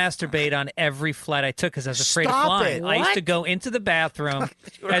used to masturbate on every flight I took because I was afraid of flying. I used to go into the bathroom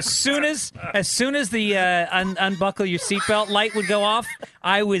as soon as the unbuckle your seatbelt light would go off.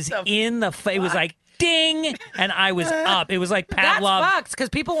 I was in the. It was like ding, and I was up. It was like Pavlov. That's fucked because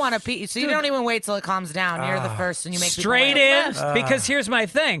people want to pee, so you don't even wait till it calms down. You're the first, and you make straight in. Because here's my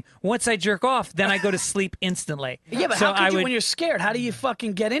thing: once I jerk off, then I go to sleep instantly. Yeah, but so how could you, when you're scared, how do you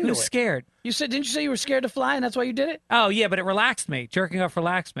fucking get into it? Who's scared? Didn't you say you were scared to fly, and that's why you did it? Oh yeah, but it relaxed me. Jerking off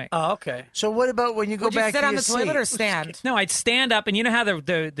relaxed me. Oh, okay. So what about when you go Would you back sit to on your the toilet seat? or stand? No, I'd stand up, and you know how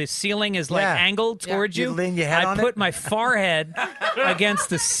the ceiling is like Yeah. angled towards you. You'd lean your head I'd on put it? my forehead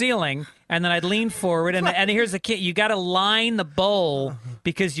against the ceiling, and then I'd lean forward. And here's the key: you got to line the bowl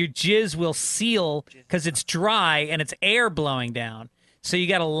because your jizz will seal because it's dry and it's air blowing down. So you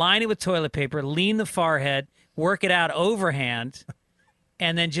got to line it with toilet paper, lean the forehead, work it out overhand,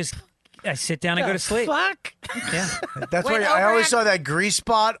 and then just. I sit down and go to sleep. Fuck. Yeah. That's why I always saw that grease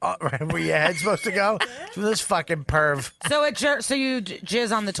spot right where your head's supposed to go. This fucking perv. So you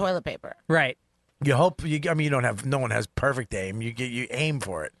jizz on the toilet paper. Right. You hope you. I mean, you don't have. No one has perfect aim. You aim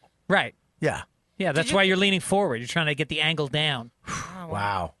for it. Right. Yeah. Yeah. That's why you're leaning forward. You're trying to get the angle down.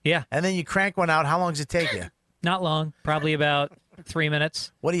 Wow. Yeah. And then you crank one out. How long does it take you? Not long. Probably about 3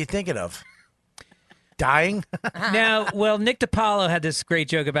 minutes. What are you thinking of? Dying? No, well, Nick DiPaolo had this great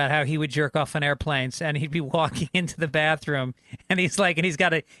joke about how he would jerk off on airplanes, and he'd be walking into the bathroom, and he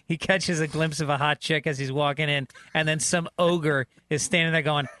catches a glimpse of a hot chick as he's walking in, and then some ogre is standing there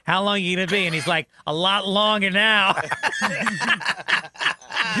going, "How long are you gonna be?" And he's like, "A lot longer now."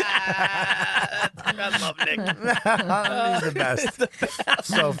 I love Nick. He's the best.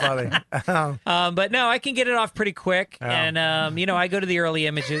 So funny. But no, I can get it off pretty quick, and I go to the early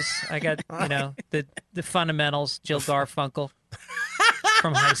images. I got the fundamentals. Jill Garfunkel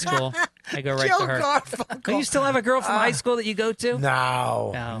from high school. I go right Jill to her. Garfunkel. Do you still have a girl from high school that you go to?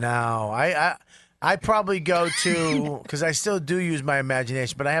 No. I probably go to because I still do use my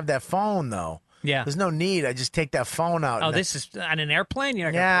imagination, but I have that phone though. Yeah. There's no need. I just take that phone out. Oh, and this is on an airplane?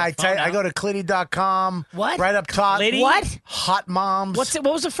 You're not I go to Clitty.com. What? Right up top. Clitty? What? Hot Moms. What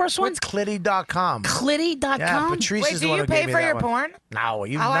was the first one? What's Clitty.com? Clitty.com? Yeah, Patrice Wait, is do the one you who gave pay me for that your one. porn? No,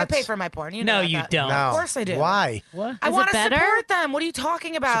 you I nuts? pay for my porn. You No, know you that. don't. No. Of course I do. Why? What? I Is want it to better? support them. What are you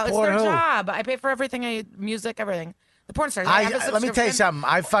talking about? Support It's their who? job. I pay for everything. Music, everything. The porn stars. I have a Let me tell you subscription. something.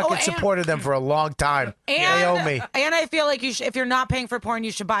 I fucking and- supported them for a long time. And, They owe me. And I feel like if you're not paying for porn,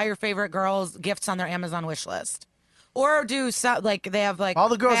 you should buy your favorite girls gifts on their Amazon wish list, or do they have like All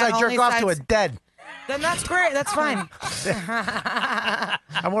the girls they have I jerk off to are OnlyFans. dead. Then that's great. That's fine.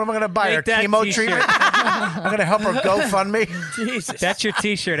 And what am I going to buy her? Make that Chemo t-shirt. treatment? I'm going to help her GoFundMe. Jesus. That's your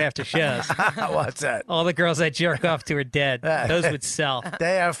T-shirt after shows. What's that? All the girls I jerk off to are dead. Those would sell.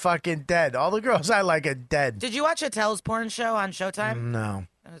 They are fucking dead. All the girls I like are dead. Did you watch Attell's porn show on Showtime? No.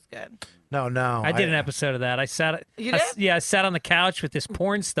 That was good. No. I did an episode of that. I sat. You did? I sat on the couch with this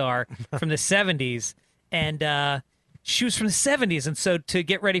porn star from the '70s, and she was from the '70s. And so to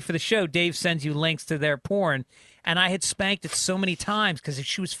get ready for the show, Dave sends you links to their porn, and I had spanked it so many times because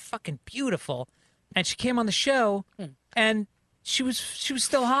she was fucking beautiful, and she came on the show, and she was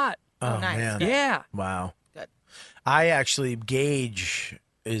still hot. Oh, nice. man. Yeah. Wow. Good. I actually, Gage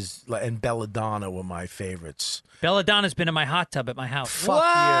and Belladonna were my favorites. Belladonna's been in my hot tub at my house. Fuck you.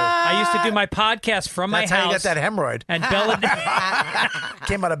 I used to do my podcast from That's my how house. you got that hemorrhoid. And Belladonna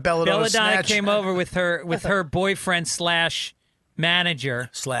Came out of Belladonna Belladonna snatch. came over with her boyfriend slash manager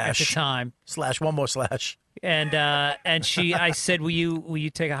at the time. Slash, one more slash. And I said, will you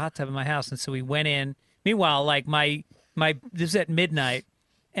take a hot tub in my house? And so we went in. Meanwhile, like my this was at midnight,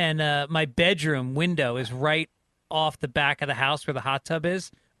 and my bedroom window is right off the back of the house where the hot tub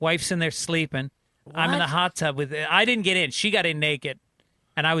is. Wife's in there sleeping. I'm in the hot tub with. I didn't get in. She got in naked,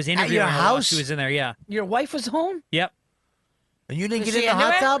 and I was interviewing your her while house? she was in there. Yeah. Your wife was home? Yep. And you didn't Was get in she the hot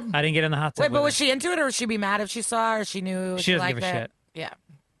into it? tub? I didn't get in the hot tub. Wait, but with was she into it, or would she be mad if she saw, or she knew She doesn't liked give a it? shit. Yeah.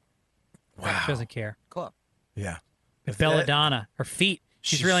 her. She doesn't care. Cool. Yeah. But Belladonna, her feet.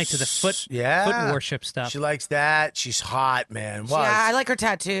 She's really into the foot worship stuff. She likes that. She's hot, man. Yeah, I like her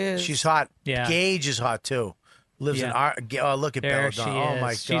tattoos. She's hot. Yeah. Gage is hot too. Lives in our. Oh, look at There she Belladonna. is. Oh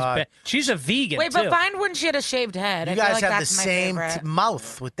my She's god. She's a vegan. Wait, too. but find when she had a shaved head. You I feel guys like have the that's my same favorite.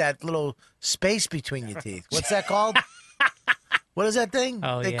 mouth with that little space between your teeth. What's that called? What is that thing?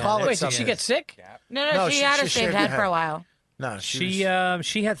 Oh, they yeah, call it Wait, did something. she get sick? No, she had a shaved head for a while. No, She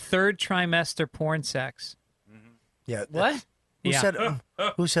had third trimester porn sex. Yeah. What? Who Yeah. said?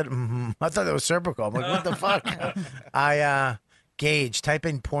 Who said? I thought that was cervical. I'm like, what the fuck? Gage. Type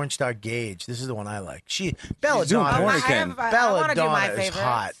in porn star Gage. This is the one I like. doing Belladonna. porn again. Belladonna is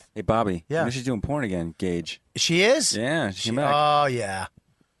hot. Hey, Bobby. Yeah. She's doing porn again, Gage. She is? Yeah, she came back. Oh, yeah.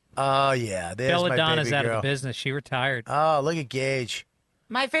 Oh, yeah. There's my Belladonna's baby out girl. of the business. She retired. Oh, look at Gage.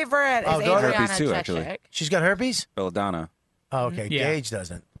 My favorite is go to Adriana herpes too, actually. Chechik. She's got herpes? Belladonna. Oh, okay. Yeah. Gage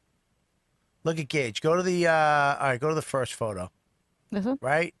doesn't. Look at Gage. Go to the, all right, go to the first photo. This one?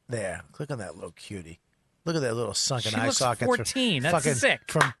 Right there. Click on that little cutie. Look at that little sunken She eye looks socket. 14. That's sick.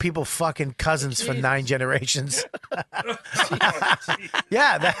 From people fucking cousins for 9 generations.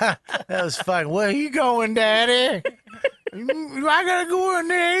 Yeah, that was fun. Where you going, Daddy? I gotta go in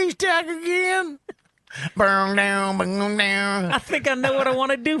the haystack again. Burn down, burn down. I think I know what I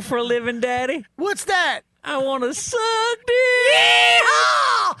want to do for a living, Daddy. What's that? I want to suck dick.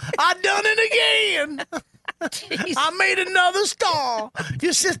 Yeehaw! I done it again. I made another star.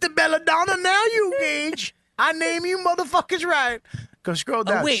 Your sister Belladonna, now you, Gage. I name you motherfuckers right. Go scroll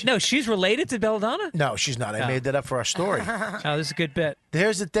down. Oh, wait, no, she's related to Belladonna? No, she's not. I made that up for our story. Oh, this is a good bit.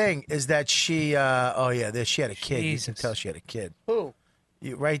 Here's the thing: is that she? She had a kid. You Jesus. can tell she had a kid. Who?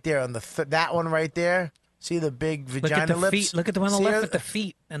 Right there on that one right there. See the big Look vagina at the lips? feet. Look at the one on See the left her? with the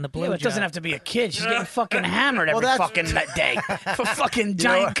feet and the blue. Yeah, it doesn't have to be a kid. She's getting fucking hammered every that's- fucking day for fucking You know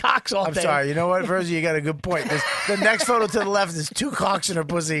giant what? cocks all I'm day. sorry. You know what, Verzi? You got a good point. The next photo to the left is 2 cocks in her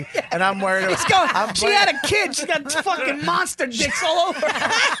pussy, and I'm worried. She had a kid. She got fucking monster dicks all over.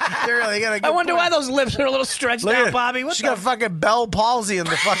 Really, you got a good I wonder point. why those lips are a little stretched Look at out, it. Bobby. What She the got fucking Bell palsy in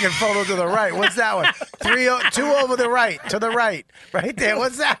the fucking photo to the right. What's that one? 2 over the right. To the right. Right there.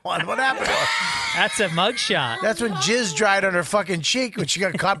 What's that one? What happened to her? That's a mugshot. That's when jizz dried on her fucking cheek when she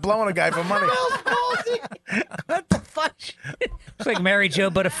got caught blowing a guy for money. What the fuck? It's like Mary Jo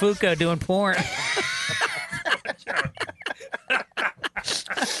Buttafuoco doing porn.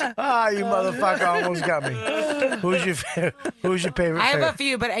 Ah, you motherfucker almost got me. Who's your favorite? I have a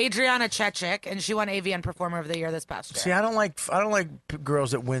few, but Adriana Chechik, and she won AVN Performer of the Year this past year. See, I don't like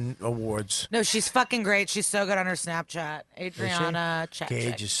girls that win awards. No, she's fucking great. She's so good on her Snapchat. Adriana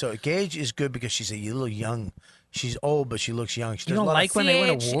Chechik. Gage is good because she's a little young. She's old, but she looks young. She You does don't a lot like when they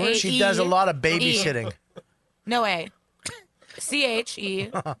win C-H-A-E. awards? She does a lot of babysitting. No A.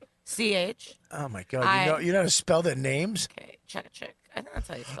 CHECH. Oh my god! You know how to spell their names? Okay, check. I think that's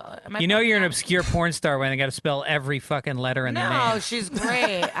how you spell it. You know you're an obscure porn star when they got to spell every fucking letter in the No, name. she's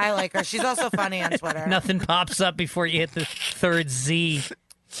great. I like her. She's also funny on Twitter. Nothing pops up before you hit the third Z.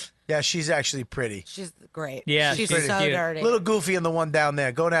 Yeah, she's actually pretty. She's great. Yeah, she's she's so cute. dirty. Little goofy in the one down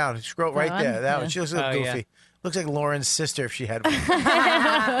there. Go down. Scroll right That there. one? That Yeah. one. She looks a little Oh, goofy. yeah. Looks like Lauren's sister if she had one.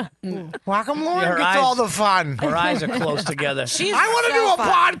 Welcome, Lauren. her Gets eyes- all the fun. Her eyes are close together. She's I want to so do a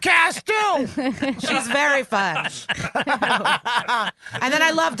fun. podcast too. She's very fun. And then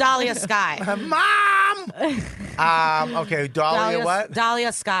I love Dahlia Sky. Mom. Okay, Dahlia what?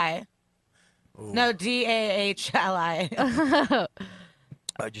 Dahlia Sky. No, Dahli.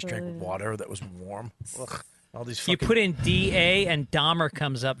 I just drank water that was warm. Ugh, all these You fucking... put in DA and Dahmer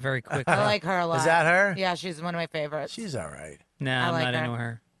comes up very quickly. I like her a lot. Is that her? Yeah, she's one of my favorites. She's all right. No, I I'm like not her. into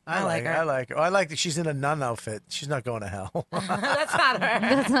her. I like her. I like her. I like that she's in a nun outfit. She's not going to hell. That's not her.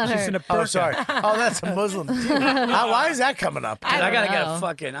 That's not She's her. in a Oh, burqa. sorry. Oh, that's a Muslim. Why is that coming up? I don't gotta get know. a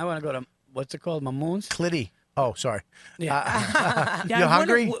fucking. I want to go to what's it called? Mamoons. Clitty. Oh, sorry. Yeah, You I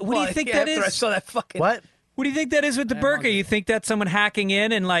wonder, hungry? What do you think that after I is? saw that fucking. What? What do you think that is with the burqa? You think that's someone hacking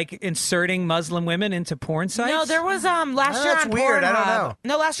in and like inserting Muslim women into porn sites? No, there was last year That's on weird. Pornhub. I don't know.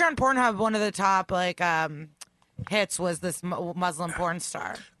 No, last year on Pornhub, one of the top hits was this Muslim porn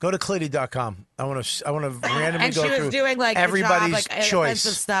star. Go to clitty.com. I want to randomly And go she was through doing like everybody's hijab, like, choice.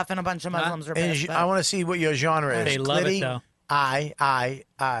 offensive stuff, and a bunch of Muslims were And pissed. I want to see what your genre is. They love Clitty, it though. I. I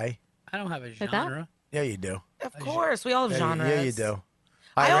don't have a that? genre. Yeah, you do. Of course, we all have Yeah, genres. yeah, you do.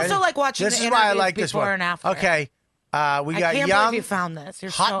 I All right, also ready? like watching This the is why I interviews like this before one. and after. Okay. We I got can't young, believe you found this.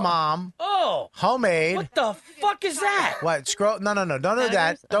 You're hot so... mom, Oh, homemade. what the fuck is that? What? Scroll. No. Don't do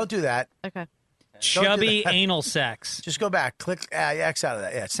that. Don't do that. Okay. Chubby anal sex. Just go back. Click X out of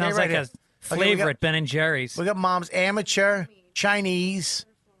that. Yeah. stay Sounds right like here. a Okay, flavor at Ben and Jerry's. We got mom's amateur, Chinese,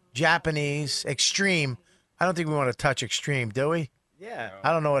 Japanese, extreme. I don't think we want to touch extreme, do we? Yeah.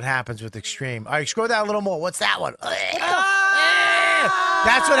 I don't know what happens with extreme. All right, scroll down a little more. What's that one?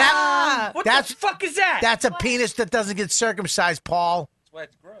 That's what happened. What That's the fuck is that? That's a penis that doesn't get circumcised, Paul. That's why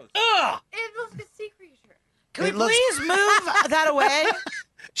it's gross. Ugh. It looks like a sea creature. Can we It looks- please move that away?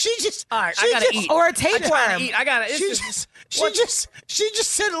 She just. All right, she I gotta just, eat. Or a I tapeworm. gotta eat. I gotta. She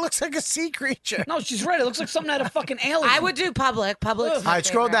just said it looks like a sea creature. No, she's right. It looks like something out of fucking Alien. I would do public. Public. All right,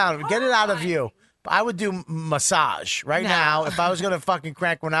 scroll down. Get it out of view. I would do massage right now if I was going to fucking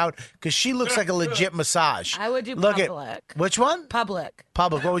crank one out because she looks like a legit massage. I would do Look public. Which one? Public.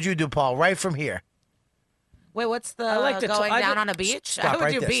 Public. What would you do, Paul? Right from here. Wait, what's the like the going I down would- on a beach? Stop I would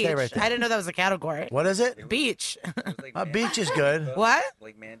right do there. beach. Stay right there. I didn't know that was a category. What is it? Beach. A beach is good. What?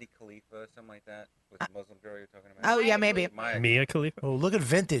 Like Mandy Khalifa, something like that, with the Muslim girl you're talking about. Oh, yeah, maybe. Mia Khalifa. Oh, look at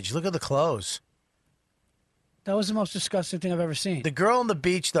vintage. Look at the clothes. That was the most disgusting thing I've ever seen. The girl on the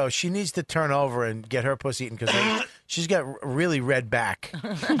beach, though, she needs to turn over and get her pussy eaten because she's got really red back.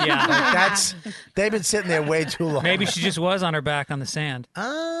 Yeah. They've been sitting there way too long. Maybe she just was on her back on the sand.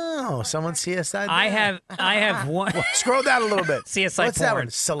 Oh, someone CSI. I have one. Scroll down a little bit. CSI What's that porn. one? Oh,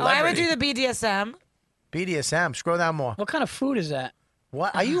 Celebrity. I would do the BDSM. BDSM. Scroll down more. What kind of food is that?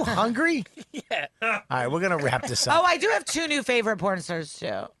 What? Are you hungry? Yeah. All right, we're gonna wrap this up. Oh, I do have 2 new favorite porn stars, too.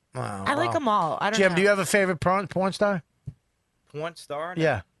 Oh, I like wow. them all. I don't Jim, know. do you have a favorite porn star? Porn star?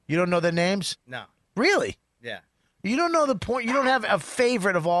 Yeah. You don't know their names? No. Really? Yeah. You don't know the point. You don't have a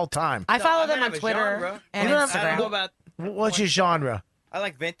favorite of all time. I follow them might on have a Twitter genre. and You don't have- I don't know Instagram. about. What's your genre? I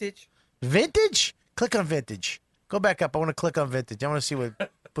like vintage. Vintage? Click on vintage. Go back up. I want to click on vintage. I want to see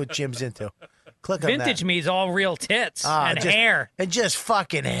what Jim's into. Click on Vintage that. means all real tits and just, hair. And just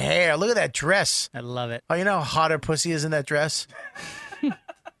fucking hair. Look at that dress. I love it. Oh, you know how hot her pussy is in that dress?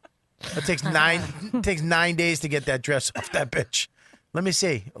 It takes 9 days to get that dress off that bitch. Let me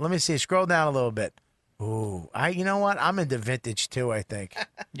see. Scroll down a little bit. Ooh, you know what? I'm into vintage too, I think.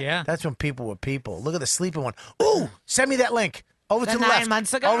 Yeah. That's when people were people. Look at the sleeping one. Ooh, send me that link. Over to the 9 left.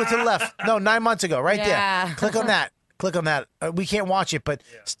 months ago? Over to the left. No, 9 months ago, right Yeah. there. Click on that. Click on that. We can't watch it, but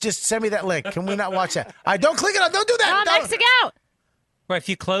just send me that link. Can we not watch that? All right, don't click it on. Don't do that. Tom, Don't. exit out. Well, if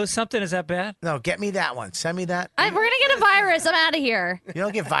you close something, is that bad? No, get me that one. Send me that. We're going to get a virus. I'm out of here. You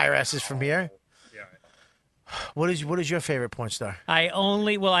don't get viruses from here. What is your favorite porn star? I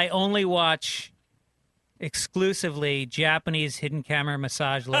only watch exclusively Japanese hidden camera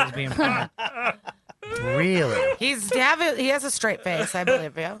massage lesbian porn. Really? He has a straight face, I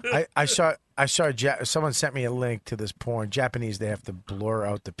believe you. I saw someone sent me a link to this porn. Japanese, they have to blur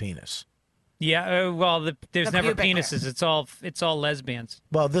out the penis. Yeah, there's The never pubic hair. penises. It's all lesbians.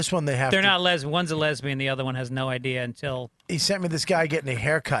 Well, this one they have They're to. not lesbian. One's a lesbian. The other one has no idea until. He sent me this guy getting a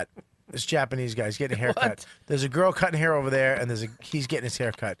haircut. This Japanese guy's getting a haircut. There's a girl cutting hair over there, and he's getting his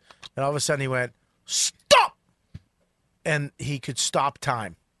haircut. And all of a sudden he went, "Stop!" And he could stop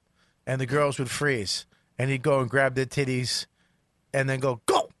time. And the girls would freeze. And he'd go and grab their titties and then go.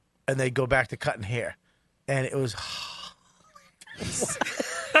 And they'd go back to cutting hair. And it was...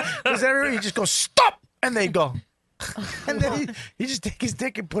 Because everybody just go, "Stop!" And they'd go... And then he just take his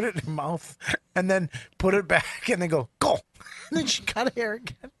dick and put it in her mouth and then put it back and then go. And then she cut hair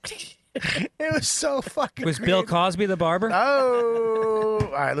again. It was so fucking Was Bill Cosby the barber? Oh.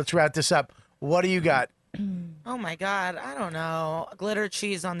 All right, let's wrap this up. What do you got? Oh my God, I don't know. Glitter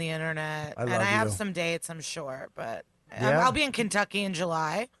cheese on the internet. I love and I have you. some dates, I'm sure, but Yeah? I'll be in Kentucky in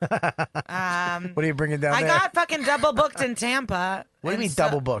July. What are you bringing down I there? got fucking double booked in Tampa. What do you and mean so-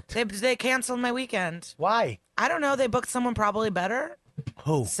 double booked? They canceled my weekend. Why? I don't know. They booked someone probably better.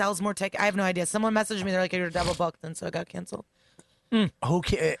 Who? Sells more tickets. I have no idea. Someone messaged me. They're like, "You're double booked," and so it got canceled. Who?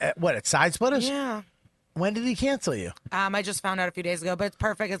 What, at Side Splitters? Yeah. When did he cancel you? I just found out a few days ago, but it's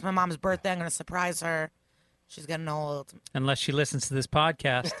perfect. It's my mom's birthday. I'm gonna surprise her. She's getting old. Unless she listens to this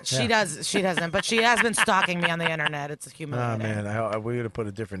podcast. She does. She doesn't. But she has been stalking me on the internet. It's Oh, humiliating. man. We're going to put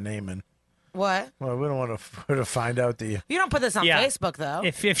a different name in. What? Well, we don't want her to find out that you. You don't put this on Yeah. Facebook though.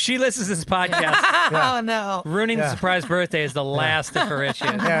 If she listens to this podcast, Oh no. ruining Yeah. the surprise birthday is the last of her issues.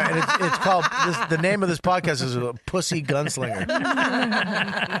 Yeah, and it's called, the name of this podcast is Pussy Gunslinger.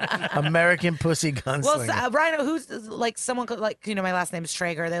 American Pussy Gunslinger. Well, Ryan, who's like someone like my last name's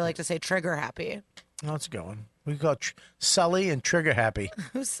Traeger. They like to say trigger happy. Oh, it's going. We call Sully and Trigger Happy.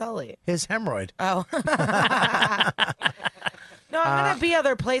 Who's Sully? His hemorrhoid. Oh. No, I'm gonna be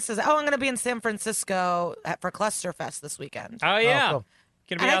other places. Oh, I'm gonna be in San Francisco for Clusterfest this weekend. Oh yeah. cool.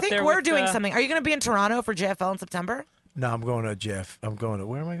 Gonna be And I out think there we're with, doing something. Are you gonna be in Toronto for JFL in September? No, I'm going to Jeff. I'm going to,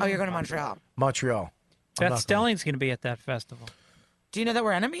 where am I going? Oh, you're going to Montreal. Montreal. I'm Beth not going. Stelling's going to be at that festival. Do you know that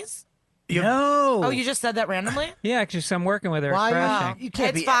we're enemies? No. Oh, you just said that randomly? Yeah, because I'm working with her. Why? at Crashing. You can't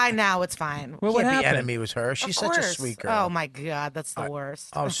It's be fine now. It's fine. Well, You what can't be happened? enemy with her. She's Of such a course. sweet girl. Oh my God, that's the worst.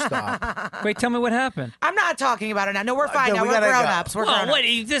 Oh, stop. Wait, tell me what happened. I'm not talking about it now. No, we're fine no, now. we We're gotta go. grown-ups. We're Well, grown-ups.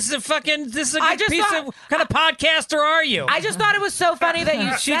 what? This is a I good just piece thought- of what kind of podcaster are you? I just thought it was so funny that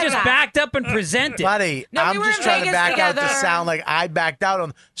you She said just that. backed up and presented. Buddy, No, we I'm were just in trying to Vegas back out to together. sound like I backed out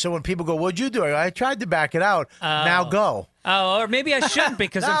on. So when people go, "What'd you do?" I go, "I tried to back it out. Now go." Oh, or maybe I shouldn't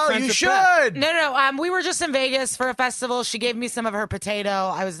because I'm No, friends you with Beth. should. No. We were just in Vegas for a festival. She gave me some of her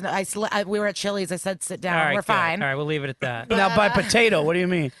potato. We were at Chili's. I said, sit down. All right, We're good. fine. All right, we'll leave it at that. Now, by potato, what do you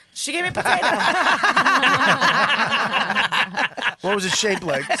mean? She gave me potato. What was it shaped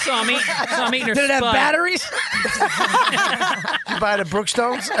like? So I'm eating her Did it have spud. batteries? Did you buy it at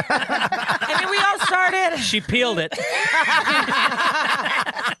Brookstones? I mean, we all started. She peeled it.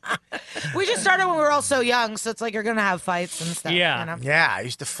 We just started when we were all so young, so it's like you're gonna have fights and stuff. Yeah. You know? Yeah, I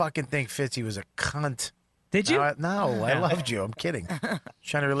used to fucking think Fitzy was a cunt. Did you? No, I loved you. I'm kidding.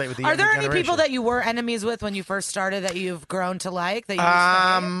 Trying to relate with the Are there younger any people generation. that you were enemies with when you first started that you've grown to like? That you used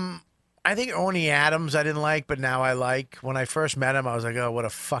to hate? I think Orny Adams I didn't like, but now I like. When I first met him, I was like, oh, what a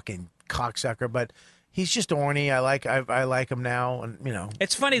fucking cocksucker. But he's just orny. I like him now, and you know.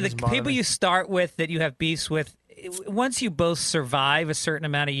 It's funny, the people you start with that you have beefs with, once you both survive a certain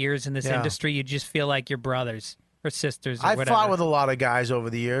amount of years in this Yeah. industry, you just feel like you're brothers or sisters or I've whatever. fought with a lot of guys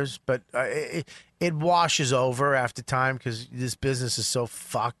over the years, but it washes over after time because this business is so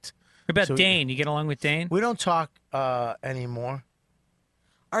fucked. What about So- Dane? You get along with Dane? We don't talk anymore.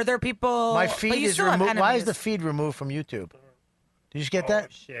 Are there people? My but feed you is still have removed. Why is enemies. the feed removed from YouTube? Did you get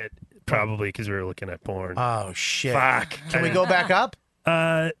that? Shit. Probably because we were looking at porn. Oh shit! Fuck. Can we go back up?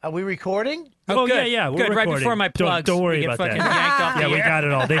 Are we recording? Oh, good. yeah, we're Good. Right recording. before my plugs, Don't we worry get about fucking that. yanked off the Yeah, we air. got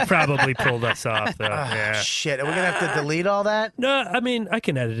it all. They probably pulled us off, though. Ah, Yeah. shit. Are we gonna have to delete all that? No, I mean, I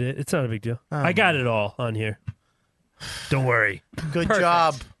can edit it. It's not a big deal. I got it all on here. Don't worry. Good Perfect.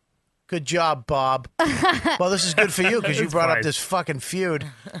 job. Good job, Bob. Well, this is good for you because you It's brought up fine. this fucking feud.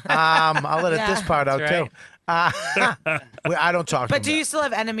 I'll edit this part out That's too. I don't talk to But him. do you still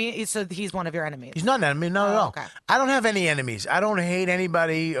have enemies? So he's one of your enemies. He's not an enemy. No, no. okay. I don't have any enemies. I don't hate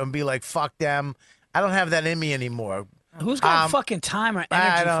anybody and be like, fuck them. I don't have that in me anymore. Who's got fucking time or energy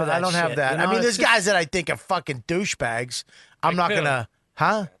I don't, for that I don't have shit, that. you know? I mean, It's there's just- guys that I think are fucking douchebags. I'm not Like who? going to,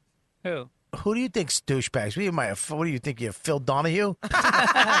 huh? Who? Who do you think's douchebags? What do you think? You're Phil Donahue?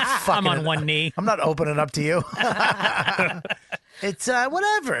 I'm on one knee. I'm not opening up to you. It's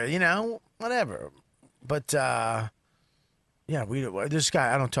whatever, whatever. But yeah, this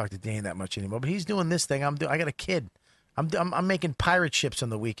guy. I don't talk to Dane that much anymore. But he's doing this thing. I got a kid. I'm making pirate ships on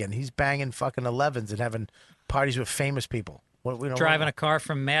the weekend. He's banging fucking 11s and having parties with famous people. Driving a car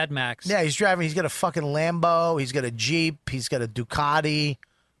from Mad Max. Yeah, he's driving. He's got a fucking Lambo. He's got a Jeep. He's got a Ducati.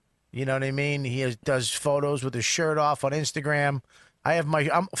 You know what I mean? Does photos with his shirt off on Instagram.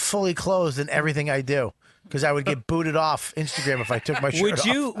 I'm fully clothed in everything I do because I would get booted off Instagram if I took my shirt off.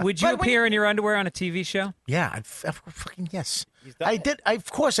 Would you appear in your underwear on a TV show? Yeah, fucking yes. I did.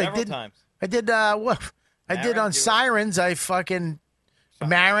 Of course, I several did. times. I did. What? I did on Sirens. I fucking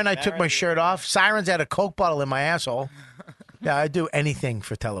Marin. I took my shirt off. Sirens had a Coke bottle in my asshole. Yeah, I do anything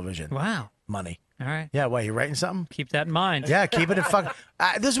for television. Wow. Money. All right. Yeah, why, you writing something? Keep that in mind. Yeah, keep it in fucking...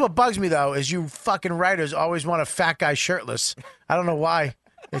 this is what bugs me, though, is you fucking writers always want a fat guy shirtless. I don't know why.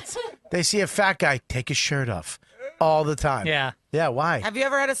 They see a fat guy, take his shirt off all the time. Yeah. Yeah, why? Have you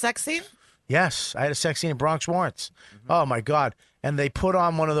ever had a sex scene? Yes, I had a sex scene in Bronx Warrants. Oh, my God. And they put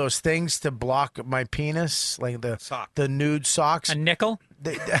on one of those things to block my penis, like the nude socks. A nickel?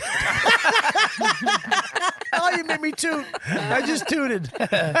 Oh, you made me toot. I just tooted.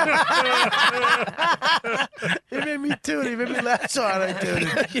 You made me toot. You made me laugh so hard I tooted.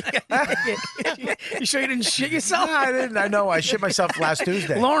 You sure you didn't shit yourself? No, I didn't. I know. I shit myself last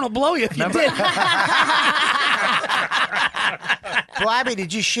Tuesday. Lauren will blow you if you did. Blobby,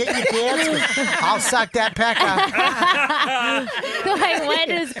 did you shit your pants? I'll suck that pecker. Like, went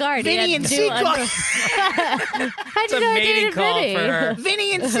to his car. Vinny and Seacock. How'd It's you a know I mating dated call Vinny? for her.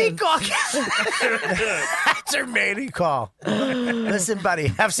 Vinny and Seacock. That's her mating call. Listen, buddy,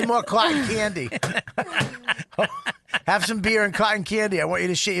 have some more cotton candy. Have some beer and cotton candy. I want you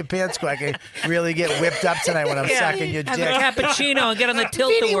to shit your pants quick and really get whipped up tonight when I'm sucking your Have dick. a cappuccino and get on the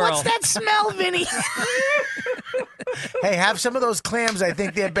tilt-a-whirl. Vinny, what's that smell, Vinny? Hey, have some of those clams. I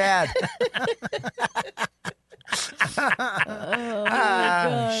think they're bad.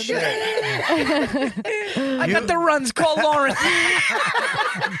 Shit. I got the runs. Call Lauren.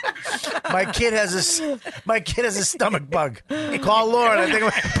 My kid has a stomach bug. Call Lauren. I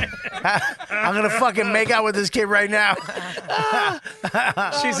think I'm gonna fucking make out with this kid right now.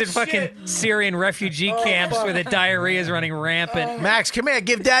 She's in fucking Syrian refugee camps where the diarrhea is running rampant. Max, come here.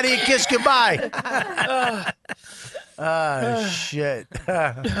 Give Daddy a kiss goodbye. Shit.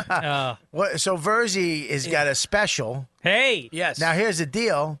 What? So Verzi has got a special. Hey. Yes. Now here's the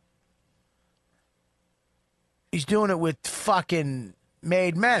deal. He's doing it with fucking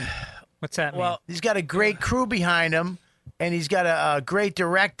made men. What's that mean? He's got a great crew behind him. and he's got a great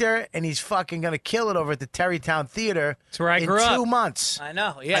director, and he's fucking gonna kill it over at the Terrytown Theater. That's where I in grew up. 2 months. I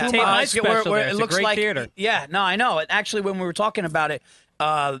know. Yeah, I tape my special there. it It's a looks great like theater. Yeah, no, I know. Actually, when we were talking about it,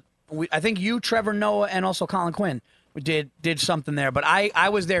 I think you, Trevor Noah, and also Colin Quinn did something there. But I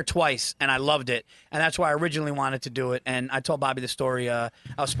was there twice, and I loved it, and that's why I originally wanted to do it. And I told Bobby the story. I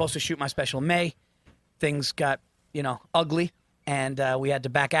was supposed to shoot my special in May. Things got ugly, and we had to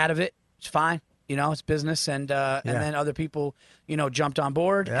back out of it. It's fine. It's business, and then other people, jumped on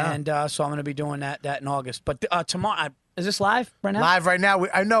board, and so I'm going to be doing that in August. But tomorrow, is this live right now? Live right now.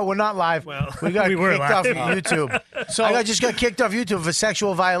 I know we're not live. Well, we got we were kicked live. off of YouTube. So I just got kicked off YouTube for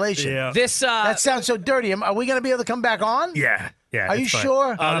sexual violation. Yeah. This that sounds so dirty. Are we going to be able to come back on? Yeah. Are you it's fine.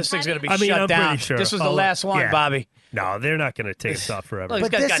 sure? Oh, this thing's going to be I mean, shut I'm down. pretty sure. This was the last one, yeah. Bobby. No, they're not going to take us off forever. Look,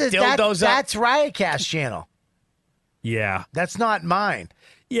 But This guy's this got is dildos up. that's Riotcast channel. Yeah. That's not mine.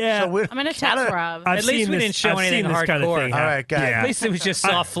 Yeah. So we're, I'm gonna text Rob. I've At least seen we this- didn't show I've anything seen this kind of hardcore. thing All happen. right, guys. Yeah. At least it was just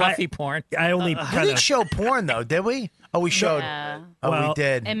soft, fluffy porn. I only we kind didn't of. show porn though, did we? Oh, we showed. Yeah. Oh, we Well,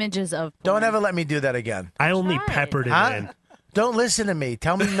 did. Images of. Don't ever let me do that again. I only Try. peppered it Huh? in. Don't listen to me.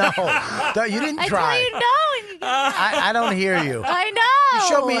 Tell me no. You didn't I try. tell you no. And you I don't hear you. I know. You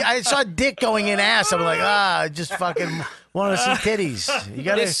showed me. I saw dick going in ass. I'm like, I just fucking want to see titties.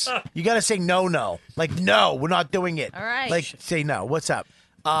 You gotta say no. Like no, we're not doing it. All right. Like say no. What's up?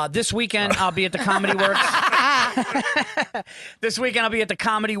 This weekend I'll be at the Comedy Works. This weekend I'll be at the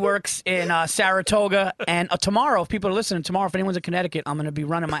Comedy Works in Saratoga, and tomorrow, if people are listening, if anyone's in Connecticut, I'm going to be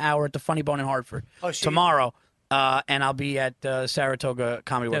running my hour at the Funny Bone in Hartford tomorrow, and I'll be at Saratoga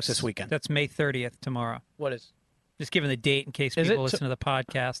Comedy Works this weekend. That's May 30th tomorrow. What is? Just giving the date in case Is people it listen to the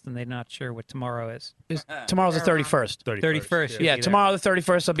podcast and they're not sure what tomorrow is. Tomorrow's the 31st. 31st. Yeah, tomorrow the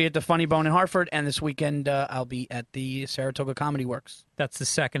 31st I'll be at the Funny Bone in Hartford, and this weekend I'll be at the Saratoga Comedy Works. That's the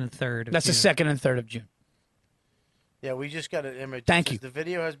 2nd and 3rd. Of That's June. the 2nd and 3rd of June. Yeah, we just got an image. Thank It says you. The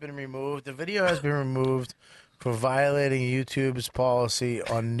video has been removed. The video has been removed for violating YouTube's policy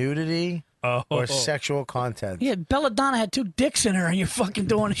on nudity or sexual content. Yeah, Belladonna had 2 dicks in her, and you're fucking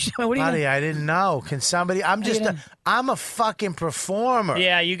doing a show. What are you? Buddy, I didn't know. Can somebody? I'm a fucking performer.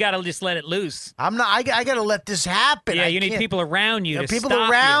 Yeah, you got to just let it loose. I'm not. I got to let this happen. Yeah, I you need can't- people around you to people stop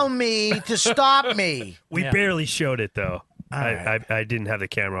around you. me to stop me. We Yeah. barely showed it though. right. I didn't have the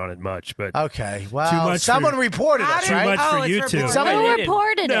camera on it much, but Okay. Well, too much someone for, reported us, too right? much for it's YouTube. reported. Someone Who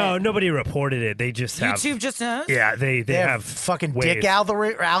reported No, it? nobody reported it. They just have. YouTube just knows. Yeah, they have fucking ways. dick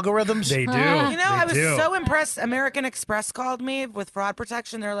algorithms. They do. I was do. so impressed. American Express called me with fraud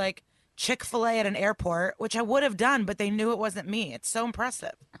protection. They're like, Chick-fil-A at an airport, which I would have done, but they knew it wasn't me. It's so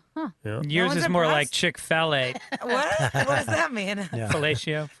impressive. Yours one's is more like impressed. Chick-fil-A. What does that mean?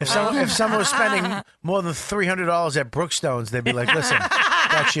 Fellatio. If someone was spending more than $300 at Brookstones, they'd be like, "Listen,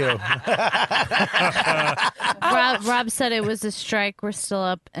 that's you." Rob said it was a strike. We're still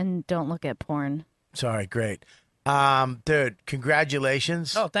up and don't look at porn. Sorry, great, dude.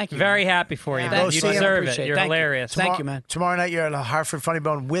 Congratulations. Oh, thank you. Very happy for you, Yeah. man. Go You see him. deserve it. Appreciate it. You're Thank you. hilarious. Thank you, man. Tomorrow night you're at a Hartford Funny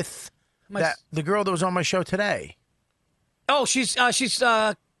Bone with the girl that was on my show today. Oh, she's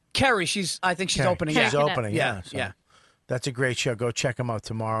Kerry. I think she's opening. She's Yeah. opening. Yeah. So Yeah. That's a great show. Go check them out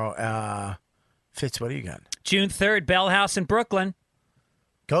tomorrow. Fitz, what do you got? June 3rd, Bell House in Brooklyn.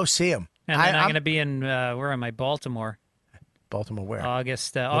 Go see him. And then I'm going to be in, where am I? Baltimore. Baltimore where?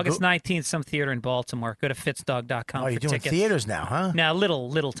 August 19th, some theater in Baltimore. Go to fitzdog.com Oh, for you're doing tickets. theaters now, huh? Now,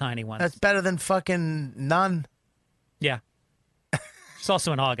 little tiny ones. That's better than fucking none. Yeah. It's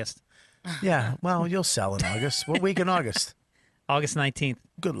also in August. Yeah, well, you'll sell in August. What week in August? August 19th.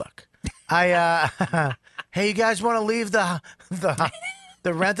 Good luck. Hey, you guys want to leave the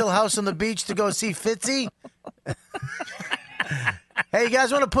rental house on the beach to go see Fitzy? Hey, you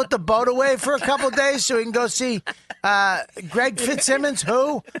guys want to put the boat away for a couple days so we can go see Greg Fitzsimmons?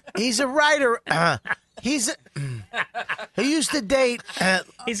 Who? He's a writer. He used to date.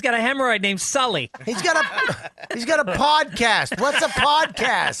 He's got a hemorrhoid named Sully. He's got a podcast. What's a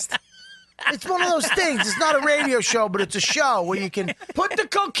podcast? It's one of those things. It's not a radio show, but it's a show where you can Put the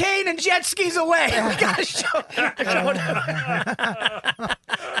cocaine and jet skis away. We got to show.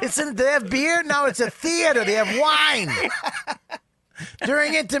 They have beer? No, it's a theater. They have wine.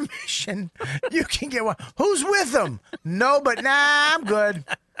 During intermission, you can get one. Who's with them? No, but I'm good.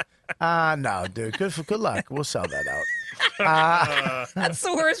 No, dude. Good luck. We'll sell that out. That's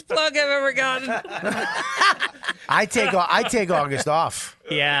the worst plug I've ever gotten. I take August off.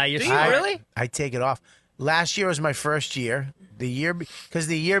 Yeah, you're really? I take it off. Last year was my first year. Because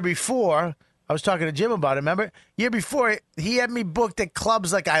the year before, I was talking to Jim about it. Remember, year before he had me booked at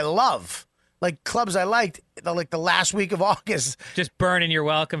clubs like I love, like clubs I liked, like the last week of August. Just burning your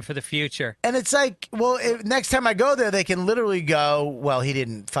welcome for the future. And it's like, well, next time I go there, they can literally go, well, he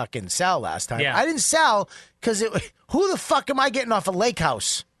didn't fucking sell last time. Yeah. I didn't sell because who the fuck am I getting off a lake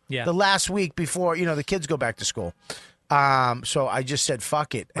house the last week before, the kids go back to school? So I just said,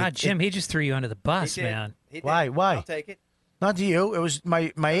 fuck it. Wow, Jim, he just threw you under the bus, man. Why? I'll take it. Not to you. It was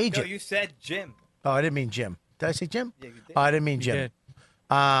my agent. No, you said Jim. Oh, I didn't mean Jim. Did I say Jim? Yeah, you did. Oh, I didn't mean You Jim. did.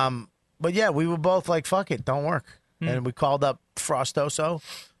 But yeah, we were both like, fuck it, don't work. Hmm. And we called up Frostoso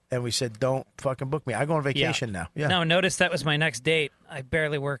and we said, don't fucking book me. I go on vacation now. Yeah. No, notice that was my next date. I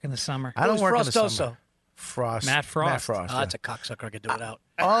barely work in the summer. I don't work in the Frostoso? summer. Frost. Matt Frost. Matt Frost. Oh, that's a cocksucker. I could do it out.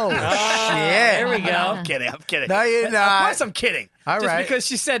 Oh, shit. There we go. I'm kidding. No, you're not. Of course I'm kidding. All Just right. because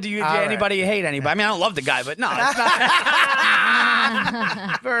she said, do you All anybody you hate anybody? I mean, I don't love the guy, but no, it's not.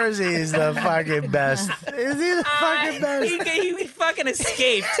 Percy is the fucking best. Is he the fucking best? He fucking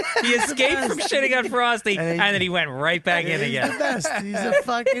escaped. He escaped from shitting on Frosty, and then he went right back in He's again. the best.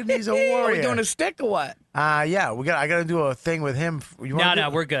 He's a Are warrior. we doing a stick or what? Yeah, I got to do a thing with him. You wanna do- No,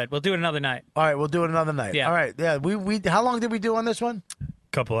 we're good. We'll do it another night. All right, we'll do it another night. Yeah. All right. Yeah. We how long did we do on this one?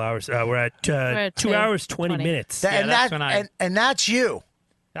 Couple hours. We're at 2 hours 20 minutes. Yeah, that's when and that's you.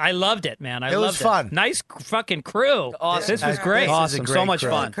 I loved it, man. It was loved fun. Nice fucking crew. Awesome. This was great. This is a Awesome. great So much crew.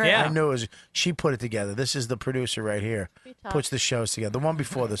 fun. Yeah. I knew it was. She put it together. This is the producer right here. Puts the shows together. The one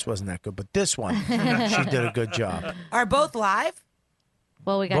before this wasn't that good, but this one, she did a good job. Are both live?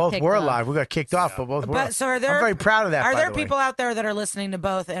 Well, we got Both kicked were off. live. We got kicked off, but both were. But so are there? I'm very proud of that. Are by there the way. people out there that are listening to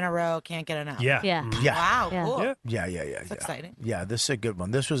both in a row? Can't get enough. Yeah. Yeah. Yeah. Wow. Yeah. Cool. Yeah. Yeah. That's exciting. Yeah, this is a good one.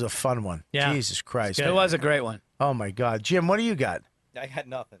 This was a fun one. Yeah. Jesus Christ. It was a great one. Oh my God, Jim, what do you got? I got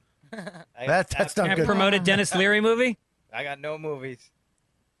nothing. That's not I good. promoted Dennis Leary movie. I got no movies.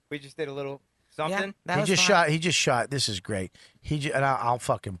 We just did a little something. That was fun. He just shot. This is great. And I'll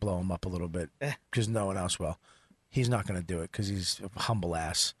fucking blow him up a little bit because no one else will. He's not going to do it because he's a humble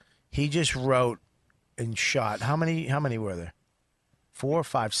ass. He just wrote and shot. How many were there? 4,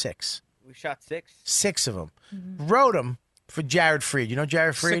 5, 6. We shot 6. 6 of them. Wrote them for Jared Freed. You know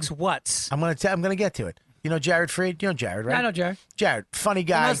Jared Freed? 6 what's? I'm gonna get to it. You know Jared Freed? You know Jared, right? I know Jared. Jared, funny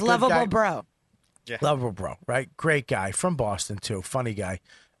The guy, most good lovable guy. bro. Lovable bro, right? Great guy from Boston too. Funny guy.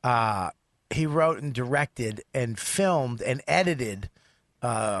 He wrote and directed and filmed and edited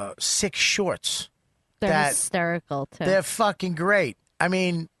 6 shorts. They're hysterical, too. They're fucking great. I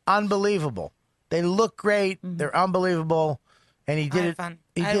mean, unbelievable. They look great. They're unbelievable. And he I did had it. fun.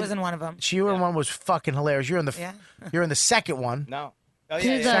 He I did- was in one of them. You were in one was fucking hilarious. You're in the Yeah. you're in the second one. No. Oh To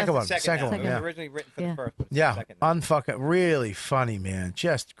yeah, the- yeah. Second one. Second Second now. one, It was yeah. originally written for Yeah. the first, but it's Yeah, the second now. unfucking really funny, man.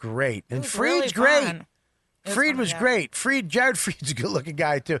 Just great. And was Freed's really great. fun. It was Freed fun, was yeah. great. Jared Freed's a good-looking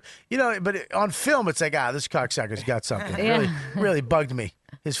guy too. But on film, it's like, this cocksucker's got something. Yeah. Really bugged me.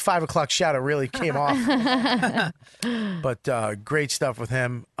 His 5 o'clock shadow really came off. But great stuff with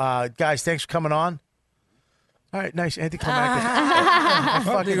him, guys. Thanks for coming on. All right, nice. Anything come back?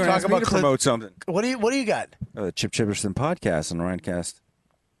 You're Fucking gonna talk ask me about to promote something. What do you got? Chip Chipperson podcast on Ryancast.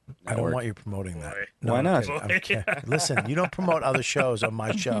 I don't want you promoting that. No, Why I'm not? kidding. I'm kidding. Listen, you don't promote other shows on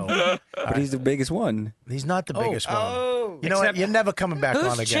my show. But he's the biggest one. He's not the biggest one. Oh. You know what? You're never coming back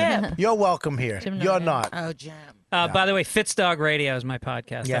Who's on again. Chip? You're welcome here. You're not. Oh, Jam. By the way, Fitzdog Radio is my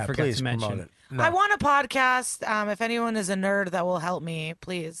podcast. Yeah, I forgot please to mention. promote it. No. I want a podcast. If anyone is a nerd that will help me,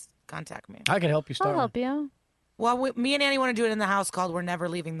 please contact me. I can help you I'll start. help you. Well, me and Annie want to do it in the house called We're Never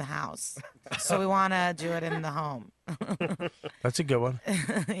Leaving the House. So we want to do it in the home. That's a good one.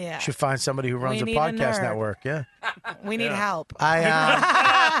 Yeah. Should find somebody who runs a need a podcast nerd. network. Yeah. We need help.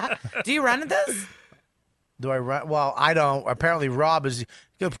 Do you run this? Do I run? Well, I don't. Apparently, Rob is,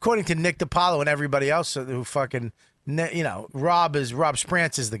 according to Nick DiPaolo and everybody else who fucking, Rob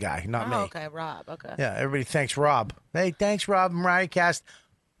Sprance is the guy, not me. Okay, Rob. Okay. Yeah, everybody thanks Rob. Hey, thanks, Rob and Riotcast.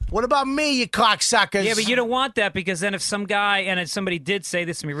 What about me, you cocksuckers? Yeah, but you don't want that because then if some guy, and if somebody did say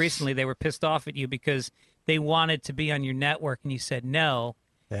this to me recently, they were pissed off at you because they wanted to be on your network and you said no.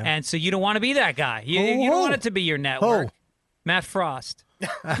 Yeah. And so you don't want to be that guy. You don't want it to be your network. Who? Matt Frost.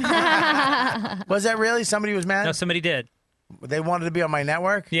 Was that really? Somebody was mad? No, somebody did. They wanted to be on my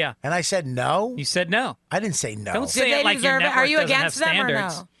network? Yeah. And I said no? You said no. I didn't say no. Don't say it like your network Are you doesn't against have them or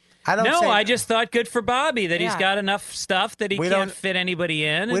standards. no? I don't no, say, I just thought good for Bobby that he's Yeah. got enough stuff that he We can't don't- fit anybody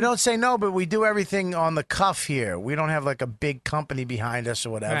in. We and- don't say no, but we do everything on the cuff here. We don't have like a big company behind us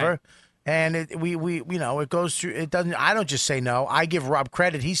or whatever. Right. And it goes through. It doesn't. I don't just say no. I give Rob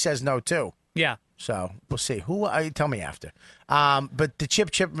credit. He says no too. Yeah. So we'll see. Tell me after. But the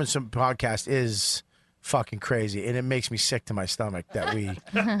Chip Chipperson podcast is fucking crazy, and it makes me sick to my stomach that we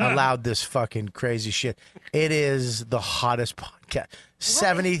allowed this fucking crazy shit. It is the hottest podcast.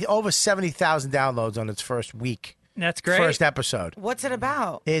 Over 70,000 downloads on its first week. That's great. First episode. What's it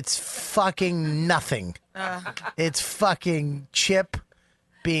about? It's fucking nothing. It's fucking Chip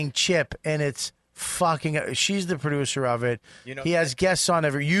being Chip, and it's fucking. She's the producer of it. He has guests on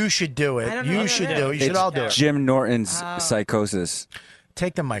every. You should do it. You should do it. You should It's all do it. Jim Norton's Psychosis.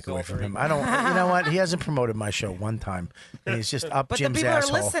 Take the mic away from him. I don't. You know what? He hasn't promoted my show one time, and he's just up But Jim's the people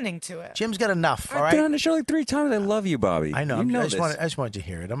asshole. are listening to it. Jim's got enough. All I've right. been on the show like 3 times. I love you, Bobby. I know. You know I this. just wanted to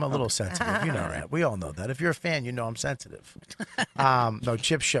hear it. I'm a little sensitive. You know that. We all know that. If you're a fan, you know I'm sensitive. No,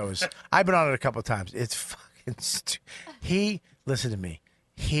 Chip's show is. I've been on it a couple of times. It's fucking. Listen to me.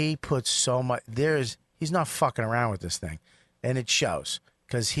 He puts so much. He's not fucking around with this thing, and it shows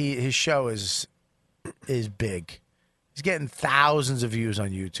because his show is big. He's getting thousands of views on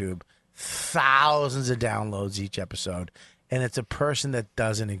YouTube, thousands of downloads each episode, and it's a person that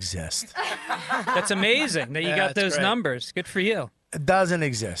doesn't exist. That's amazing that you got those numbers. Good for you. It doesn't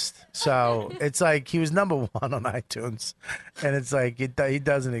exist. So it's like he was number 1 on iTunes, and it's like he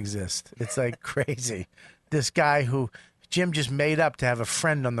doesn't exist. It's like crazy. This guy who Jim just made up to have a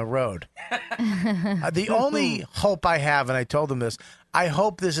friend on the road. The only hope I have, and I told him this, I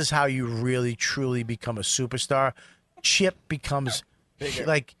hope this is how you really, truly become a superstar. Chip becomes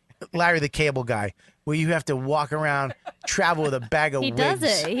like Larry the Cable Guy, where you have to walk around, travel with a bag of He wigs. does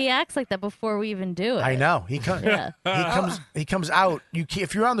it. He acts like that before we even do it. I know. He comes. Yeah. He comes out.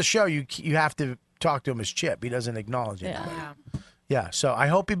 If you're on the show, you have to talk to him as Chip. He doesn't acknowledge it. Yeah. So I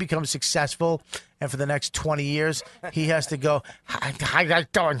hope he becomes successful, and for the next 20 years, he has to go. How you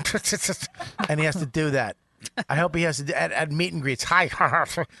doing? And he has to do that. I hope he has to do, at meet and greets. Hi,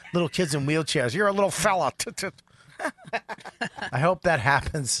 little kids in wheelchairs. You're a little fella. I hope that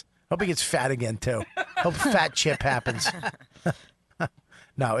happens. Hope he gets fat again too. Hope Fat Chip happens.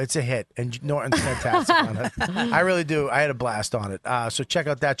 No, it's a hit, and Norton's fantastic on it. I really do. I had a blast on it. So check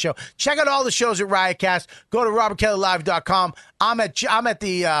out that show. Check out all the shows at Riotcast. Go to robertkellylive.com. I'm at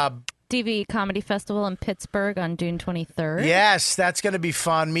the DV Comedy Festival in Pittsburgh on June 23rd. Yes, that's going to be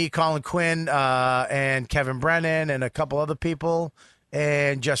fun. Me, Colin Quinn, and Kevin Brennan, and a couple other people.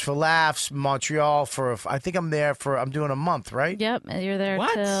 And Just for Laughs, Montreal I think I'm there I'm doing a month, right? Yep, you're there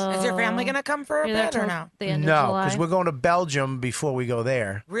What? till... Is your family going to come for a You're there bit or till no? the end of No, July. because we're going to Belgium before we go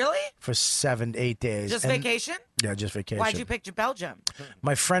there. Really? For 7-8 days. Just And- vacation? Yeah, just vacation. Why'd you pick Belgium?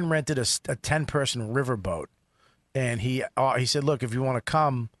 My friend rented a 10-person riverboat, and he said, "Look, if you want to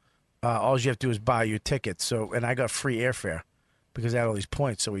come, all you have to do is buy your tickets." So, and I got free airfare because I had all these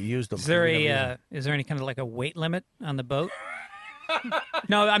points, so we used them. Is there any kind of like a weight limit on the boat?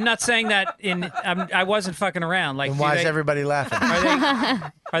 No, I'm not saying that. I wasn't fucking around. Like, And why is everybody laughing?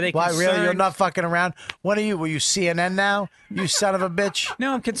 Are they? Why really? You're concerned? not fucking around. What are you? Were you CNN now? You son of a bitch.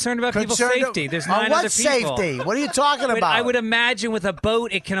 No, I'm concerned about people's Concerned- safety. There's On 9 what other people. safety? What are you talking But about? I would imagine with a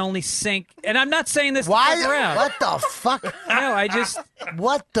boat, it can only sink. And I'm not saying this Why? to fuck around. What the fuck? No, I just.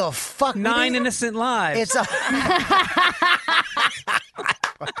 What the fuck? 9 innocent lives. It's a.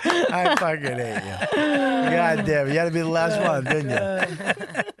 I fucking hate you. God damn it. You had to be the last one, didn't you?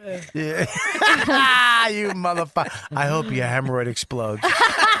 Yeah. You motherfucker. I hope your hemorrhoid explodes. You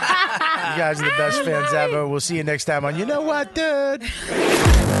guys are the best fans ever. We'll see you next time on You Know What, Dude?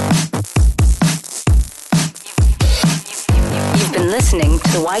 You've been listening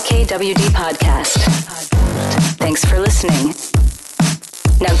to the YKWD podcast. Thanks for listening.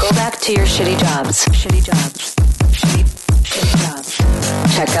 Now go back to your shitty jobs. Shitty jobs. Shitty jobs.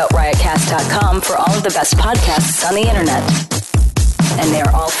 Check out riotcast.com for all of the best podcasts on the internet. And they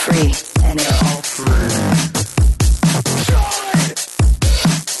are all free.